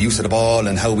level and the use of the ball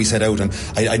and how we set out. And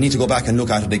I need to go back and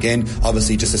look at it again,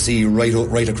 obviously, just to see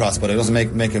right across. But it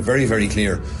doesn't make it very, very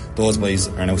clear. Those boys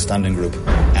are an outstanding group.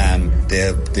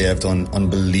 They have done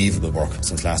unbelievable work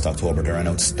since last October. They're an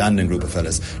outstanding group of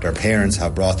fellas. Their parents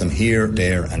have brought them here,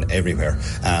 there, and everywhere.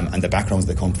 And the backgrounds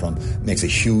they come from makes a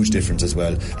huge difference as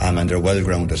well, and they're well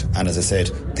grounded, and as I said,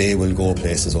 they will go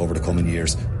places over the coming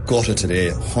years. Gutted today,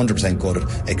 100%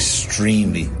 gutted,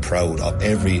 extremely proud of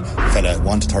every fella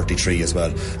 1 to 33 as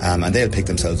well, and they'll pick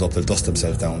themselves up, they'll dust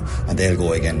themselves down, and they'll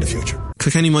go again in the future.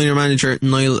 Kilkenny minor manager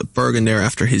Niall Begin there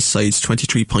after his side's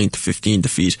 23-point to 15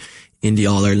 defeat in the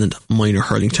All-Ireland Minor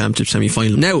Hurling Championship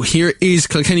semi-final. Now, here is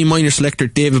Kilkenny minor selector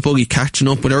David Buggy catching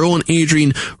up with our own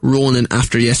Adrian Ronan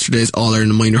after yesterday's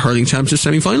All-Ireland Minor Hurling Championship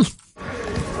semi-final.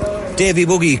 Davy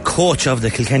Buggy, coach of the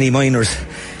Kilkenny Minors,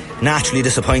 naturally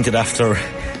disappointed after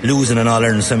losing an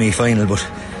All-Ireland semi-final, but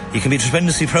you can be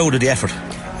tremendously proud of the effort.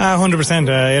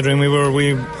 100%, Adrian.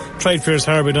 We tried fierce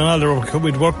hard. We'd done all the work.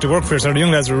 We'd worked fierce hard. The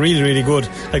young lads were really, really good.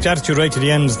 Like, the attitude right to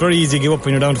the end. It's very easy to give up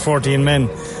when you're down to 14 men.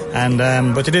 And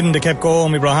but they didn't. They kept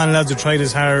going. We brought on lads who tried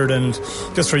as hard. And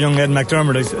just for young Ed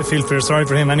McDermott, I feel fair sorry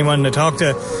for him. Anyone I talked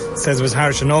to says it was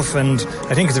harsh enough. And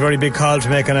I think it's a very big call to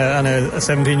make on a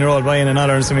 17-year-old boy in an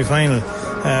All-Ireland semi-final.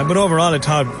 But overall, I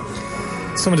thought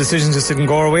some of the decisions just didn't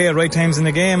go our way at right times in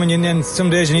the game. And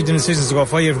some days you need the decisions to go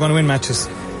 5 if you're going to win matches.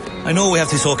 I know we have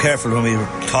to be so careful when we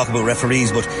talk about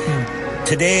referees, but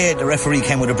today the referee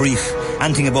came with a brief.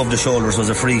 Anything above the shoulders was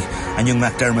a free, and young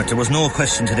McDermott, there was no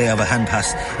question today of a hand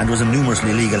pass, and there was numerous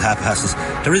illegal hand passes.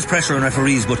 There is pressure on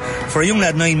referees, but for a young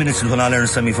lad 9 minutes into an All-Ireland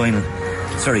semi-final,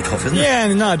 it's very tough, isn't it? Yeah,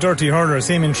 and not a dirty hurler. I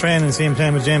see him in training, see him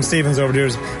playing with James Stephens over there.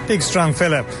 Big, strong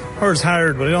fella. Hurls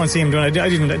hard, but I don't see him doing it.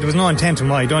 There was no intent in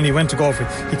why. He went to go for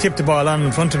it. He tipped the ball on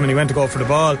in front of him and he went to go for the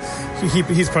ball.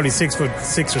 He's probably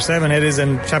 6'6" or 7", it is,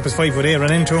 and chap is 5'8",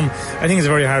 ran into him. I think it's a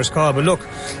very harsh call. But look,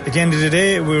 at the end of the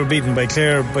day, we were beaten by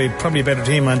Clare, by probably a better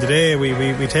team on today. We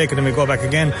take it and we go back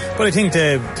again. But I think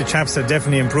the chaps have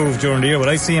definitely improved during the year. But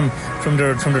I see them from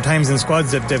their times in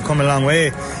squads, they've come a long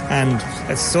way. And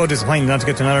it's so disappointing not to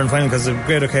get to an Ireland final, because it's a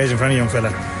great occasion for any young fella.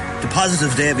 The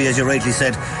positives, Davy, as you rightly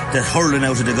said, the hurling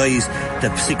out of the guys,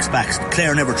 the six backs.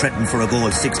 Clare never threatened for a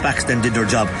goal. Six backs then did their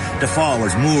job. The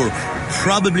forwards, Moore.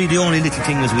 Probably the only little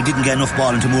thing was we didn't get enough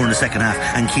ball into Moore in the second half,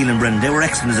 and Keelan Brennan. They were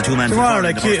excellent as a two-man.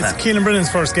 It's Keelan Brennan's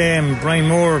first game. Brian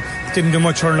Moore didn't do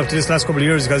much hurling up to this last couple of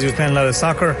years because he was playing a lot of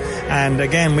soccer. And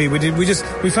again, we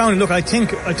found it. Look, I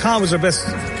thought it was our best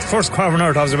first quarter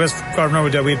hour. It was our best quarter hour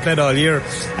that we had played all year,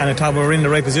 and I thought we were in the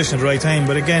right position at the right time.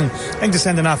 But again, I think the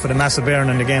sending off with a massive bearing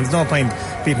in the game. There's no point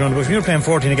beating around the bush. When you're playing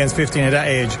 14 against 15 at that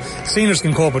age, seniors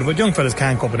can cope with it, but young fellas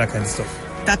can't cope with that kind of stuff.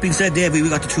 That being said, Davey, we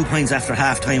got to 2 points after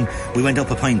half time. We went up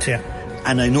a point. Yeah.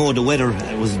 And I know the weather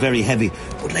was very heavy.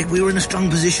 But like, we were in a strong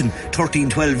position,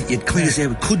 13-12, you'd kind of say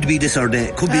it could be this or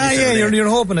that, could be this or that. You're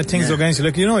hoping that things go against you.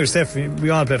 Look, you know yourself, we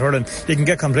all played hurling, you can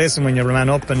get complacent when you're a man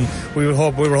up, and we were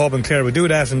hoping Clare would do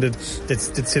that and they'd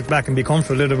sit back and be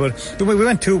comfortable a little bit. But we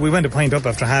went a point up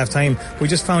after half time. We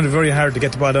just found it very hard to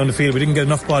get the ball down the field. We didn't get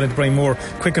enough ball into Brian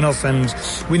quick enough, and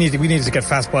we needed to get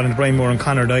fast ball into Brian and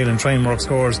Conor Doyle and try and work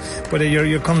scores. But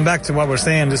you're coming back to what we're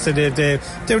saying, just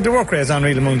the work rate is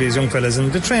unreal among these young fellas,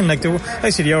 and they train like I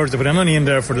see the hours they put in. I'm only in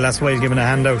there for the last while giving a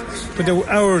handout, but the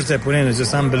hours they put in is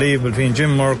just unbelievable between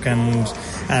gym work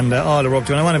and all the work.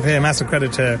 And I want to pay a massive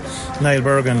credit to Niall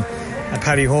Begin and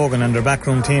Paddy Hogan and their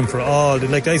backroom team for all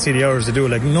like, I see the hours they do.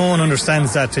 Like, no one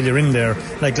understands that till you're in there.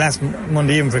 Like last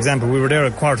Monday evening, for example, we were there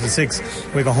at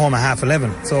 6:15, we got home at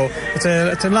 11:30. So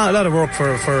it's a lot of work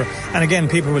for and again,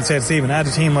 people will say to Stephen,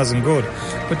 the team wasn't good,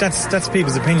 but that's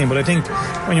people's opinion. But I think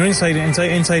when you're inside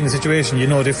the situation, you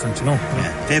know different, you know.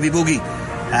 Yeah. David Buggy,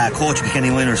 coach of Kilkenny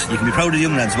Miners, you can be proud of the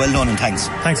young lads. Well done, and thanks.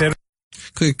 Thanks, Ed.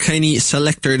 Kilkenny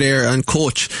selector there and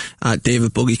coach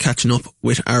David Buggy catching up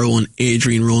with our own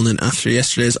Adrian Ronan after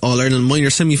yesterday's All-Ireland Minor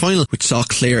semi-final, which saw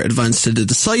Clare advance to the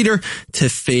decider to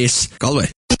face Galway.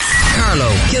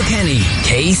 Carlow, Kilkenny,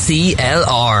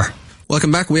 KCLR.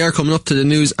 Welcome back. We are coming up to the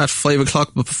news at 5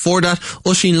 o'clock, but before that,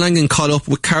 Oisín Langan caught up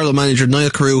with Carlow manager Niall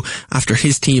Carew after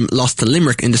his team lost to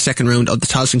Limerick in the second round of the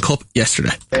Tailteann Cup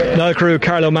yesterday. Niall Carew,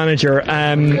 Carlow manager,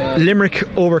 Limerick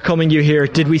overcoming you here.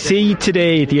 Did we see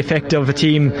today the effect of a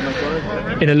team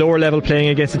in a lower level playing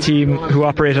against a team who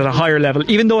operate at a higher level,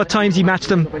 even though at times he matched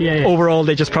them? Overall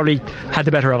they just probably had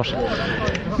the better of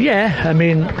it? Yeah, I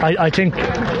mean, I think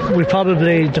we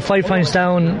probably, the 5 points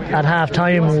down at half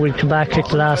time, we come back, kick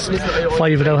the last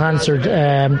 5 without answered.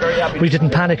 We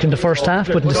didn't panic in the first half,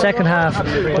 but in the second half,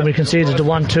 when we conceded the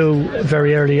 1-2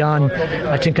 very early on,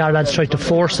 I think our lads tried to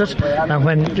force it, and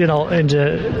when, in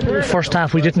the first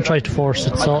half we didn't try to force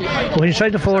it. So when you try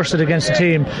to force it against a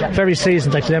team very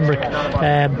seasoned like Limerick,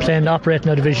 operating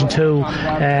out of Division 2,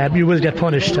 you will get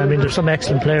punished. I mean, there's some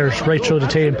excellent players right through the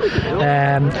team.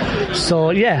 So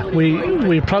yeah,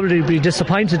 we probably be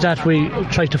disappointed that we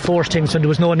tried to force things when there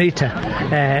was no need to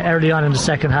early on in the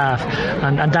second half,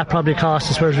 and that probably cost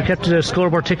us. Whereas we kept the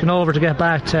scoreboard ticking over to get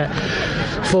back to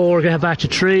 4, get back to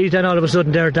 3, then all of a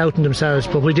sudden they're doubting themselves.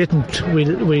 But we didn't. We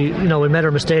made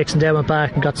our mistakes and they went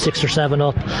back and got 6 or 7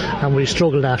 up, and we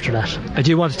struggled after that. I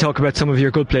do want to talk about some of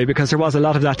your good play, because there was a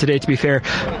lot of that today, to be fair.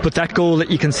 But that goal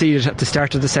that you conceded at the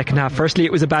start of the second half, firstly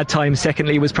it was a bad time,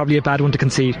 secondly it was probably a bad one to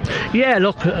concede. Yeah,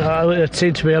 look, it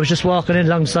seemed to be. I was just walking in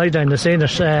along the sideline and seen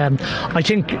it. I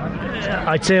think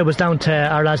I'd say it was down to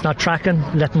our lads not tracking,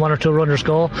 letting 1 or 2 runners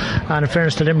go, and in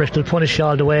fairness to Limerick, they'll punish you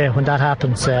all the way when that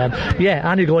happens.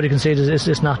 Any goal you can see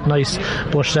is not nice,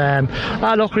 but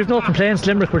look, we've no complaints.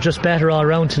 Limerick were just better all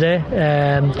round today.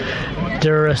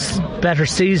 They're a better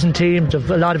seasoned team,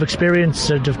 they've a lot of experience,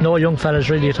 they've no young fellas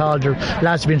really at all. Their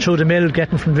lads have been through the mill,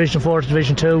 getting from Division 4 to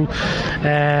Division 2.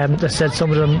 They said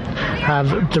some of them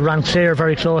they ran Clare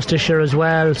very close this year as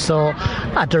well, so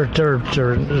they're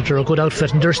a good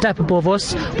outfit and they're a step above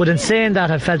us. But in saying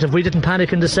that, I felt if we didn't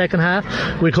panic in the second half,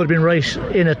 we could have been right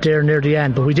in it there near the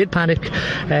end. But we did panic,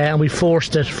 and we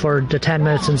forced it for the 10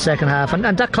 minutes in the second half, and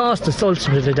that cost us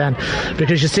ultimately then,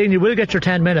 because you will get your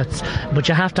 10 minutes, but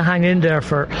you have to hang in there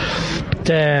for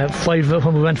the 5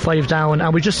 when we went 5 down,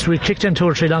 and we kicked in 2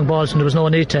 or 3 long balls and there was no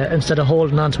need to, instead of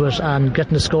holding on to it and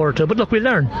getting the score or 2. But look, we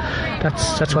learn.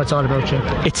 That's what it's all about.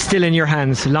 It's still in your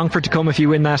hands. Longford to come. If you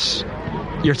win that,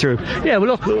 you're through. Yeah,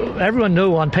 well look, everyone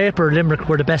knew on paper Limerick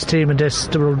were the best team in this.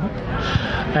 They were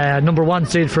number 1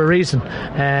 seed for a reason,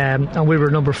 and we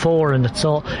were number 4 in it.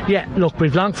 So yeah, look,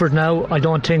 we've Longford now. I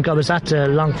don't think I was at the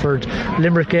Longford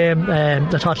Limerick game. I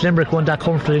thought Limerick won that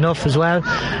comfortably enough as well,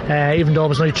 even though it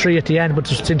was only 3 at the end, but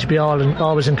they seemed to be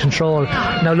always in control.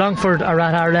 Now Longford are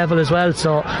at our level as well,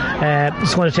 so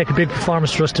it's going to take a big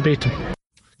performance for us to beat them.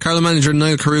 Carlow manager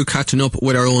Niall Carew catching up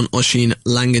with our own Oisín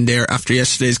Langan there after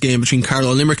yesterday's game between Carlow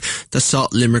and Limerick that saw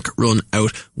Limerick run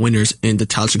out winners in the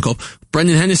Tailteann Cup.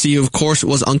 Brendan Hennessy, who of course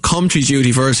was on commentary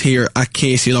duty for us here at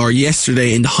KCLR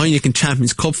yesterday in the Heineken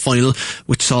Champions Cup Final,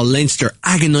 which saw Leinster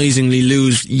agonisingly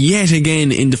lose yet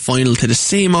again in the final to the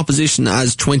same opposition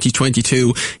as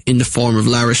 2022 in the form of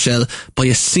La Rochelle by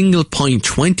a single point,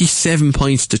 27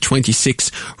 points to 26.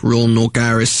 Ronan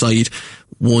O'Gara's side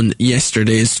won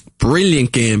yesterday's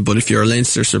brilliant game, but if you're a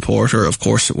Leinster supporter, of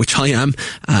course, which I am,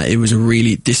 it was a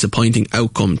really disappointing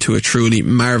outcome to a truly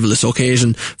marvellous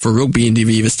occasion for rugby in the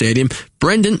Aviva Stadium.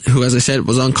 Brendan, who as I said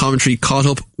was on commentary, caught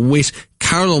up with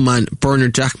Carlow man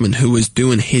Bernard Jackman, who was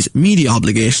doing his media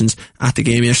obligations at the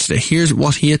game yesterday. Here's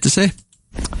what he had to say.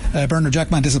 Bernard,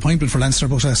 Jackman, disappointment for Leinster,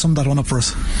 but sum that one up for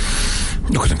us.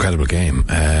 Look, an incredible game.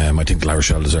 I think La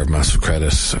Rochelle deserve massive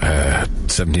credit.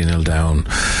 17-0 down,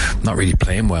 not really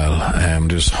playing well.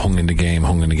 Just hung in the game,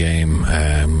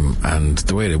 and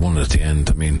the way they won it at the end,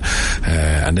 I mean,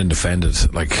 and then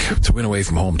defended, like, to win away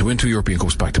from home, to win 2 European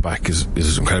Cups back to back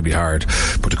is incredibly hard.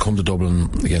 But to come to Dublin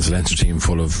against a Leinster team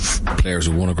full of players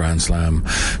who won a Grand Slam,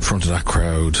 in front of that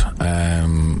crowd,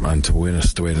 and to win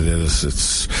it the way they did,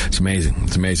 it's amazing.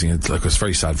 It's amazing. It's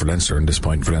very sad for Leinster and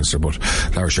disappointing for Leinster, but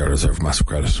La Rochelle deserve massive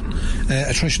credit.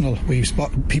 Attritional,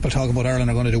 people talk about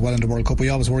Ireland are going to do well in the World Cup. We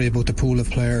always worry about the pool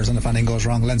of players, and if anything goes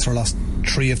wrong. Leinster lost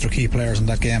 3 of their key players in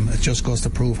that game. It just goes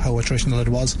to prove how attritional it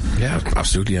was. Yeah,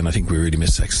 absolutely, and I think we really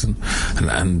missed Sexton,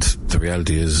 and the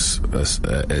reality is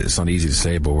it's not easy to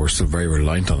say, but we're still very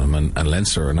reliant on him, and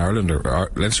Leinster and Ireland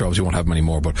Leinster obviously won't have him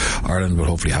anymore, but Ireland will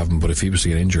hopefully have him. But if he was to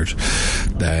get injured,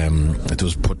 it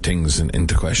does put things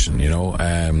into question, you know.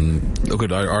 Look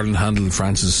at Ireland handled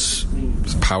France's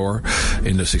power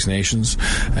in the Six Nations,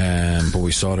 but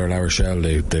we saw there at La Rochelle,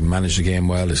 they managed the game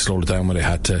well, they slowed it down when they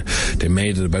had to, they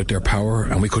made it about their power,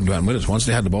 and we couldn't do anything with it. Once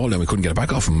they had the ball, then we couldn't get it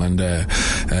back off them, and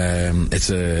it's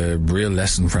a real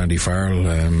lesson for Andy Farrell.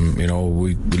 You know,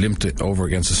 we limped it over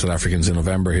against the South Africans in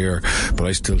November here, but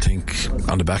I still think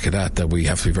on the back of that we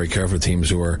have to be very careful of teams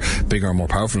who are bigger and more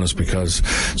powerful than us, because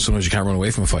sometimes you can't run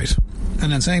away from a fight.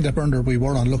 And in saying that, Bernard, we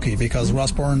were unlucky because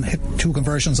Ross Byrne hit 2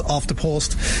 conversions off the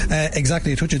post,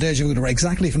 exactly a touch of deja vu. They were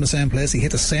exactly from the same place. He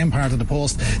hit the same part of the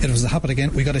post. It was to happen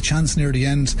again. We got a chance near the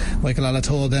end. Michael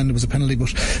Alatoa, then there was a penalty, but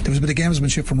there was a bit of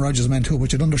gamesmanship from Rogers' men too,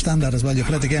 but you'd understand that as well. You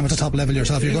play the game at the top level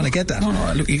yourself, you're going to get that.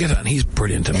 No, look, you get that, and he's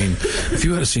brilliant. I mean, if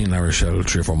you had seen La Rochelle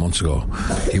 3 or 4 months ago,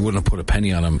 you wouldn't have put a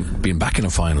penny on him being back in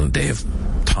a final. They have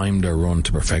timed their run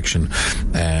to perfection.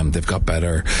 They've got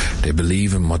better. They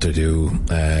believe in what they do.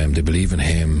 They believe in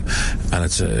him, and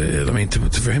it's I mean,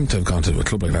 for him to have gone to a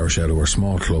club like La Rochelle, who were a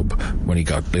small club when he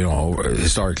got, you know,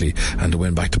 historically, and to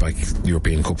win back-to-back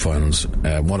European Cup finals,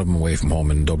 one of them away from home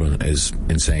in Dublin, is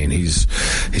insane. He's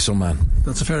some man.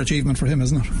 That's a fair achievement for him,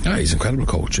 isn't it? Yeah, he's an incredible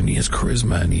coach, and he has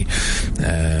charisma, and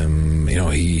he, you know,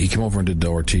 he came over and did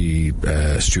the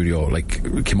RT studio,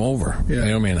 like, came over, you know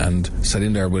what I mean, and sat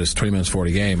in there with us 20 minutes before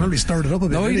the game. Probably stirred it up a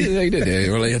bit. No, he did.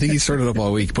 Yeah. Well, I think he stirred it up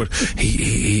all week, but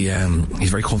he's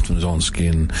very comfortable in his own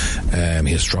skin.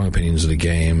 He has strong opinions of the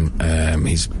game.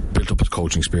 He's built up his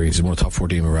coaching experience. He's won a top 4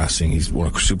 team in Racing. He's won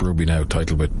a Super Rugby now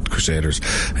title with Crusaders,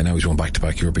 and now he's won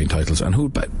back-to-back European titles. And who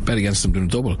would bet against them doing a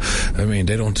double? I mean,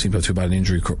 they don't seem to have too bad an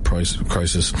injury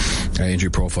crisis, injury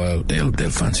profile. They'll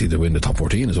fancy to win the top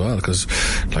 14 as well, because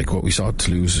like what we saw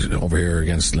Toulouse over here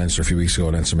against Leinster a few weeks ago,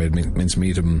 Leinster made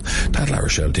mincemeat of them. That La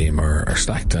Rochelle team are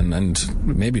stacked, and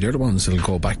maybe they're the ones that'll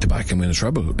go back-to-back and win a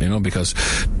treble, you know, because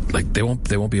like they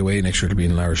won't be away next year. It'll be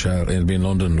in La Rochelle, it'll be in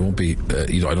London. It won't be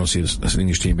you know, I don't see an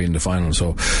English team being in the final,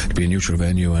 so it'll be a neutral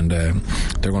venue, and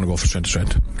they're going to go from strength to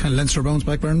strength. Can Leinster bounce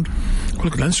back, Bernard? Well,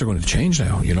 look, Leinster are going to change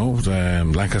now, you know.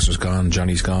 Lancaster's gone,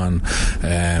 Johnny's gone,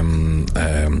 there's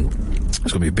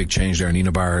going to be a big change there.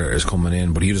 Nina Barr is coming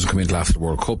in, but he doesn't come in until after the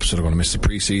World Cup, so they're going to miss the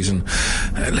pre-season.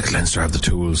 Look, Leinster have the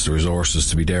tools, the resources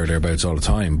to be thereabouts all the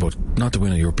time, but not to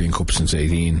win a European Cup since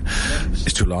 18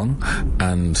 is too long,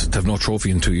 and to have no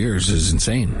trophy in 2 years is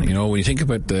insane. You know, when you think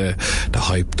about the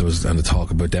hype there was, and the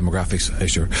talk about demographics,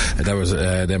 there was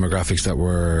demographics that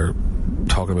were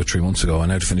talking about 3 months ago, and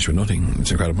now to finish with nothing,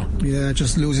 it's incredible. Yeah,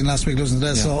 just losing last week, losing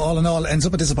today. Yeah. So all in all, ends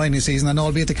up a disappointing season, and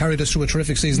albeit they carried us through a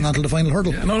terrific season until the final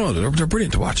hurdle. Yeah, no, they're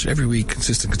brilliant to watch every week,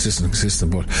 consistent.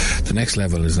 But the next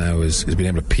level is being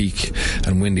able to peak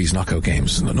and win these knockout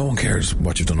games. No one cares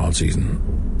what you've done all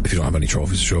season if you don't have any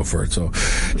trophies to show for it. So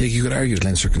yeah, you could argue that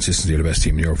Leinster consistently are the best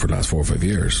team in Europe for the last 4 or 5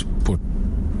 years, but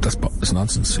that's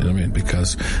nonsense, you know what I mean,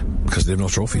 because they have no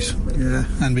trophies. Yeah,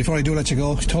 and before I do let you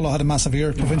go, Tullow had a massive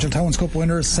year. Provincial Towns Cup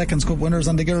winners, Seconds Cup winners,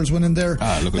 and the girls winning their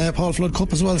Paul Flood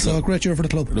Cup as well, so a great year for the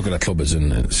club. Look at that club is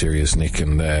in serious nick,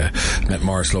 and met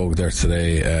Morris Logue there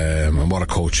today, and what a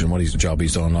coach, and what job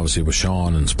he's done obviously with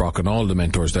Sean and Sprock and all the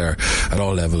mentors there at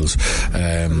all levels.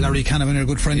 Larry Canavan, your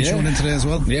good friend, showing in today as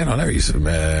well. Yeah, no,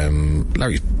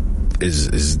 Larry's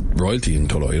is royalty in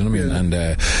Tullow, you know what I mean?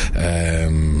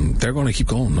 And they're going to keep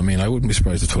going. I mean, I wouldn't be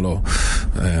surprised if Tullow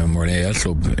were an AL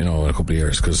club, you know, in a couple of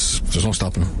years, because there's no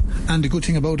stopping them. And the good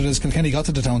thing about it is Kilkenny got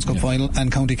to the Towns Cup final,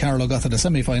 and County Carlow got to the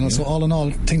semi-final, so all in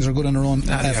all, things are good in their own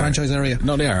franchise area.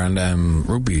 No, they are, and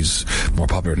rugby's more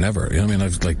popular than ever, you know what I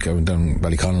mean? I went down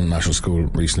Ballyconnon National School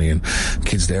recently, and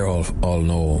kids there all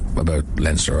know about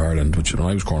Leinster, Ireland, which when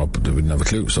I was growing up, they didn't have a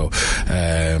clue. So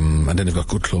and then they've got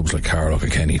good clubs like Carlow,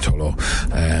 Kilkenny, Tullow,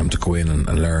 So to go in and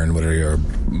learn, whether you're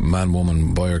man,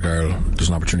 woman, boy or girl, there's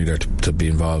an opportunity there to be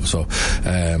involved. So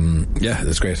yeah,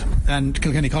 that's great. And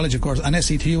Kilkenny College, of course, and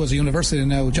SCTU as a university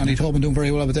now. Johnny Tobin doing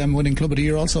very well with them, winning Club of the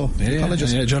Year also.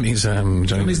 Colleges. Yeah, Johnny's the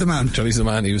man. Johnny's the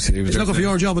man. He was looking for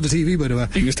your job at the TV, by the way.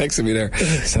 He was texting me there,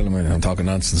 telling me I'm talking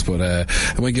nonsense, but I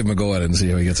might give him a go at it and see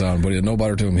how he gets on. But no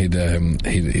bother to him,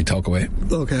 he'd talk away.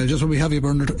 Okay, just when we have you,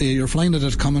 Bernard, you're flying it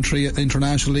at commentary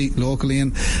internationally, locally,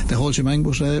 and the whole shebang.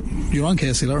 But you're on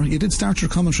KCLR. You did start your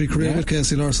commentary career with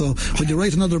KCLR, so when you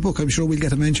write another book, I'm sure we'll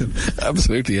get a mention.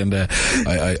 Absolutely, and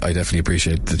I definitely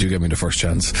appreciate that you gave me the first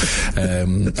chance.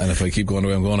 And if I keep going the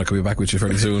way I'm going, I could be back with you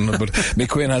fairly soon. But Mick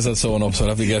Quinn has that sewn up, so I'll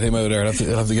have to get him out there. I'll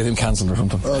have to get him cancelled or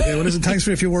something. Okay, well listen, thanks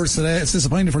for a few words today. It's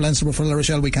disappointing for Leinster, but for La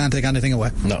Rochelle we can't take anything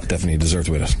away. No, definitely deserve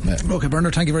to win it. Yeah. Okay,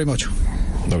 Bernard, thank you very much.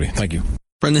 Lovely, thank you.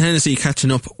 Brendan Hennessy catching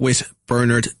up with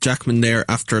Bernard Jackman there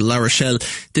after La Rochelle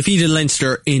defeated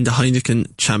Leinster in the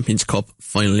Heineken Champions Cup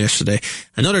final yesterday.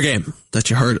 Another game that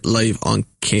you heard live on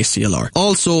KCLR.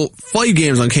 Also, 5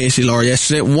 games on KCLR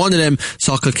yesterday. One of them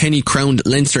saw Kilkenny crowned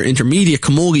Leinster Intermediate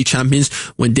Camogie champions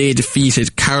when they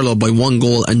defeated Carlow by 1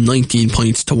 goal and 19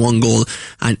 points to 1 goal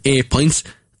and 8 points.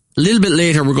 A little bit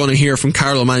later we're going to hear from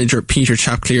Carlow manager Peter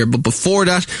Chap Cleere, but before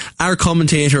that our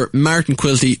commentator Martin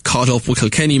Quilty caught up with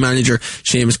Kilkenny manager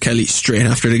Seamus Kelly straight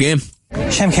after the game.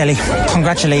 Seamus Kelly,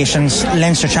 congratulations,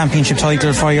 Leinster Championship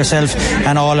title for yourself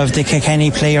and all of the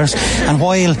Kilkenny players. And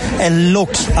while it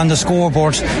looked on the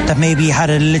scoreboard that maybe you had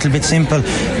it a little bit simple,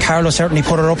 Carlow certainly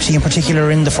put it up to you, in particular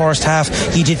in the first half.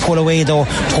 He did pull away though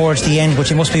towards the end, but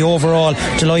you must be overall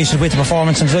delighted with the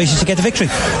performance and delighted to get the victory.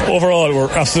 Overall,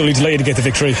 we're absolutely delighted to get the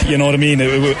victory. You know what I mean?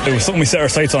 It was something we set our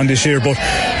sights on this year, but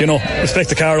you know, respect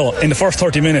to Carlow. In the first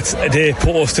 30 minutes, they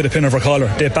put us to the pin of our collar.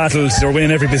 They battled, they were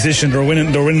winning every position, they were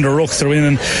winning their rucks, they're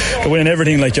winning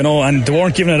everything, like, you know, and they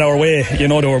weren't giving it our way, you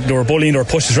know. They were bullying, they were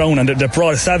pushed us around, and they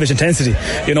brought a savage intensity,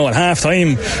 you know. At half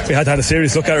time we had to have a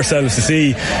serious look at ourselves to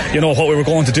see, you know, what we were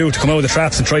going to do to come out of the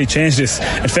traps and try to change this.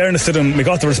 In fairness to them, we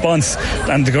got the response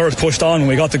and the girls pushed on when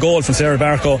we got the goal from Sarah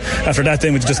Barco. After that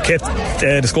then we just kept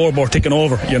the scoreboard ticking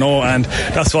over, you know, and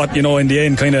that's what, you know, in the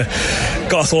end kind of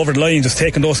got us over the line, just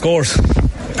taking those scores.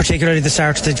 Particularly the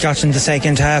start that got in the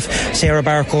second half, Sarah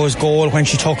Barco's goal when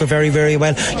she took it very, very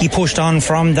well. He pushed on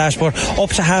from that, but up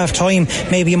to half time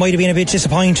maybe you might have been a bit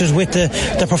disappointed with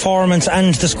the performance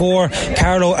and the score.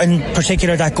 Carlow, in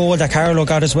particular that goal that Carlow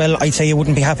got as well, I'd say you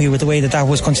wouldn't be happy with the way that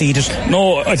was conceded.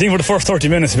 No, I think for the first 30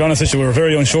 minutes, to be honest with you, we were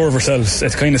very unsure of ourselves.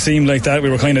 It kind of seemed like that we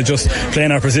were kind of just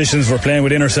playing our positions, we were playing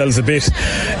within ourselves a bit,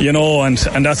 you know, and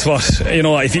that's what, you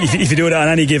know, if you do that on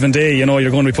any given day, you know,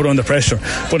 you're going to be put under pressure.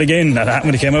 But again, that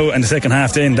happened when they came out in the second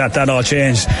half, then that all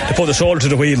changed. They put the shoulder to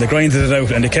the wheel, they grinded it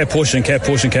out, and they kept pushing,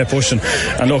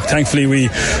 and look, thankfully we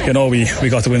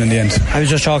got the win in the end. I was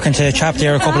just talking to Chap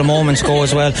there a couple of moments ago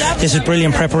as well. This is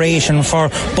brilliant preparation for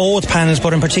both panels,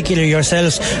 but in particular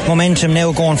yourselves. Momentum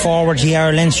now going forward. You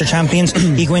are Leinster champions.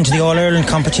 You go into the All-Ireland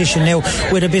competition now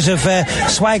with a bit of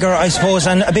swagger, I suppose,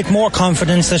 and a bit more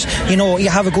confidence that, you know, you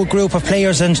have a good group of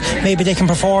players and maybe they can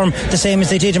perform the same as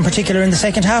they did in particular in the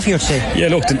second half, you'd say. Yeah,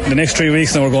 look, the next 3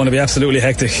 weeks now we're going to be absolutely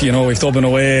hectic. You know, we've Dublin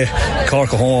away,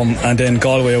 Cork at home, and then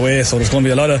Galway away, so there's going to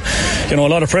be a lot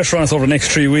of pressure on us over the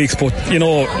next 3 weeks. But, you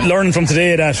know, learning from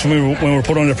today that when we were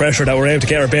put under pressure, that we're able to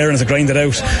get our bearings and grind it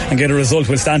out and get a result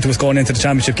will stand to us going into the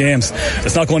championship games.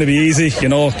 It's not going to be easy, you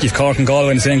know. You've Cork and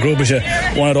Galway in the same group as you.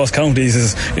 One of those counties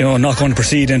is, you know, not going to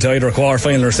proceed into either a quarter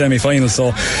final or a semi-final,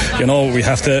 so, you know, we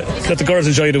have to let the girls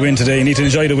enjoy the win today. You need to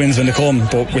enjoy the wins when they come,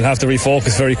 but we'll have to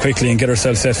refocus very quickly and get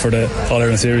ourselves set for the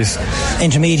All-Ireland series.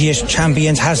 Intermediate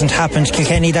champions hasn't happened,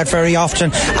 Kilkenny, that very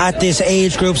often at this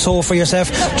age group, so for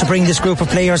yourself to bring this group of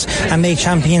players and make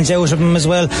champions out of them as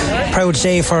well, proud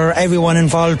day for everyone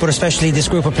involved, but especially this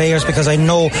group of players, because I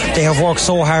know they have worked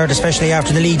so hard, especially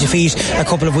after the league defeat a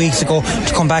couple of weeks ago,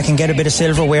 to come back and get a bit of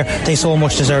silverware. They so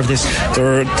much deserve this.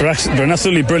 They're an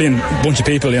absolutely brilliant bunch of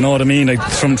people, you know what I mean. Like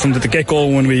from the get-go,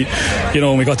 when we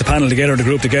got the panel together, the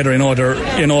group together, you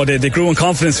know, they grew in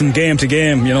confidence from game to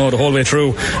game, you know, the whole way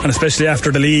through, and especially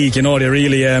after the league, you know, they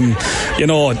really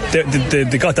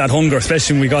they got that hunger,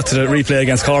 especially when we got to the replay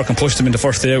against Cork and pushed them in the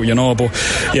first day out, you know. But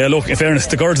yeah, look, in fairness,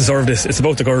 the girls deserve this. It's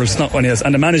about the girls, not one else,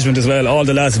 and the management as well. All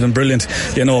the lads have been brilliant,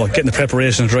 you know, getting the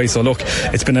preparations right. So look,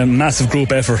 it's been a massive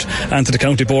group effort, and to the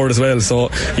county board as well. So,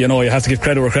 you know, you have to give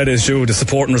credit where credit is due. The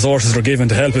support and resources they're given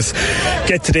to help us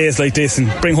get to days like this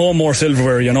and bring home more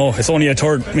silverware, you know. It's only a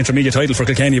third intermediate title for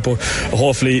Kilkenny, but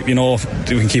hopefully, you know,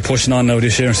 we can keep pushing on now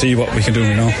this year and see what we can do,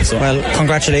 you know. So, well,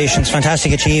 congratulations,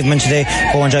 fantastic achievement today.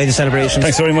 Go enjoy the celebrations.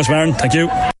 Thanks very much, Martin. Thank you.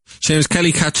 Seamus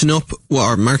Kelly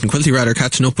Martin Quilty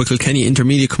catching up with Kilkenny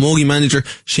intermediate camogie manager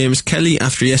Seamus Kelly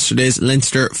after yesterday's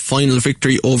Leinster final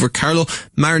victory over Carlow.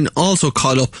 Martin also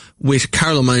caught up with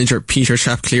Carlow manager Peter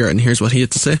Chap Cleere, and here's what he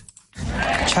had to say.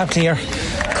 Chap Cleere,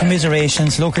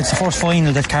 commiserations. Look, it's the first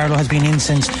final that Carlow has been in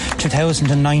since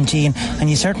 2019, and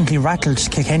you certainly rattled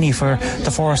Kilkenny for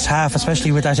the first half,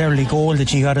 especially with that early goal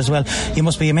that you got as well. You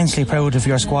must be immensely proud of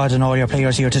your squad and all your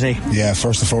players here today. Yeah,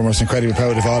 first and foremost, incredibly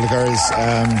proud of all the girls.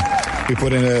 We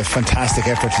put in a fantastic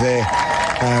effort today.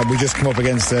 We just come up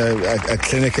against a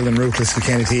clinical and ruthless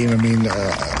Kilkenny team. I mean,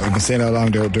 I've been saying all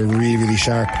along, they're really, really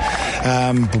sharp.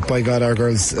 But by God, our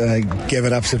girls gave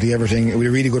it absolutely everything. We had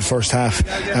a really good first half.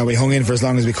 We hung in for as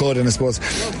long as we could, and I suppose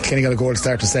Kilkenny got a goal to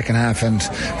start the second half, and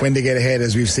when they get ahead,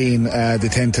 as we've seen, they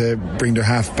tend to bring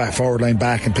their forward line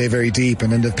back and play very deep,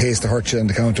 and then the pace to hurt you in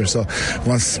the counter. So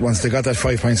once they got that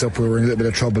 5 points up, we were in a little bit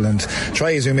of trouble, and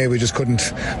try as we may, we just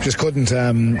couldn't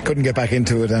get back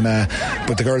into it. And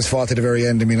but the girls fought to the very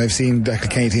end. I mean, I've seen the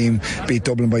Kilkenny team beat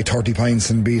Dublin by 30 points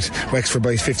and beat Wexford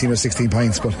by 15 or 16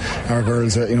 points, but our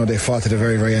girls are, they fought to the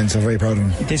very, very end, so I'm very proud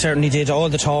of them. They certainly did. All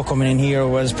the talk coming in here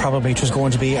was probably it was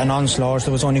going to be an onslaught.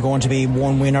 There was only going to be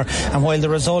one winner, and while the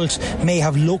result may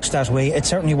have looked that way, it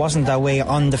certainly wasn't that way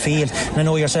on the field. And I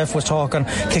know yourself was talking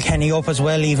Kilkenny up as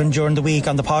well, even during the week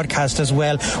on the podcast as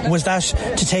well. Was that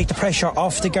to take the pressure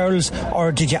off the girls,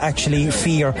 or did you actually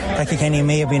fear that Kilkenny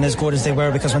may have been as good as they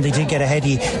were? Because when they did get ahead,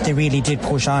 they really did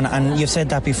push on, and you've said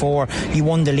that before, you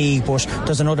won the league, but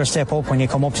there's another step up when you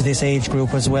come up to this age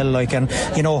group as well.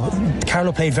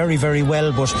 Carlow played very, very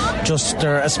well, but just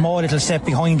they're a small little step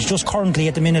behind just currently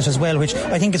at the minute as well, which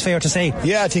I think is fair to say.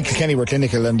 Yeah, I think Kilkenny were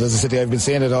clinical, and as I said, I've been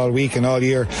saying it all week and all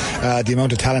year, the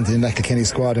amount of talent in that Kilkenny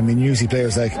squad. I mean, you see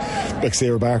players like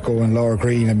Sarah Barco and Laura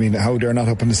Green. I mean, how they're not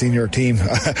up in the senior team,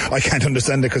 I can't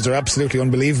understand it, because they're absolutely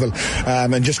unbelievable,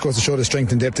 and just goes to show the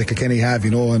strength and depth that Kilkenny have,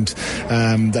 and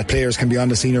that players can be on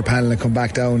the senior panel and come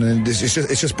back down, and it's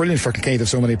just brilliant for Kilkenny to have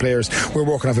so many players. We're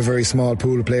working off a very small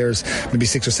pool of players, maybe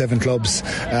 6 or 7 clubs,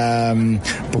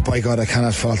 but by God, I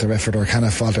cannot fault their effort or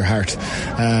cannot fault their heart,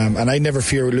 and I never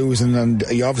fear losing, and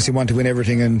you obviously want to win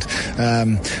everything, and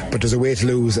but there's a way to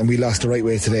lose, and we lost the right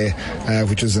way today,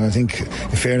 which was, and I think in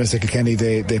fairness to Kilkenny,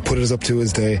 they put us up to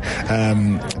us, they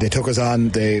took us on,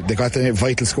 they got the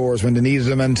vital scores when they needed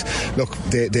them, and look,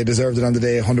 they deserved it on the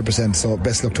day 100%, so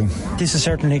best luck to them. This is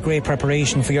certainly great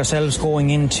preparation for yourselves going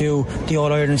into the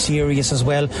All-Ireland series as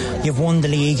well. You've won the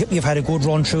league, you've had a good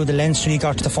run through the Leinster, you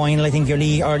got to the final. I think your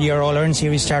league or your All-Ireland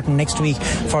series starting next week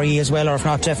for you as well, or if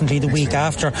not, definitely the week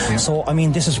after. Yeah. So I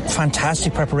mean, this is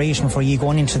fantastic preparation for you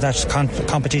going into that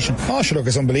competition. Oh sure, look,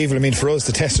 it's unbelievable. I mean, for us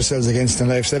to test ourselves against,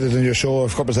 and I've said it in your show a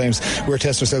couple of times, we're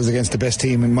testing ourselves against the best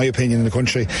team, in my opinion, in the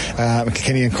country.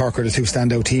 Kilkenny and Cork are the 2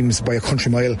 standout teams by a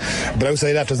country mile, but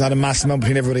outside that, there's not a massive amount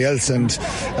between everybody else, and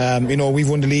we've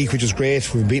won the league, which is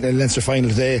great. We've beaten the Leinster final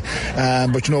today,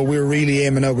 but we're really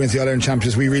aiming now going to the All-Ireland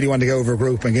Championships. We really want to get over a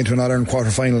group and get into an All-Ireland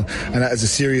quarter final, and that is a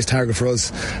serious target for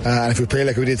us, and if we play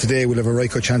like we did today, we'll have a right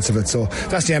good chance of it. So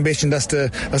that's the ambition, that's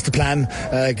the plan,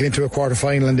 get into a quarter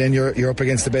final, and then you're up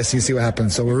against the best, and you see what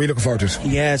happens. So we're really looking forward to it.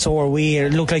 Yeah, so are we.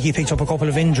 It looked like you picked up a couple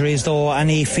of injuries though.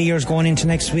 Any fears going into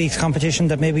next week's competition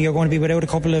that maybe you're going to be without a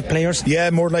couple of players? Yeah,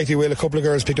 more likely will. A couple of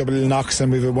girls picked up a little knocks,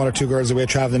 and we've 1 or 2 girls away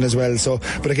travelling as well. So,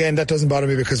 but again, that doesn't bother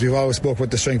me, because we've always spoke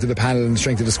with the strength of the panel and the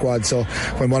strength of the squad. So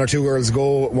when 1 or 2 girls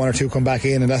go, 1 or 2 come back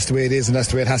in, and that's the way it is, and that's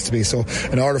the way it has to be. So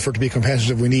in order for it to be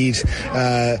competitive, we need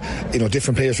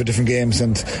different players for different games,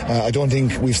 and I don't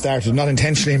think we've started, not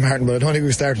intentionally, Martin, but I don't think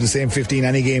we've started the same 15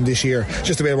 any game this year,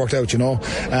 just the way it worked out,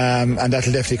 and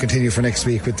that'll definitely continue for next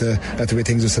week with the way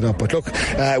things are set up. But look,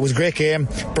 it was a great game,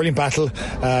 brilliant battle.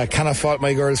 Cannot fault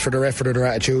my girls for their effort or their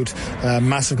attitude.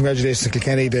 Massive congratulations to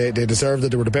Kilkenny, they deserved it,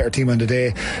 they were the better team on the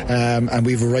day, and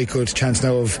we've a right good chance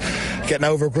now of getting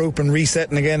over a group and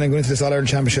resetting again and going to this All-Ireland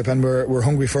Championship, and we're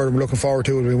hungry for it, we're looking forward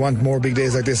to it. We want more big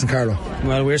days like this in Carlow.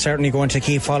 Well, we're certainly going to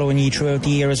keep following you throughout the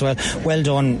year as well. Well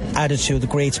done, added to the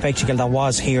great spectacle that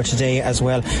was here today as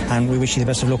well, and we wish you the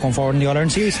best of luck going forward in the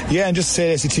All-Ireland series. Yeah, and just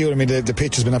to say to you, I mean, the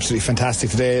pitch has been absolutely fantastic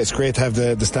today. It's great to have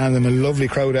the stand and a lovely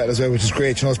crowd out as well, which is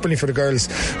great. It's brilliant for the girls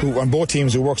who on both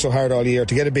teams who work so hard all year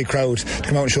to get a big crowd to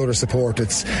come out and show their support.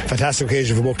 It's a fantastic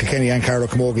occasion for both Kilkenny and Carlow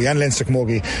Camogie and Leinster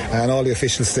Camogie and all the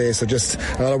officials today. So just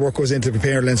a lot of work goes into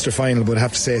preparing the Leinster final, but I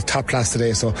have to say top class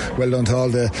today. So well done to all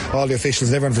the officials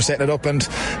and everyone for setting it up. And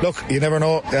look, you never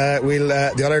know.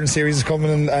 The All-Ireland series is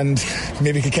coming, and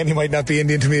maybe Kilkenny might not be in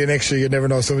the intermediate next year. You never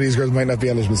know. Some of these girls might not be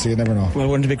eligible, so you never know. Well,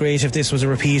 wouldn't it be great if this was a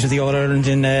repeat of the All-Ireland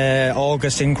in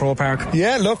August in Croke Park?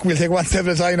 Yeah, look, we'll take one step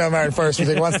at a time now, Martin. First, we'll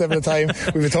take one step at a time.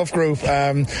 We have a tough group,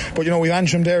 but we've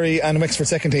Antrim, Derry and Wexford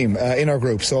second team in our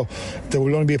group, so there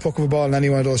will only be a puck of a ball in any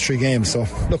one of those 3 games. So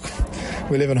look,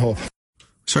 we live in hope.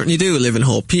 Certainly do live in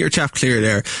hope. Peter Chap Cleere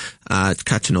there,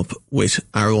 catching up with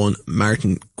our own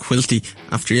Martin Quilty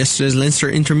after yesterday's Leinster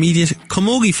Intermediate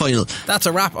Camogie final. That's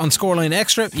a wrap on Scoreline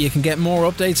Extra. You can get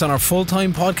more updates on our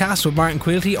full-time podcast with Martin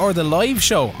Quilty or the live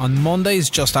show on Mondays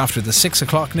just after the 6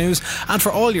 o'clock news. And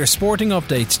for all your sporting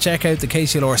updates, check out the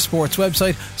KCLR Sports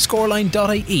website,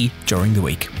 scoreline.ie, during the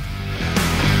week.